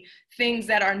see things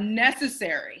that are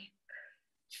necessary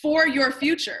for your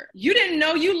future. You didn't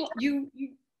know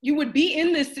you would be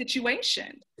in this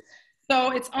situation.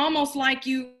 So it's almost like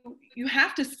you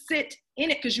have to sit in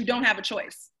it because you don't have a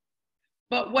choice.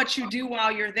 But what you do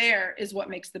while you're there is what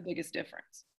makes the biggest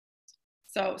difference.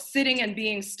 So sitting and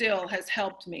being still has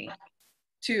helped me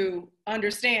to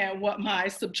understand what my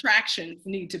subtractions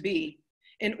need to be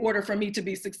in order for me to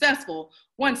be successful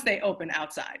once they open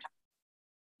outside.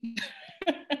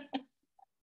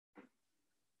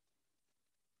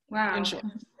 Wow.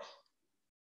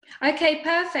 Okay,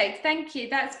 perfect. Thank you.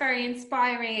 That's very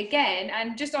inspiring again.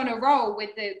 And just on a roll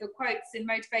with the quotes and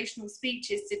motivational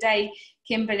speeches today,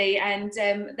 Kimberly, and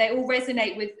they all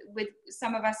resonate with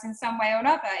some of us in some way or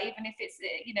another, even if it's,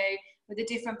 you know, with a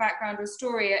different background or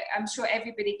story. I'm sure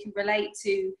everybody can relate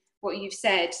to what you've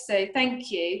said. So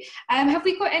thank you. Have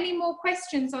we got any more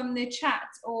questions on the chat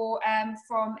or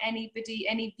from anybody,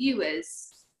 any viewers?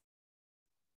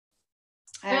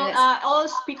 Well, all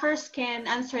speakers can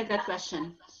answer that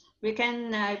question. We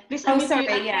can please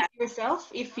unmute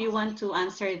yourself if you want to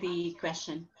answer the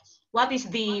question. What is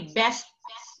the best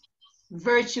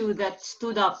virtue that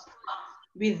stood up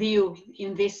with you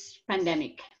in this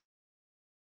pandemic?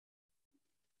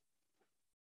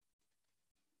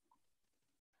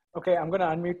 Okay, I'm going to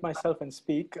unmute myself and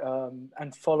speak,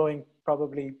 and following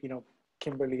probably, you know,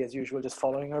 Kimberly as usual, just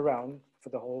following around for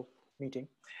the whole meeting.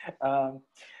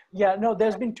 Yeah, no,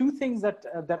 there's been two things that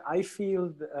I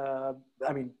feel,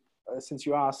 I mean, since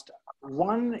you asked.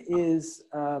 One is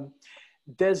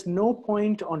there's no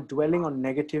point on dwelling on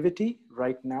negativity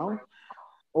right now.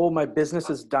 Oh, my business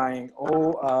is dying.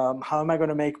 Oh, how am I going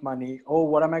to make money? Oh,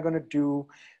 what am I going to do?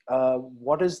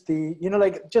 What is the, you know,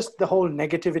 like just the whole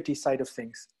negativity side of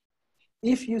things.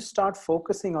 If you start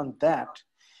focusing on that,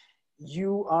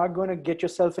 you are going to get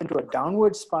yourself into a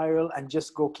downward spiral and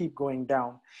just keep going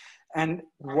down. And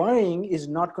worrying is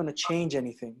not going to change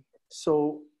anything.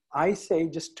 So I say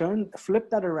just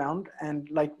flip that around. And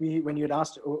like when you had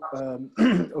asked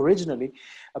originally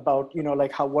about, you know,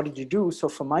 like what did you do? So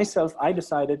for myself, I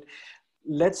decided,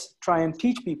 let's try and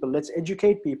teach people, let's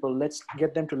educate people, let's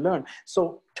get them to learn.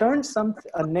 So turn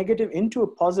a negative into a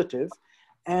positive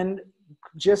and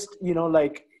just, you know,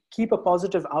 like keep a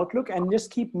positive outlook and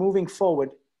just keep moving forward.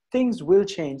 Things will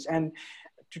change. And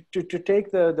to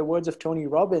take the words of Tony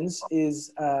Robbins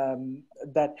is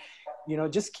that, you know,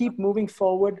 just keep moving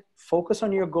forward, focus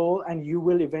on your goal, and you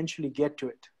will eventually get to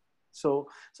it. So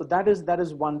that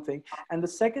is one thing. And the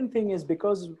second thing is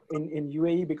because in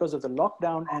UAE, because of the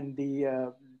lockdown and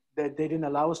they didn't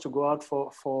allow us to go out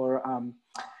for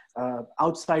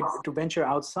outside, to venture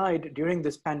outside during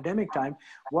this pandemic time,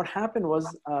 what happened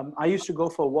was I used to go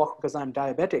for a walk because I'm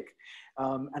diabetic.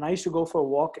 And I used to go for a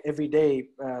walk every day,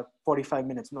 45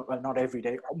 minutes, not every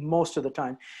day, most of the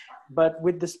time. But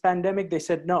with this pandemic, they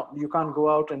said, no, you can't go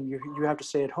out and you have to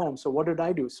stay at home. So what did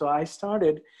I do? So I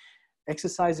started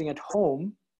exercising at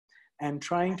home and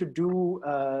trying to do,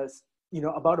 you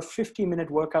know, about a 50-minute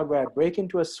workout where I break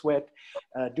into a sweat,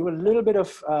 do a little bit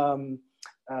of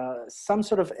some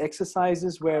sort of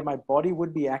exercises where my body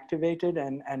would be activated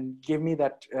and give me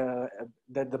that,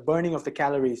 the burning of the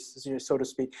calories, so to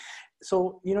speak.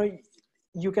 So, you know,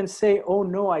 you can say, oh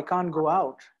no, I can't go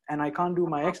out and I can't do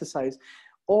my exercise,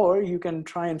 or you can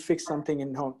try and fix something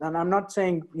in home. And I'm not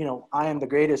saying, you know, I am the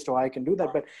greatest or I can do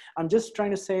that, but I'm just trying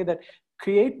to say that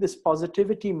create this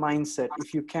positivity mindset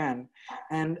if you can,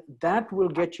 and that will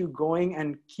get you going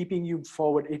and keeping you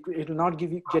forward. It will not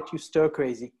get you stir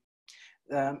crazy.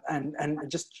 And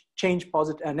just change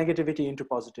negativity into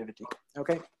positivity.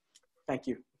 Okay, thank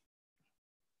you.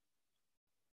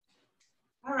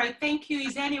 All right, thank you.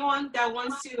 Is there anyone that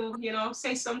wants to, you know,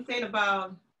 say something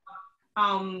about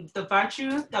the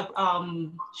virtue that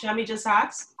Shami just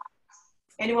asked?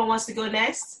 Anyone wants to go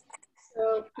next?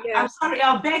 So, yeah. I'm sorry,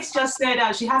 Bex just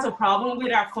said she has a problem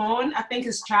with her phone. I think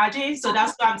it's charging, so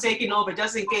that's why I'm taking over,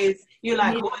 just in case you're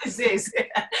like, what is this?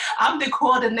 I'm the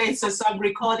coordinator, so I'm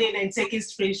recording and taking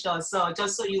screenshots, so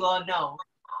just so you all know.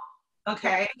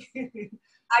 Okay.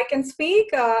 I can speak.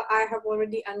 I have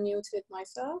already unmuted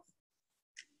myself.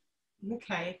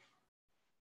 Okay.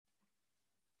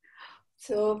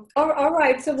 So, all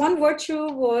right. So one virtue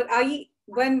was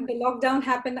when the lockdown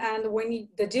happened and when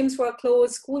the gyms were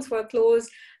closed, schools were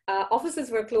closed, offices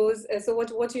were closed. So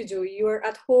what you do? You are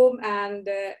at home and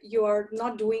you are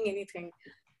not doing anything.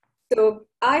 So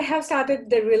I have started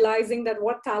realizing that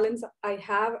what talents I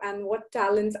have and what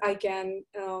talents I can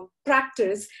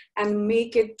practice and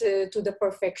make it to the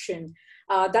perfection.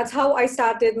 That's how I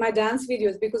started my dance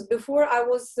videos, because before I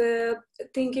was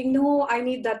thinking, no, I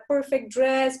need that perfect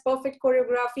dress, perfect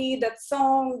choreography, that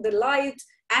song, the light,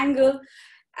 angle.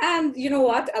 And you know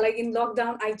what, like in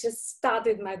lockdown, I just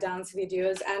started my dance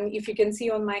videos. And if you can see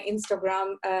on my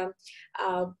Instagram,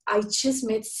 I just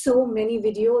made so many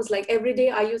videos. Like every day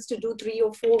I used to do 3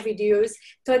 or 4 videos.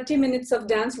 30 minutes of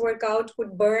dance workout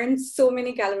would burn so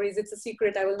many calories. It's a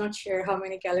secret. I will not share how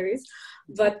many calories,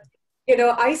 but you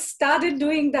know, I started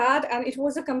doing that and it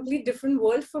was a complete different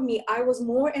world for me. I was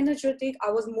more energetic, I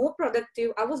was more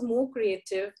productive, I was more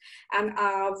creative. And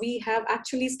we have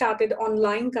actually started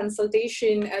online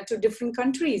consultation to different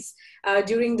countries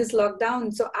during this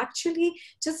lockdown. So actually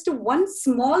just one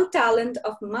small talent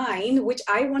of mine, which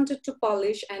I wanted to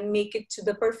polish and make it to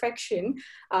the perfection,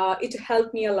 it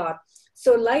helped me a lot.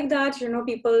 So like that, you know,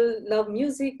 people love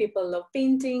music, people love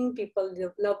painting, people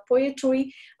love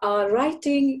poetry,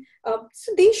 writing.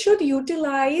 So they should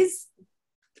utilize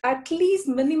at least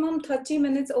minimum 30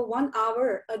 minutes or 1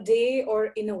 hour a day or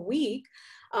in a week.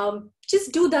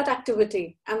 Just do that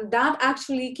activity. And that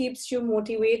actually keeps you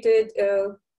motivated.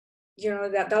 You know,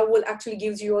 that will actually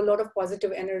gives you a lot of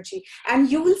positive energy.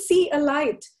 And you will see a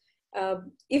light.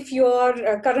 If your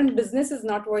current business is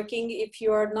not working, if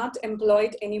you are not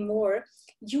employed anymore,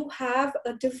 you have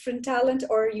a different talent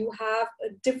or you have a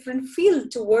different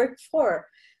field to work for.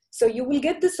 So you will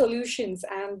get the solutions,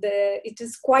 and it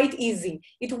is quite easy.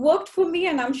 It worked for me,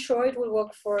 and I'm sure it will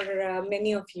work for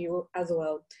many of you as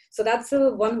well. So that's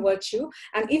one virtue.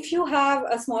 And if you have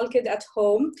a small kid at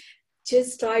home,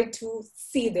 just try to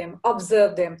see them,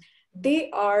 observe them. They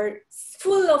are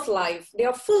full of life. They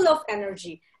are full of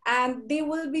energy. And they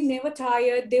will be never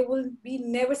tired, they will be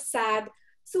never sad.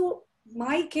 So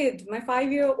my kid, my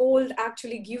 5-year-old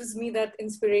actually gives me that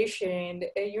inspiration.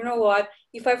 You know what,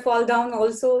 if I fall down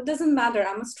also, it doesn't matter,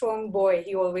 I'm a strong boy,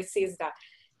 he always says that.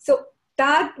 So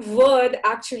that word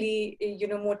actually, you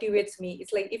know, motivates me.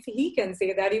 It's like, if he can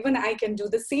say that, even I can do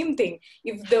the same thing.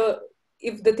 If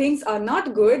the things are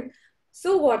not good,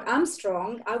 so what, I'm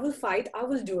strong, I will fight, I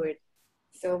will do it.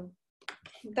 So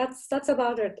that's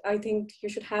about it. I think you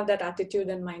should have that attitude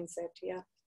and mindset. Yeah.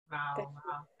 Wow.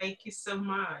 Thank you so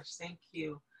much. Thank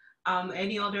you.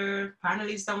 Any other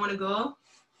panelists that want to go?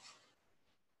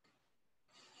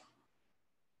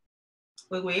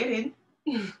 We're waiting.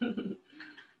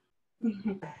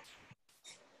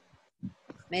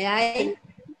 May I?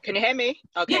 Can you hear me?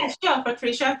 Okay. Yes, sure,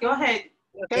 Patricia, go ahead.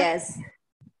 Okay. Yes.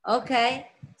 Okay.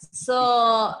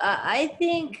 So I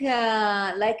think,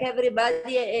 like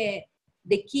everybody,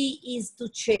 the key is to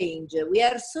change. We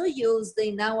are so used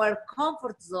in our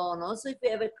comfort zone, also if we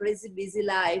have a crazy busy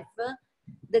life,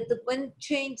 that when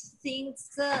change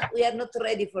things, we are not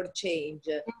ready for change.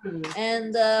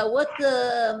 And what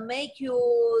make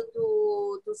you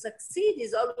to succeed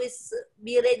is always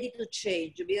be ready to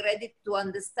change, be ready to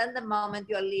understand the moment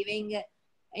you are living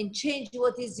and change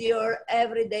what is your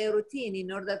everyday routine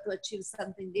in order to achieve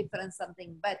something different,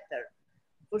 something better.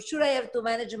 For sure, I have to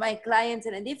manage my clients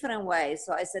in a different way.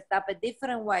 So I set up a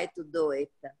different way to do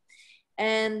it.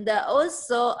 And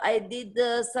also I did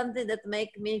something that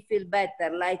make me feel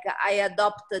better. Like I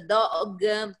adopt a dog.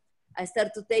 I start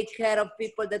to take care of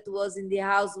people that was in the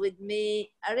house with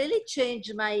me. I really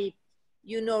changed my,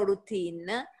 you know, routine.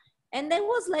 And I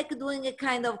was like doing a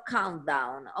kind of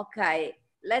countdown. Okay,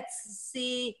 let's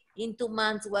see in 2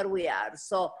 months where we are.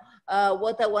 So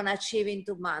what I want to achieve in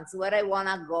 2 months, where I want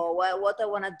to go, what I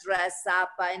want to dress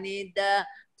up, I need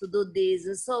to do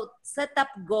this. So set up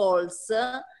goals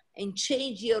and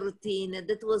change your routine.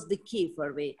 That was the key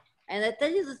for me. And I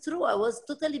tell you the truth, I was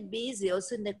totally busy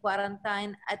also in the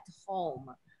quarantine at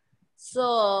home.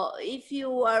 So if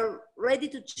you are ready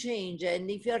to change and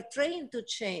if you are trained to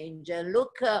change and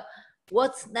look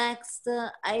what's next,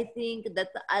 I think that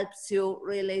helps you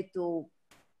really to,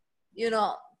 you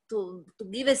know, to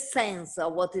give a sense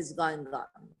of what is going on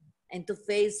and to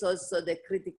face also the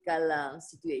critical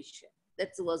situation.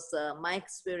 that was my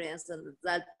experience, and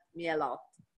that me a lot.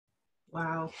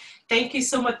 Wow. Thank you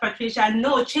so much, Patricia. I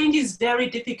know change is very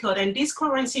difficult, and this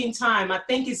quarantine time, I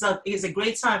think is a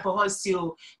great time for us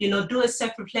to, do a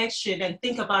self-reflection and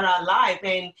think about our life,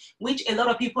 and which a lot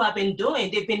of people have been doing.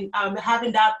 They've been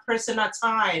having that personal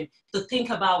time to think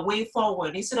about way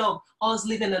forward instead of us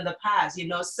living in the past,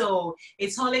 So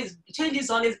change is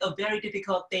always a very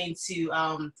difficult thing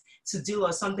to do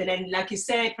or something. And like you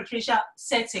said, Patricia,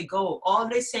 set a goal.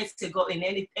 Always set a goal in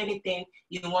anything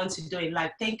you want to do in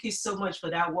life. Thank you so much for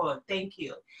that word. Thank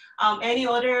you. Any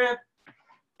other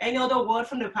word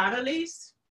from the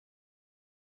panelists?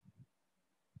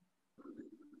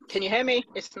 Can you hear me?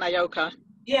 It's Nayoka.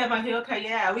 Yeah, Nayoka,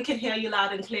 yeah. We can hear you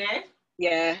loud and clear.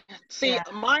 Yeah. See,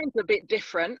 mine's a bit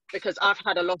different because I've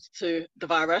had a loss to the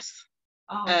virus.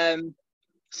 Oh.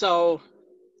 So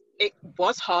it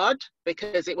was hard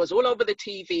because it was all over the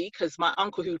TV, because my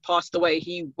uncle who passed away,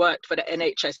 he worked for the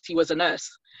NHS, he was a nurse.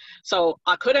 So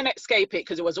I couldn't escape it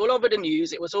because it was all over the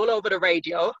news, it was all over the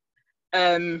radio.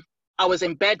 I was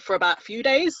in bed for about a few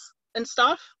days and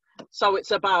stuff. So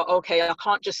it's about, okay, I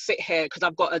can't just sit here because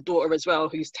I've got a daughter as well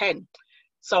who's 10.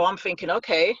 So I'm thinking,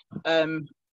 okay,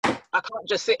 I can't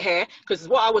just sit here, because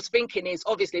what I was thinking is,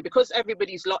 obviously, because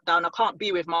everybody's locked down, I can't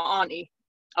be with my auntie.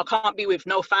 I can't be with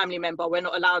no family member. We're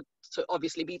not allowed to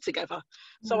obviously be together.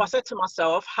 So I said to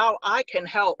myself, how I can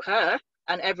help her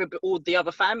and all the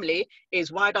other family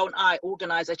is, why don't I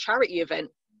organize a charity event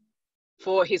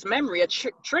for his memory, a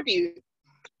tribute?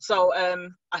 So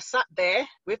I sat there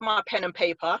with my pen and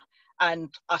paper, and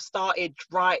I started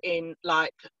writing, I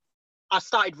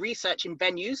started researching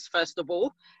venues, first of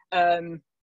all.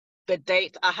 The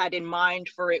date I had in mind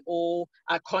for it all.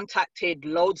 I contacted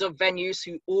loads of venues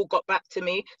who all got back to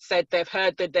me, said they've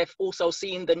heard that they've also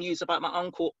seen the news about my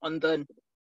uncle on the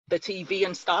TV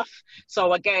and stuff.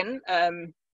 So again,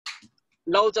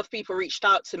 loads of people reached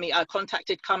out to me. I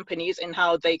contacted companies in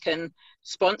how they can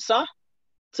sponsor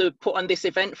to put on this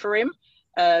event for him.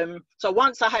 So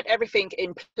once I had everything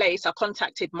in place, I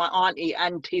contacted my auntie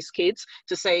and his kids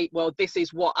to say, well, this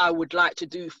is what I would like to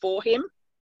do for him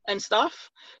and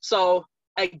stuff. So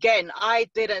again, I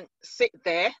didn't sit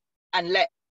there and let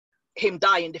him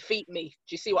die and defeat me.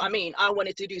 Do you see what I mean? I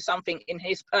wanted to do something in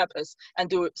his purpose and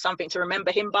do something to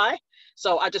remember him by.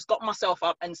 So I just got myself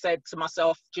up and said to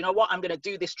myself, do you know what? I'm going to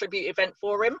do this tribute event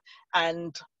for him.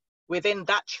 And within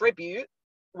that tribute,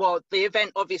 well, the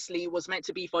event obviously was meant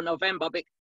to be for November,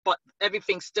 but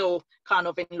everything's still kind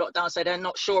of in lockdown. So they're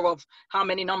not sure of how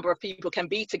many number of people can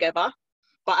be together.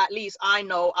 But at least I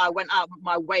know I went out of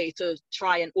my way to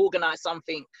try and organize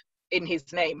something in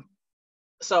his name.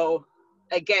 So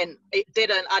again,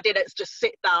 I didn't just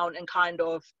sit down and kind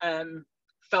of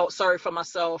felt sorry for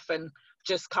myself and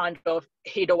just kind of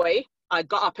hid away. I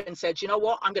got up and said, you know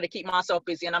what, I'm going to keep myself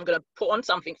busy and I'm going to put on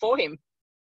something for him.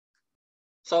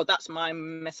 So that's my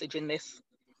message in this.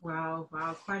 Wow,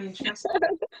 quite interesting.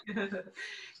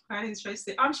 Quite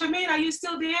interesting. Charmaine, are you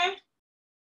still there?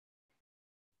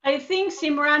 I think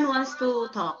Simran wants to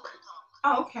talk.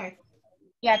 Oh, okay.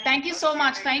 Yeah, thank you so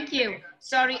much. Thank you.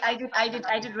 Sorry,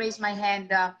 I did raise my hand.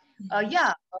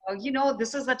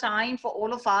 This is the time for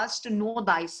all of us to know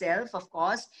thyself, of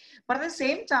course. But at the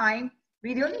same time,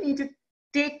 we really need to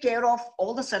take care of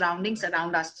all the surroundings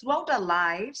around us. Throughout our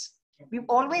lives, we've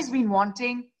always been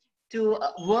wanting to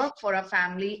work for our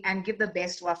family and give the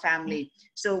best to our family.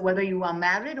 So whether you are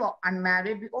married or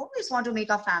unmarried, we always want to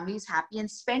make our families happy and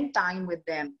spend time with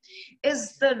them.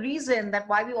 Is the reason that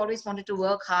why we always wanted to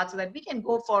work hard so that we can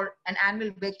go for an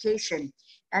annual vacation.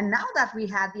 And now that we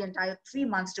had the entire 3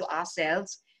 months to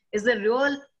ourselves, is the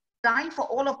real time for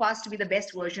all of us to be the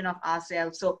best version of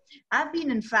ourselves. So I've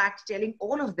been, in fact, telling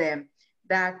all of them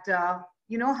that,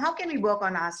 how can we work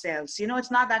on ourselves?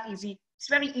 It's not that easy. It's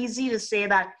very easy to say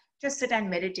that, just sit and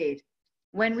meditate.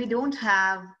 When we don't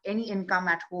have any income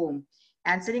at home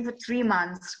and sitting for 3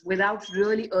 months without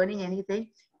really earning anything,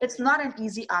 it's not an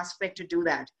easy aspect to do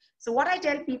that. So what I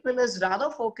tell people is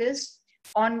rather focus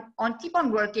on keep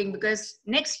on working, because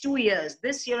next 2 years,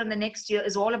 this year and the next year,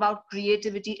 is all about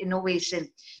creativity, innovation.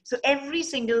 So every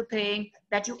single thing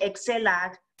that you excel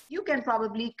at, you can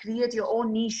probably create your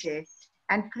own niche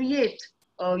and create,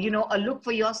 a look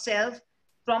for yourself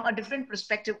from a different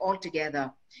perspective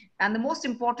altogether. And the most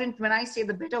important, when I say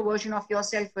the better version of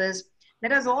yourself, is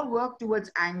let us all work towards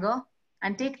anger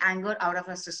and take anger out of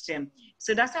our system.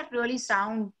 So does that really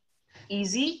sound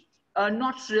easy?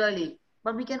 Not really,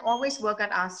 but we can always work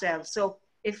at ourselves. So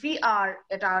if we are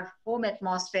at our home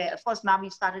atmosphere, of course, now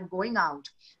we've started going out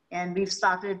and we've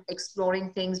started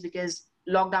exploring things because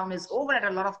lockdown is over at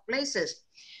a lot of places.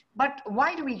 But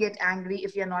why do we get angry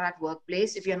if you're not at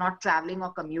workplace, if you're not traveling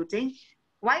or commuting?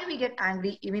 Why do we get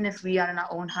angry even if we are in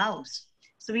our own house?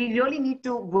 So we really need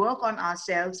to work on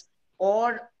ourselves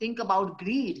or think about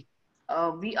greed.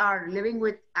 We are living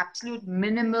with absolute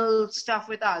minimal stuff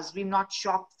with us. We've not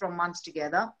shopped from months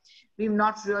together. We've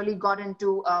not really got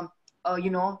into,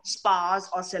 spas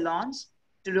or salons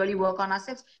to really work on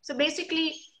ourselves. So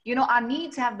basically, our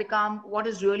needs have become what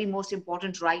is really most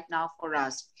important right now for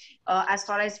us. As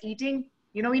far as eating,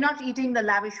 we're not eating the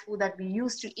lavish food that we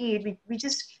used to eat. We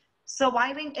just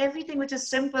surviving everything which is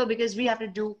simple because we have to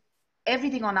do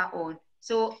everything on our own.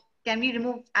 So can we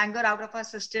remove anger out of our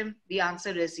system? The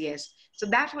answer is yes. So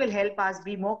that will help us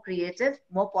be more creative,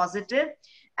 more positive,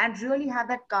 and really have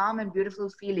that calm and beautiful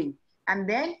feeling. And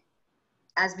then,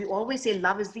 as we always say,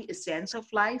 love is the essence of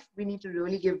life. We need to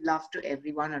really give love to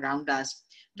everyone around us,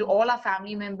 to all our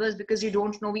family members, because you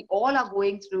don't know, we all are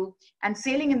going through and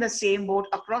sailing in the same boat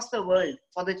across the world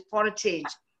for a change.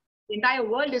 The entire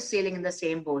world is sailing in the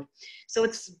same boat. So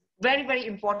it's very, very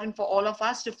important for all of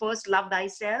us to first love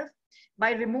thyself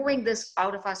by removing this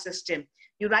out of our system.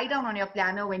 You write down on your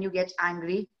planner when you get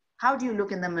angry, how do you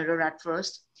look in the mirror at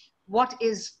first?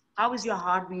 How is your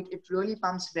heartbeat? It really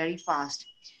pumps very fast.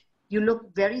 You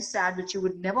look very sad, which you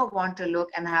would never want to look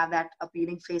and have that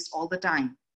appealing face all the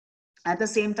time. At the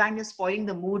same time, you're spoiling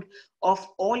the mood of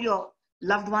all your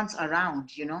loved ones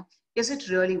around, Is it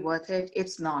really worth it?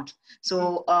 It's not.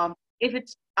 So if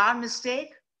it's our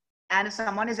mistake and if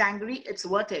someone is angry, it's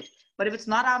worth it. But if it's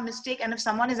not our mistake and if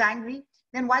someone is angry,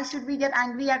 then why should we get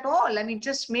angry at all? I mean,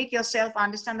 just make yourself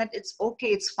understand that it's okay,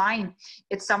 it's fine.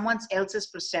 It's someone else's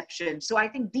perception. So I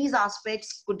think these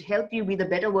aspects could help you be the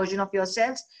better version of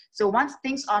yourselves. So once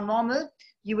things are normal,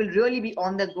 you will really be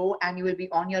on the go and you will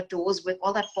be on your toes with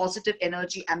all that positive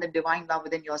energy and the divine love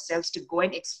within yourselves to go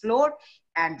and explore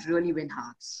and really win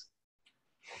hearts.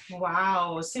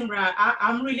 Wow, Simran,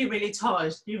 I'm really, really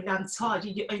touched. I'm touched.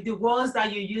 The words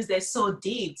that you use, they're so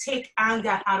deep. Take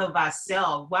anger out of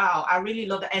ourselves. Wow, I really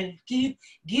love that. And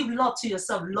give love to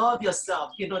yourself. Love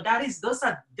yourself. Those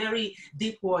are very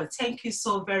deep words. Thank you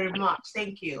so very much.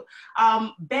 Thank you.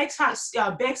 Bex,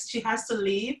 she has to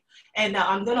leave, and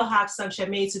I'm gonna ask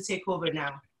Charmaine to take over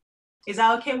now. Is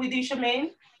that okay with you,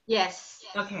 Charmaine? Yes.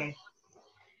 Okay.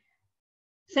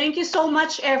 Thank you so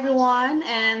much, everyone.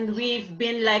 And we've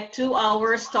been like 2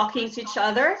 hours talking to each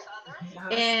other.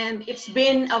 And it's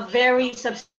been a very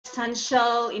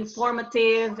substantial,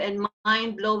 informative, and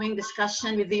mind-blowing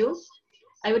discussion with you.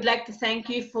 I would like to thank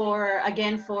you for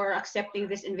accepting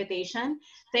this invitation.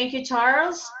 Thank you,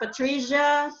 Charles,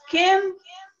 Patricia, Kim,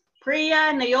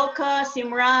 Priya, Nayoka,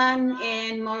 Simran,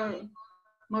 and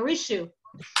Mauricio.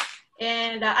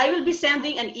 And I will be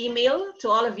sending an email to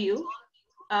all of you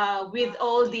with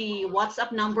all the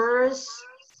WhatsApp numbers,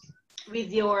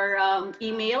 with your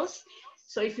emails.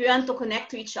 So if you want to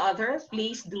connect to each other,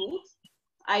 please do.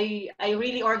 I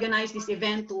really organized this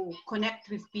event to connect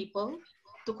with people,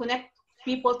 to connect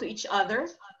people to each other.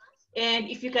 And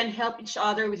if you can help each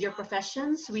other with your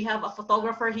professions, we have a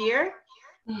photographer here.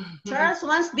 Charles,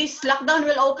 once this lockdown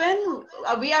will open,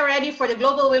 we are ready for the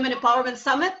Global Women Empowerment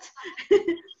Summit.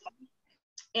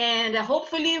 And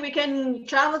hopefully we can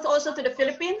travel also to the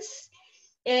Philippines.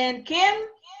 And Kim,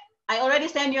 I already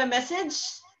sent you a message,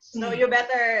 so you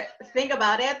better think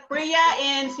about it. Priya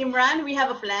and Simran, we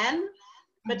have a plan.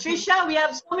 Patricia, we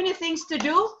have so many things to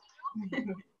do.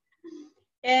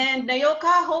 And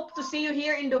Nayoka, hope to see you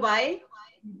here in Dubai.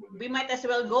 We might as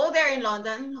well go there in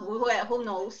London, who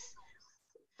knows.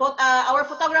 Our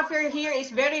photographer here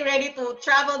is very ready to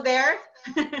travel there.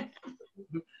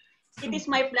 It is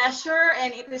my pleasure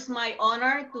and it is my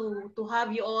honor to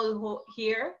have you all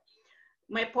here.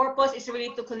 My purpose is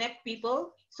really to connect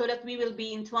people so that we will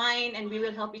be entwined and we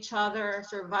will help each other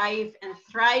survive and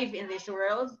thrive in this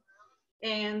world.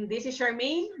 And this is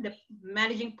Charmaine, the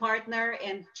Managing Partner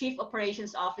and Chief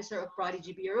Operations Officer of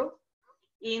Prodigy Bureau.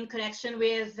 In connection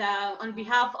with, on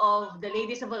behalf of the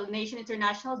Ladies of All Nation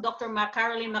International, Dr.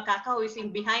 Caroline Makaka, who is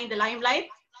behind the limelight.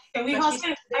 Can we all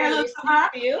say hello to her?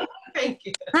 You. Thank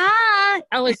you. Hi,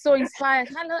 I was so inspired.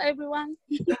 Hello, everyone.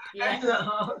 Yes.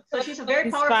 So she's a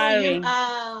very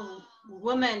powerful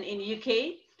woman in the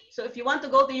UK. So if you want to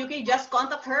go to UK, just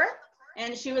contact her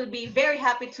and she will be very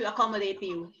happy to accommodate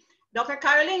you. Dr.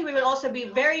 Caroline, we will also be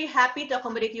very happy to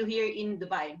accommodate you here in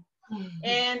Dubai.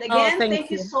 And again,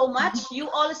 thank you so much. You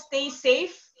all stay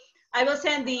safe. I will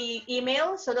send the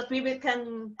email so that we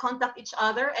can contact each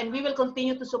other and we will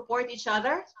continue to support each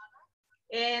other.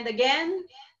 And again,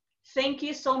 thank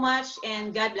you so much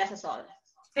and God bless us all.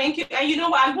 Thank you. And you know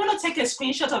what? I want to take a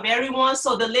screenshot of everyone.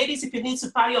 So the ladies, if you need to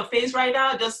powder your face right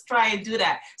now, just try and do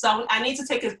that. So I need to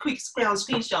take a quick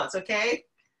screenshots, okay?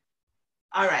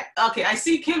 All right. Okay, I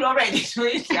see Kim already.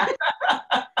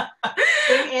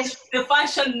 It's the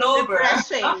fashion nova.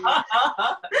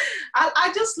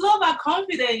 I just love her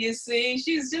confidence, you see.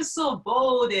 She's just so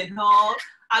bold and all.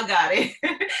 I got it.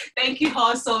 Thank you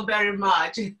all so very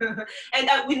much. And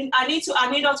I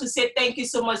need also to say thank you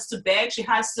so much to Beck. She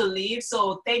has to leave.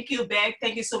 So thank you, Beck.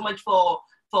 Thank you so much for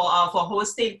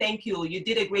hosting. Thank you. You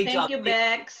did a great job. Thank you,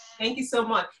 Bex. Thank you so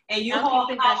much. And you all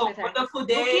have a wonderful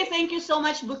day. Buki, thank you so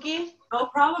much, Buki. No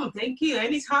problem. Thank you.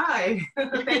 Anytime.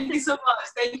 Thank you so much.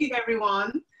 Thank you,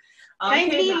 everyone.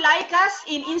 Kindly like us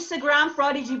in Instagram,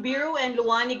 Prodigy Bureau and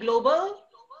Luwani Global.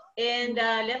 And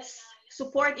let's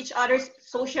support each other's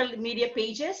social media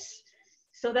pages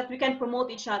so that we can promote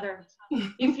each other.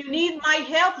 If you need my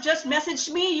help, just message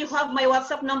me. You have my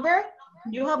WhatsApp number.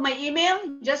 You have my email.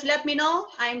 Just let me know.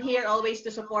 I'm here always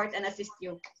to support and assist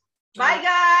you. Bye,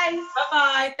 guys.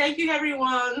 Bye-bye. Thank you,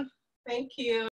 everyone. Thank you.